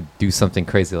wish I could do something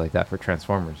crazy like that for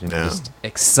Transformers, Yeah. just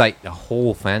excite the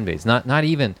whole fan base, not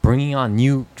even bringing on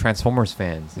new Transformers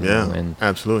fans, you Yeah, know, and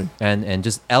absolutely. and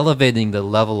just elevating the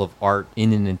level of art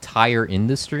in an entire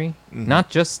industry. Mm-hmm. Not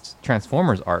just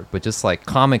Transformers art, but just like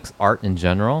comics art in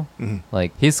general. Mm-hmm.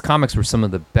 Like his comics were some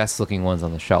of the best looking ones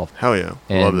on the shelf. Hell yeah,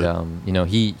 love And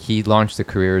it. he launched the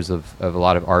careers of a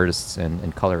lot of artists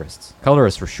and colorists.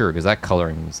 Colorists for sure, because that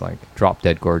coloring is like drop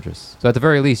dead gorgeous. So at the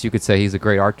very least, you could say he's a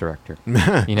great art director.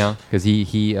 Because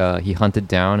he hunted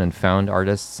down and found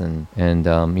artists and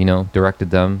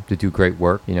directed them to do great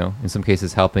work. In some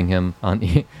cases helping him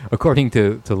on, according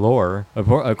to lore,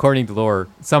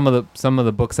 some of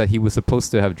the books that he was supposed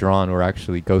to have drawn were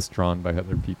actually ghost drawn by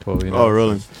other people. Oh,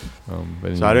 really?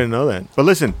 But, So I didn't know that. But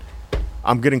listen,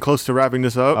 I'm getting close to wrapping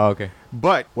this up. Oh, okay.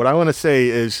 But what I want to say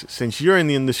is, since you're in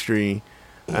the industry,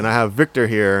 and I have Victor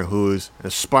here, who's an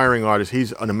aspiring artist.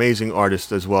 He's an amazing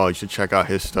artist as well. You should check out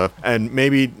his stuff. And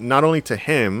maybe not only to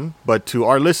him, but to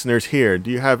our listeners here, do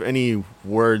you have any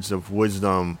words of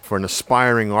wisdom for an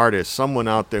aspiring artist, someone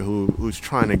out there who's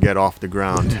trying to get off the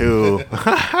ground too?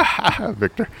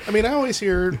 Victor. I mean, I always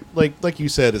hear, like you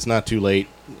said, it's not too late.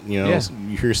 Yeah.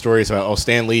 You hear stories about,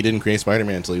 Stan Lee didn't create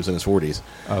Spider-Man until he was in his 40s.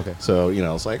 Okay. So,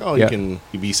 it's like, Yeah.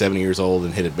 you be 70 years old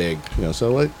and hit it big.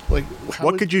 So,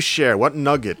 What could you share? What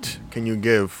nugget can you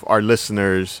give our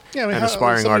listeners and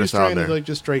aspiring artists out there? To,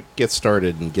 just get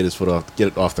started and get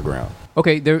it off the ground.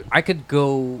 Okay, I could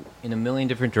go in a million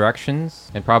different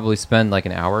directions and probably spend like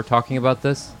an hour talking about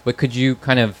this. But could you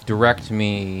kind of direct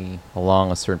me along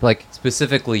a certain, like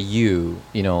specifically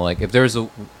like if there's a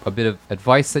bit of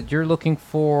advice that you're looking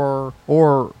for,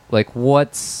 or like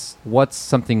what's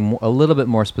something a little bit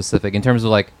more specific in terms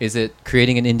of like, is it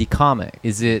creating an indie comic?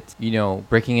 Is it,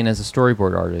 breaking in as a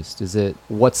storyboard artist? Is it,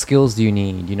 what skills do you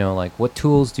need? Like what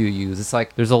tools do you use? It's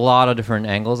like, there's a lot of different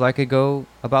angles I could go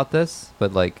about this,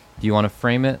 but like, do you want to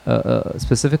frame it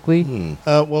specifically?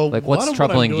 Well, Like, a what's lot of what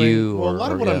troubling I'm doing- you Well, a or-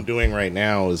 lot of or- what yeah. I'm doing right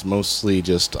now is mostly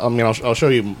just. I'll show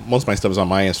you. Most of my stuff is on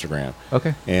my Instagram.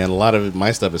 Okay. And a lot of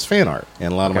my stuff is fan art,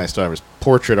 and a lot of Okay. my stuff is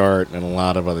portrait art, and a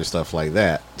lot of other stuff like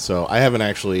that. So I haven't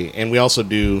actually, and we also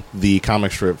do the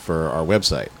comic strip for our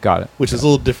website, Got it. which is a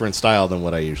little different style than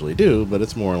what I usually do, but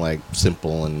it's more like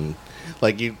simple and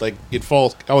it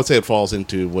falls. I would say it falls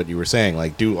into what you were saying,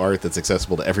 like do art that's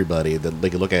accessible to everybody that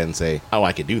they could look at and say, "Oh,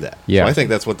 I could do that." Yeah. So I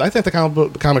think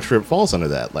the comic strip falls under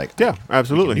that. Like, Yeah,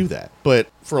 absolutely. we can do that. But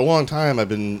for a long time,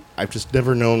 I've just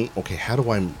never known. Okay, how do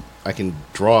I can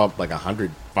draw like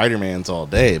 100 Spider-Mans all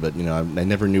day, but I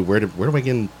never knew where do I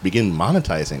begin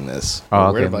monetizing this? Oh,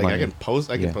 Or where okay, do I money. can post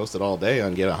Yeah. post it all day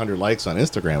and get 100 likes on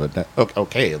Instagram, but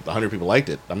okay, 100 people liked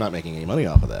it. I'm not making any money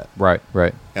off of that. Right.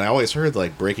 And I always heard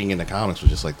like breaking into comics was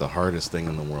just like the hardest thing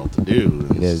in the world to do.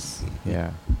 It is. Yeah.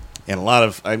 And a lot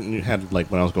of I had, like,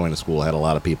 when I was going to school, I had a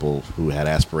lot of people who had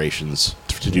aspirations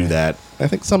to do that. I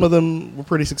think some of them were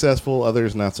pretty successful,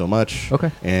 others not so much.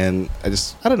 Okay. And I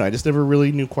don't know, I just never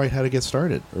really knew quite how to get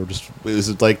started. Or is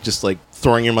it like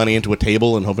throwing your money into a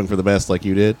table and hoping for the best like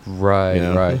you did? Right, You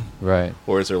know? right.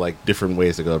 Or is there like different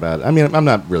ways to go about it? I mean, I'm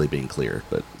not really being clear,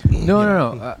 but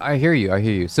No. I hear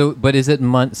you. So, but is it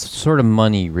sort of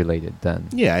money related then?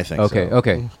 Yeah, I think so.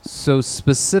 Okay. So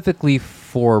specifically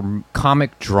for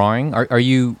comic drawing, are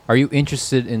you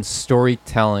interested in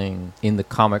storytelling in the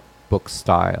comic book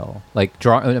style, like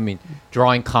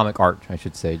drawing comic art, I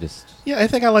should say? Yeah, I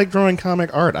think I like drawing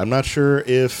comic art. I'm not sure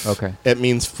if it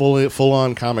means full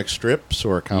on comic strips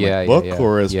or a comic book,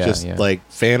 or is just like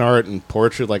fan art and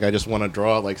portrait. Like I just want to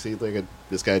draw, like see, like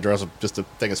this guy draws just a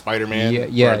thing of Spider-Man,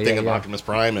 or a thing of Optimus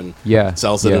Prime, and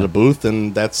sells it at a booth,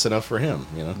 and that's enough for him.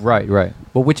 You know, right.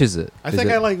 Well, which is it? I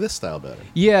think I like this style better.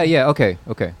 Yeah. Okay.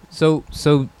 So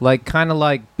like kind of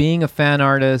like being a fan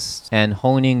artist and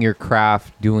honing your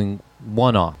craft, doing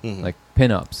one-off, like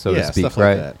pin-ups, so to speak,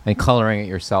 right? Like and coloring it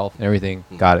yourself and everything.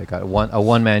 Got it. A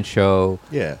one-man show.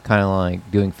 Yeah. Kind of like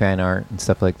doing fan art and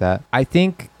stuff like that. I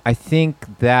think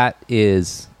that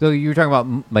is. So you're talking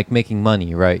about like making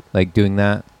money, right? Like doing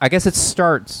that. I guess it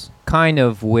starts kind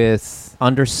of with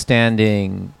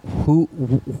understanding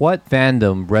what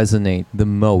fandom resonate the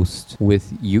most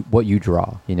with you, what you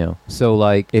draw, you know. So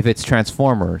like if it's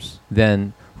Transformers,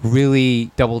 then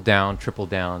really double down, triple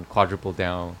down, quadruple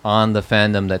down on the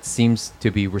fandom that seems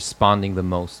to be responding the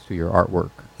most to your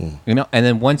artwork. You know, and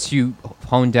then once you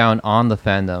hone down on the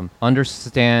fandom,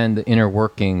 understand the inner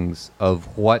workings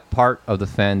of what part of the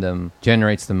fandom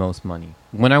generates the most money.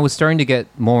 When I was starting to get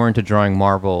more into drawing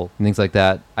Marvel and things like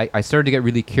that, I started to get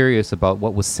really curious about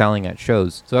what was selling at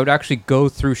shows. So I would actually go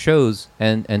through shows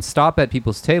and stop at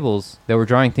people's tables that were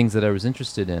drawing things that I was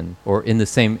interested in, or in the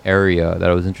same area that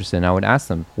I was interested in. I would ask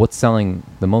them, what's selling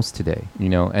the most today? You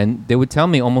know, and they would tell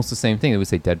me almost the same thing. They would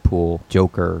say Deadpool,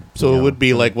 Joker. So it would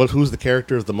be like, who's the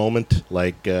character of the moment?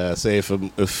 Like, say if a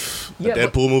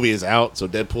Deadpool movie is out, so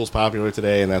Deadpool's popular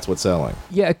today, and that's what's selling.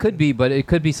 Yeah, it could be, but it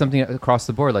could be something across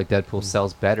the board, like Deadpool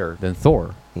sells better than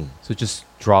Thor. So just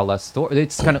draw less Thor.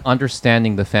 It's kind of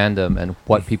understanding the fandom and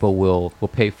what people will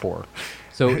pay for.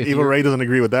 So Evil Ray doesn't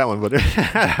agree with that one, but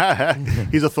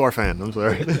he's a Thor fan. I'm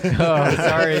sorry.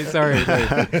 Sorry.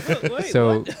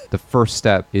 So the first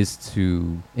step is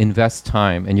to invest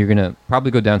time, and you're going to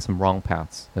probably go down some wrong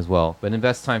paths as well, but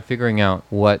invest time figuring out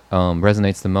what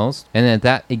resonates the most. And at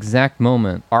that exact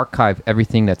moment, archive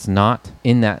everything that's not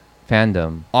in that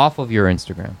fandom off of your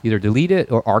Instagram. Either delete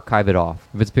it or archive it off.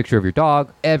 If it's a picture of your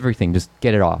dog, everything, just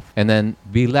get it off. And then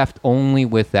be left only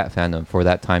with that fandom for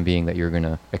that time being that you're going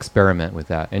to experiment with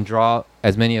that. And draw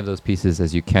as many of those pieces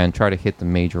as you can. Try to hit the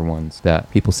major ones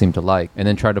that people seem to like. And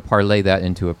then try to parlay that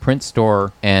into a print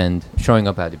store and showing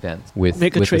up at events with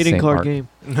Make a trading card game.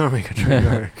 No, make a trading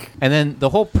card. And then the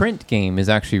whole print game is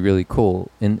actually really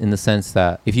cool in the sense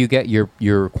that if you get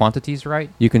your quantities right,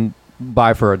 you can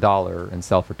buy for $1 and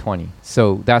sell for 20.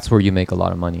 So that's where you make a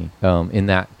lot of money in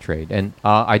that trade. And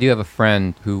I do have a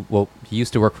friend who, he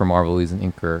used to work for Marvel. He's an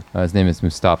inker. His name is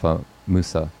Mustafa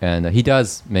Musa, and he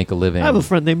does make a living. I have a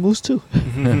friend named Moose too.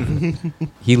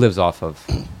 He lives off of,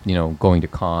 going to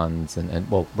cons and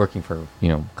working for,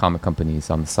 comic companies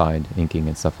on the side, inking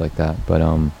and stuff like that. But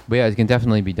yeah, it can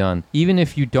definitely be done. Even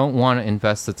if you don't want to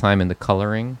invest the time in the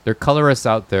coloring, there are colorists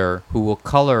out there who will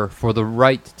color for the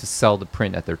right to sell the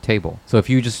print at their table. So if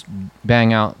you just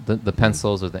bang out the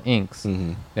pencils or the inks,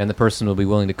 then the person will be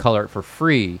willing to color it for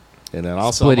free. And then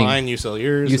I'll sell mine, you sell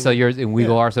yours. You sell yours, and we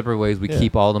go our separate ways. We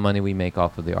keep all the money we make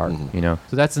off of the art,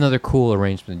 So that's another cool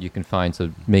arrangement you can find.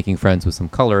 So making friends with some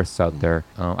colorists out there.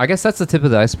 I guess that's the tip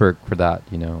of the iceberg for that,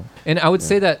 And I would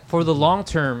say that for the long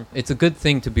term, it's a good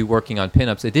thing to be working on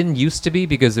pinups. It didn't used to be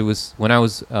because it was, when I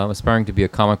was aspiring to be a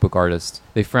comic book artist,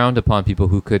 they frowned upon people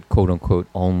who could, quote unquote,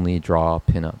 only draw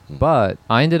pinup. But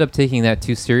I ended up taking that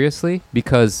too seriously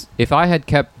because if I had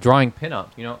kept drawing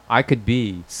pinup, I could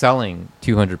be selling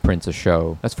 200 prints a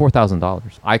show. That's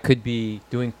 $4,000. I could be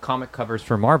doing comic covers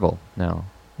for Marvel now.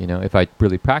 If I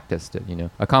really practiced it,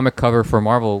 a comic cover for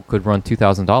Marvel could run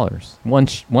 $2,000.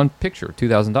 One picture,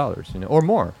 $2,000, or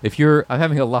more. I'm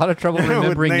having a lot of trouble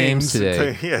remembering names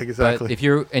today. Yeah, exactly. But if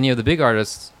you're any of the big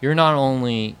artists, you're not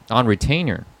only on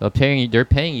retainer. They're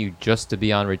paying you just to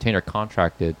be on retainer,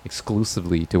 contracted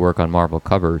exclusively to work on Marvel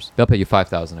covers. They'll pay you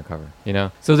 $5,000 a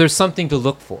cover. So there's something to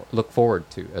look forward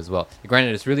to as well.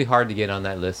 Granted, it's really hard to get on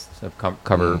that list of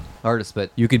cover artists,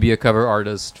 but you could be a cover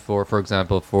artist for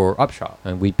example, for Upshot,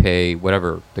 and we only pay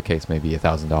whatever the case may be,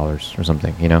 $1,000 or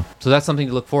something, you know? So that's something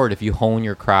to look forward if you hone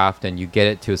your craft and you get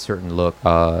it to a certain look.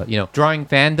 You know, drawing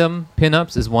fandom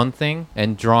pinups is one thing,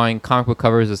 and drawing comic book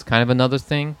covers is kind of another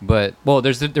thing. But, well,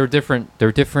 they're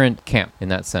different camp in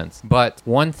that sense. But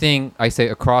one thing I say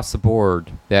across the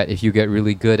board that if you get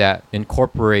really good at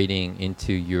incorporating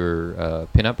into your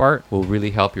pinup art will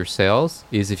really help your sales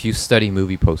is if you study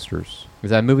movie posters. Because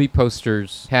that movie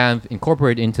posters have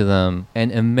incorporated into them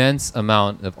an immense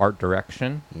amount of art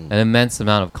direction, an immense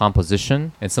amount of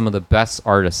composition, and some of the best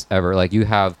artists ever. Like you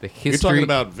have the history. You're talking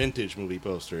about vintage movie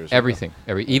posters. Everything,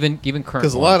 even current.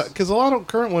 Because a lot of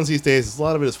current ones these days, a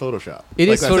lot of it is Photoshop. It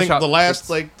is I Photoshop.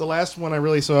 think the last one I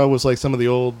really saw was like some of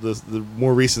the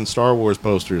more recent Star Wars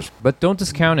posters. But don't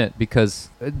discount it because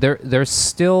there's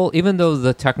still, even though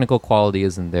the technical quality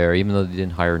isn't there, even though they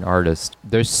didn't hire an artist,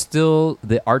 there's still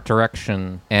the art direction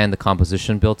and the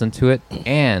composition built into it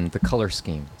and the color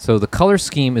scheme. So the color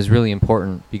scheme is really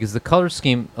important because the color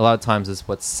scheme a lot of times is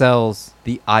what sells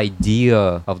the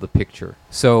idea of the picture.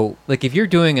 So like if you're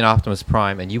doing an Optimus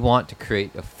Prime and you want to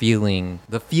create the feeling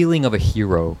of a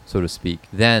hero, so to speak,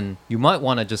 then you might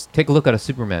want to just take a look at a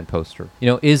Superman poster. You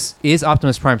know, is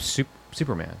Optimus Prime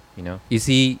Superman, you know? Is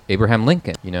he Abraham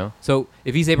Lincoln, you know? So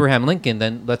if he's Abraham Lincoln,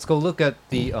 then let's go look at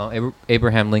the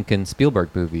Abraham Lincoln Spielberg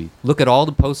movie. Look at all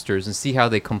the posters and see how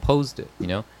they composed it, you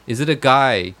know? Is it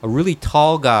a really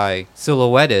tall guy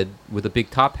silhouetted with a big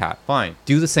top hat? Fine.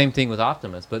 Do the same thing with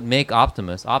Optimus, but make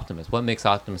Optimus Optimus. What makes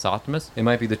Optimus Optimus? It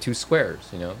might be the two squares,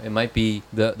 you know? It might be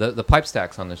the pipe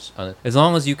stacks on it. As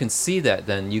long as you can see that,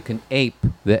 then you can ape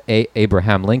the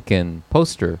Abraham Lincoln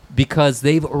poster because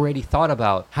they've already thought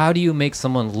about how do you make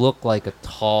someone look like a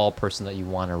tall person that you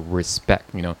want to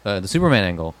respect, you know? The Superman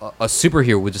angle. A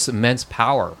superhero with just immense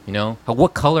power, you know?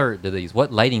 What color do they use?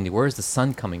 What lighting? Where is the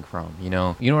sun coming from, you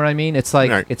know? You know what I mean? It's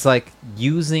like Right. It's like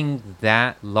using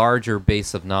that larger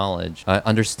base of knowledge,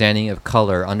 understanding of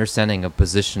color, understanding of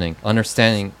positioning,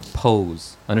 understanding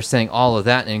pose, understanding all of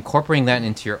that, and incorporating that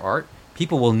into your art.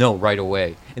 People will know right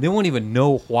away, and they won't even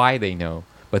know why they know,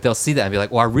 but they'll see that and be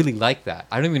like, "Well, I really like that.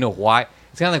 I don't even know why."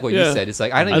 It's kind of like what you said. It's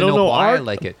like I don't even know why art, I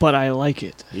like it. but I like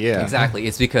it. Yeah, Exactly.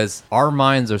 It's because our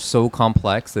minds are so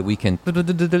complex that we can,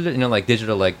 you know, like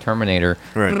digital, like Terminator,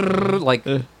 Right. like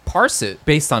parse it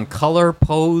based on color,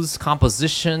 pose,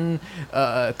 composition,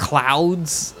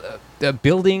 clouds,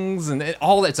 buildings, and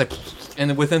all that. It's like,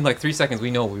 and within like 3 seconds,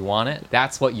 we know we want it.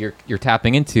 That's what you're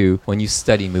tapping into when you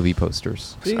study movie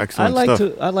posters. See, Excellent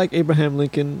stuff. I like Abraham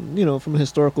Lincoln, you know, from a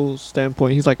historical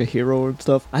standpoint. He's like a hero and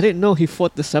stuff. I didn't know he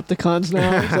fought Decepticons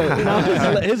now. So, you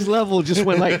know, his level just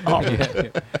went like up.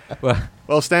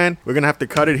 Well, Stan, we're going to have to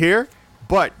cut it here,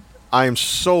 but I am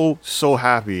so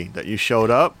happy that you showed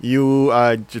up. You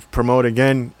just promote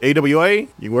again AWA.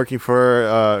 You're working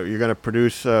for, you're going to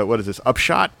produce, what is this,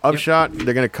 Upshot? Upshot.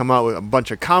 They're going to come out with a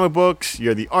bunch of comic books.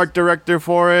 You're the art director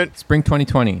for it. Spring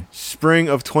 2020. Spring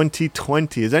of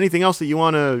 2020. Is there anything else that you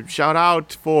want to shout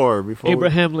out for before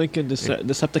Abraham Lincoln,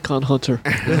 Decepticon hunter.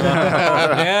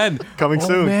 Man. Coming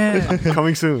soon. Man.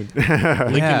 Coming soon.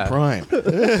 Lincoln Prime.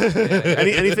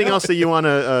 Anything else that you want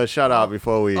to shout out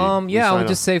before we? I would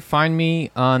just say find me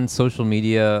on social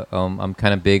media. I'm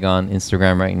kind of big on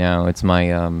Instagram right now. It's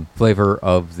my flavor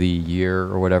of the year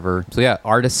or whatever. So yeah,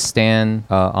 Artist Stan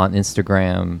on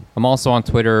Instagram. I'm also on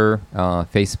Twitter,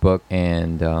 Facebook,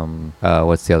 and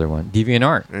what's the other one?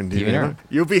 DeviantArt. And DeviantArt.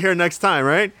 You'll be here next time,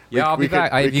 right? Yeah, I'll be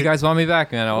back. If you guys want me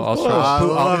back, man, I'll show I'd up.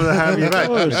 love to have you back.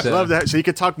 course. Love that. So you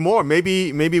could talk more.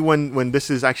 Maybe when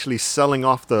this is actually selling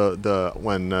off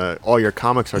when all your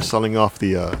comics are selling off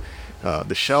the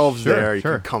shelves Sure, there, you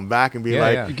sure. can come back and be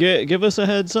Yeah, like, yeah. Give us a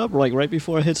heads up, like right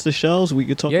before it hits the shelves, we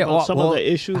could talk about some of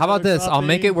the issues. How about that are this? I'll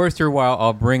make it dropping. worth your while.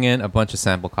 I'll bring in a bunch of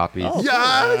sample copies. Oh,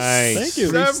 yes, Nice. Thank you.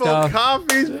 several stuff.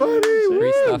 copies, buddy. Free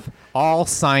Woo. stuff. All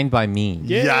signed by me.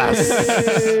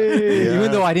 Yes. Yay. Even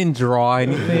though I didn't draw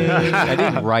anything, I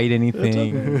didn't write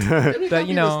anything. That,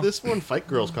 you know. This one, Fight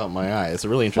Girls, caught my eye. It's a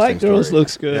really interesting Fight Girls story.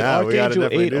 looks good. Yeah, we gotta Archangel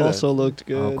definitely 8 do that. also looked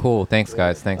good. Oh, cool. Thanks,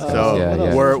 guys. Thanks, guys. So yeah, what yeah.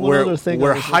 else? we're One other thing I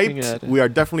we're was looking hyped. at. We are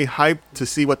definitely hyped to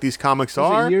see what these comics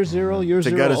Was it are. Year Zero? Year to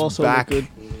Zero get us also back-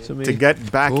 looked good to me. To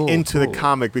get back Cool, into the cool.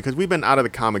 comic, because we've been out of the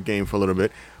comic game for a little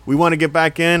bit. We want to get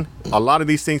back in. A lot of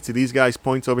these things, to these guys'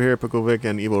 points over here, Pickle Vic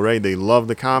and Evil Ray, they love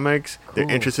the comics. They're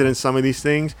Cool. interested in some of these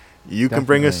things. You can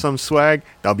bring us Definitely. some swag.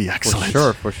 That'll be excellent.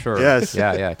 For sure. Yes.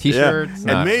 Yeah. T-shirts.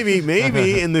 Yeah. And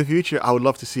maybe in the future, I would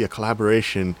love to see a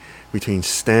collaboration between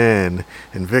Stan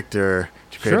and Victor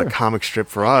to create Sure. a comic strip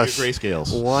for us.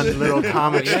 Grayscales. One little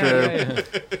comic strip.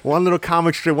 Yeah. One little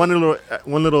comic strip. One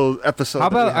little episode. How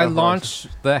that we about I have for us. launch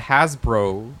the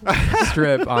Hasbro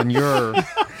strip on your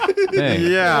Hey,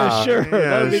 Yeah, sure,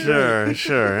 that'd be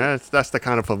sure. That's the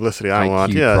kind of publicity I IQ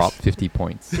want. Yes. drop 50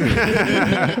 points.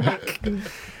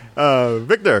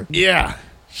 Victor, Yeah.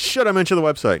 should I mention the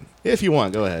website? If you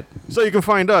want, go ahead. So you can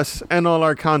find us and all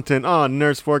our content on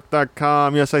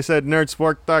nerdspork.com. Yes, I said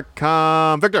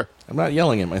nerdspork.com. Victor. I'm not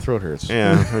yelling it. My throat hurts.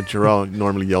 Yeah, Jarrell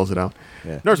normally yells it out.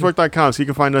 Yeah. Nerdspork.com. So you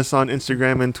can find us on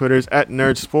Instagram and Twitters at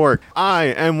Nerdspork. I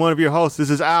am one of your hosts. This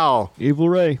is Al. Evil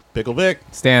Ray. Pickle Vic.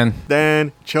 Stan.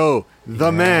 Dan Cho,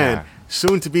 the man,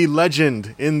 soon to be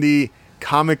legend in the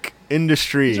comic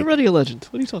industry. He's already a legend.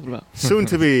 What are you talking about? Soon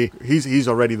to be. He's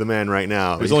already the man right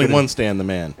now. There's He's only gonna- one Stan the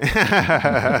man.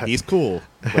 He's cool.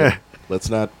 But let's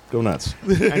not go nuts.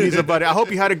 And he's a buddy. I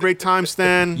hope you had a great time,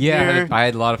 Stan. Yeah, here. I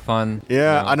had a lot of fun.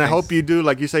 Yeah, and I thanks. hope you do.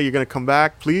 Like you say, you're going to come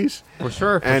back, please. For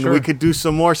sure. For And sure. we could do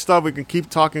some more stuff. We can keep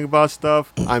talking about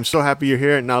stuff. I'm so happy you're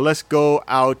here. Now let's go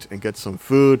out and get some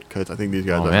food because I think these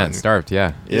guys Oh, are man, hungry. starved,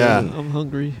 yeah. Yeah. I'm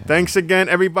hungry. Thanks again,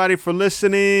 everybody, for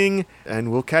listening.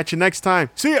 And we'll catch you next time.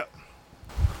 See ya.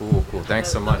 Cool. Thanks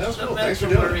so much. Thanks for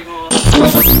doing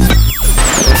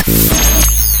it.